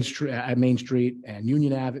Main Street at Main Street and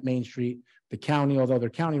Union Ave at Main Street, the county, although they're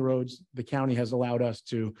county roads, the county has allowed us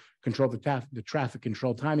to control the traffic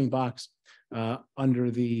control timing box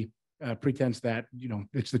under the pretense that,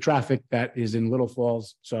 it's the traffic that is in Little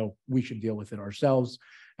Falls, so we should deal with it ourselves.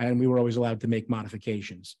 And we were always allowed to make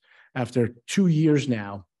modifications. After 2 years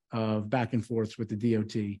now of back and forths with the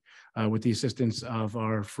DOT, with the assistance of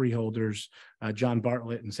our freeholders, John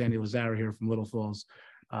Bartlett and Sandy Lazara here from Little Falls,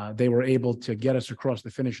 they were able to get us across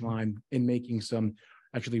the finish line in making some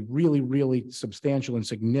actually really, really substantial and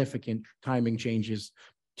significant timing changes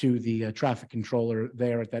to the traffic controller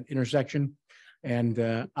there at that intersection. And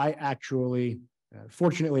I actually,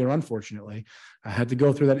 fortunately or unfortunately, I had to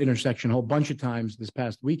go through that intersection a whole bunch of times this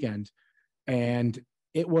past weekend. And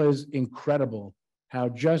it was incredible how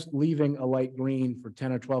just leaving a light green for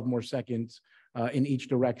 10 or 12 more seconds in each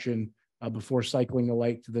direction before cycling the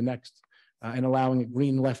light to the next and allowing a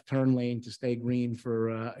green left turn lane to stay green for,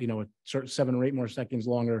 a certain 7 or 8 more seconds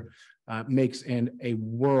longer makes a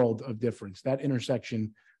world of difference. That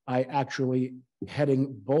intersection, I actually,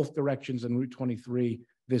 heading both directions on Route 23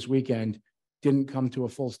 this weekend, didn't come to a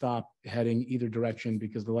full stop heading either direction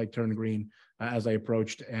because the light turned green as I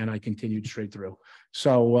approached, and I continued straight through.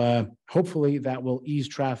 So hopefully that will ease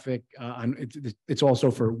traffic. It's also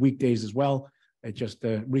for weekdays as well. It just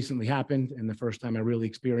recently happened, and the first time I really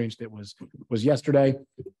experienced it was yesterday.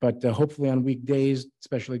 But hopefully on weekdays,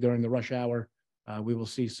 especially during the rush hour, we will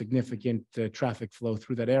see significant traffic flow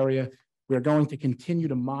through that area. We're going to continue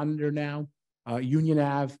to monitor now Union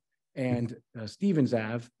Ave and Stevens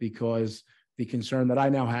Ave, because the concern that I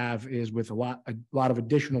now have is with a lot of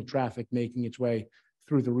additional traffic making its way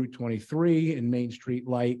through the Route 23 and Main Street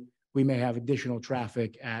light, we may have additional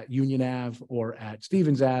traffic at Union Ave or at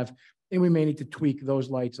Stevens Ave, and we may need to tweak those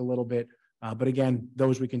lights a little bit. But again,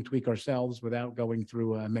 those we can tweak ourselves without going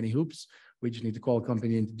through many hoops. We just need to call a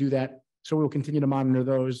company in to do that. So we'll continue to monitor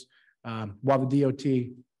those while the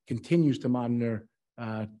DOT continues to monitor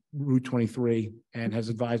Route 23 and has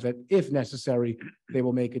advised that if necessary, they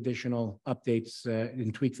will make additional updates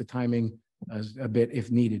and tweak the timing a bit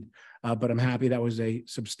if needed. But I'm happy that was a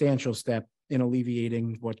substantial step in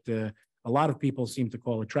alleviating what a lot of people seem to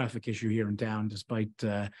call a traffic issue here in town, despite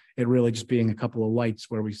it really just being a couple of lights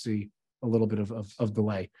where we see a little bit of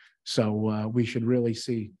delay. So we should really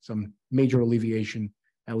see some major alleviation,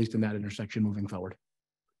 at least in that intersection, moving forward.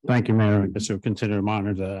 Thank you, Mayor. I guess we'll continue to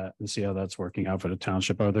monitor that and see how that's working out for the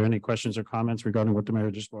township. Are there any questions or comments regarding what the mayor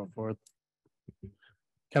just brought forth?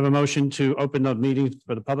 Have a motion to open the meeting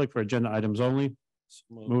for the public for agenda items only.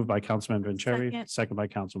 Moved by Councilman Vanchery, second by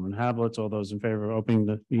Councilman Hablitz. All those in favor of opening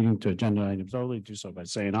the meeting to agenda items only, do so by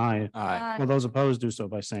saying aye. Aye. All those opposed, do so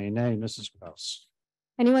by saying nay. Mrs. Kraus.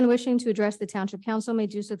 Anyone wishing to address the Township Council may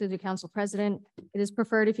do so through the Council President. It is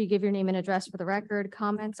preferred if you give your name and address for the record.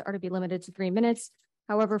 Comments are to be limited to 3 minutes.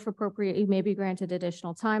 However, if appropriate, you may be granted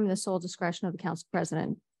additional time in the sole discretion of the Council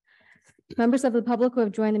President. Members of the public who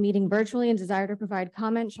have joined the meeting virtually and desire to provide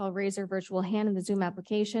comment shall raise their virtual hand in the Zoom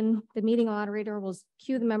application. The meeting moderator will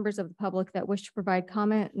cue the members of the public that wish to provide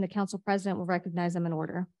comment, and the Council President will recognize them in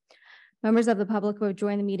order. Members of the public who have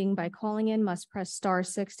joined the meeting by calling in must press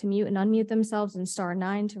 *6 to mute and unmute themselves and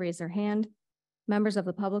 *9 to raise their hand. Members of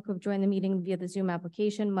the public who have joined the meeting via the Zoom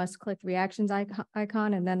application must click the reactions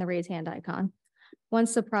icon and then the raise hand icon.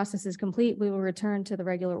 Once the process is complete, we will return to the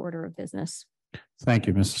regular order of business. Thank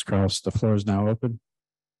you, Mrs. Kraus. The floor is now open.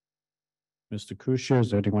 Mr. Kusia,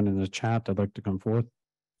 is there anyone in the chat that'd like to come forth?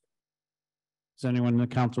 Is anyone in the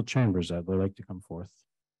council chambers that would like to come forth?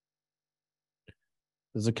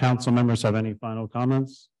 Does the council members have any final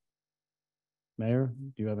comments? Mayor,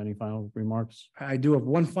 do you have any final remarks? I do have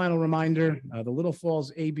one final reminder. The Little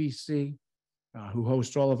Falls ABC, who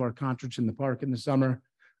hosts all of our concerts in the park in the summer,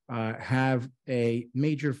 have a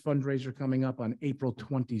major fundraiser coming up on April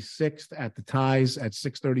 26th at the Ties at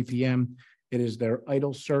 6:30 p.m. It is their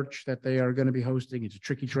idol search that they are going to be hosting. It's a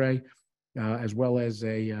tricky tray, as well as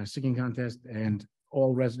a singing contest, and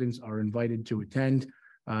all residents are invited to attend.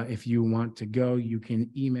 If you want to go, you can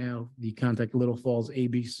email the contact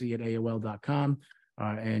littlefallsabc@aol.com,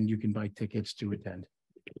 and you can buy tickets to attend.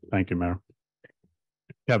 Thank you, Mayor.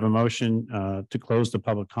 You have a motion to close the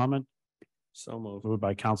public comment. So moved. Moved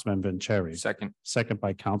by Councilman Vanchery. Second. Second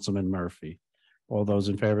by Councilman Murphy. All those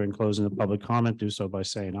in favor in closing the public comment, do so by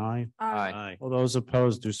saying aye. Aye. All those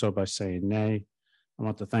opposed, do so by saying nay. I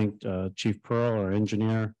want to thank Chief Pearl, our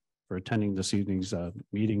engineer, for attending this evening's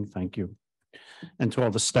meeting. Thank you. And to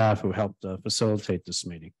all the staff who helped facilitate this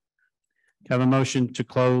meeting. Have a motion to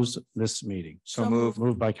close this meeting. So moved.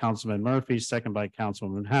 Moved by Councilman Murphy, second by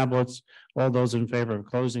Councilwoman Hablitz. All those in favor of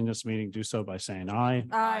closing this meeting, do so by saying aye.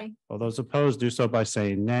 Aye. All those opposed, do so by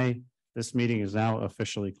saying nay. This meeting is now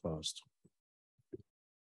officially closed.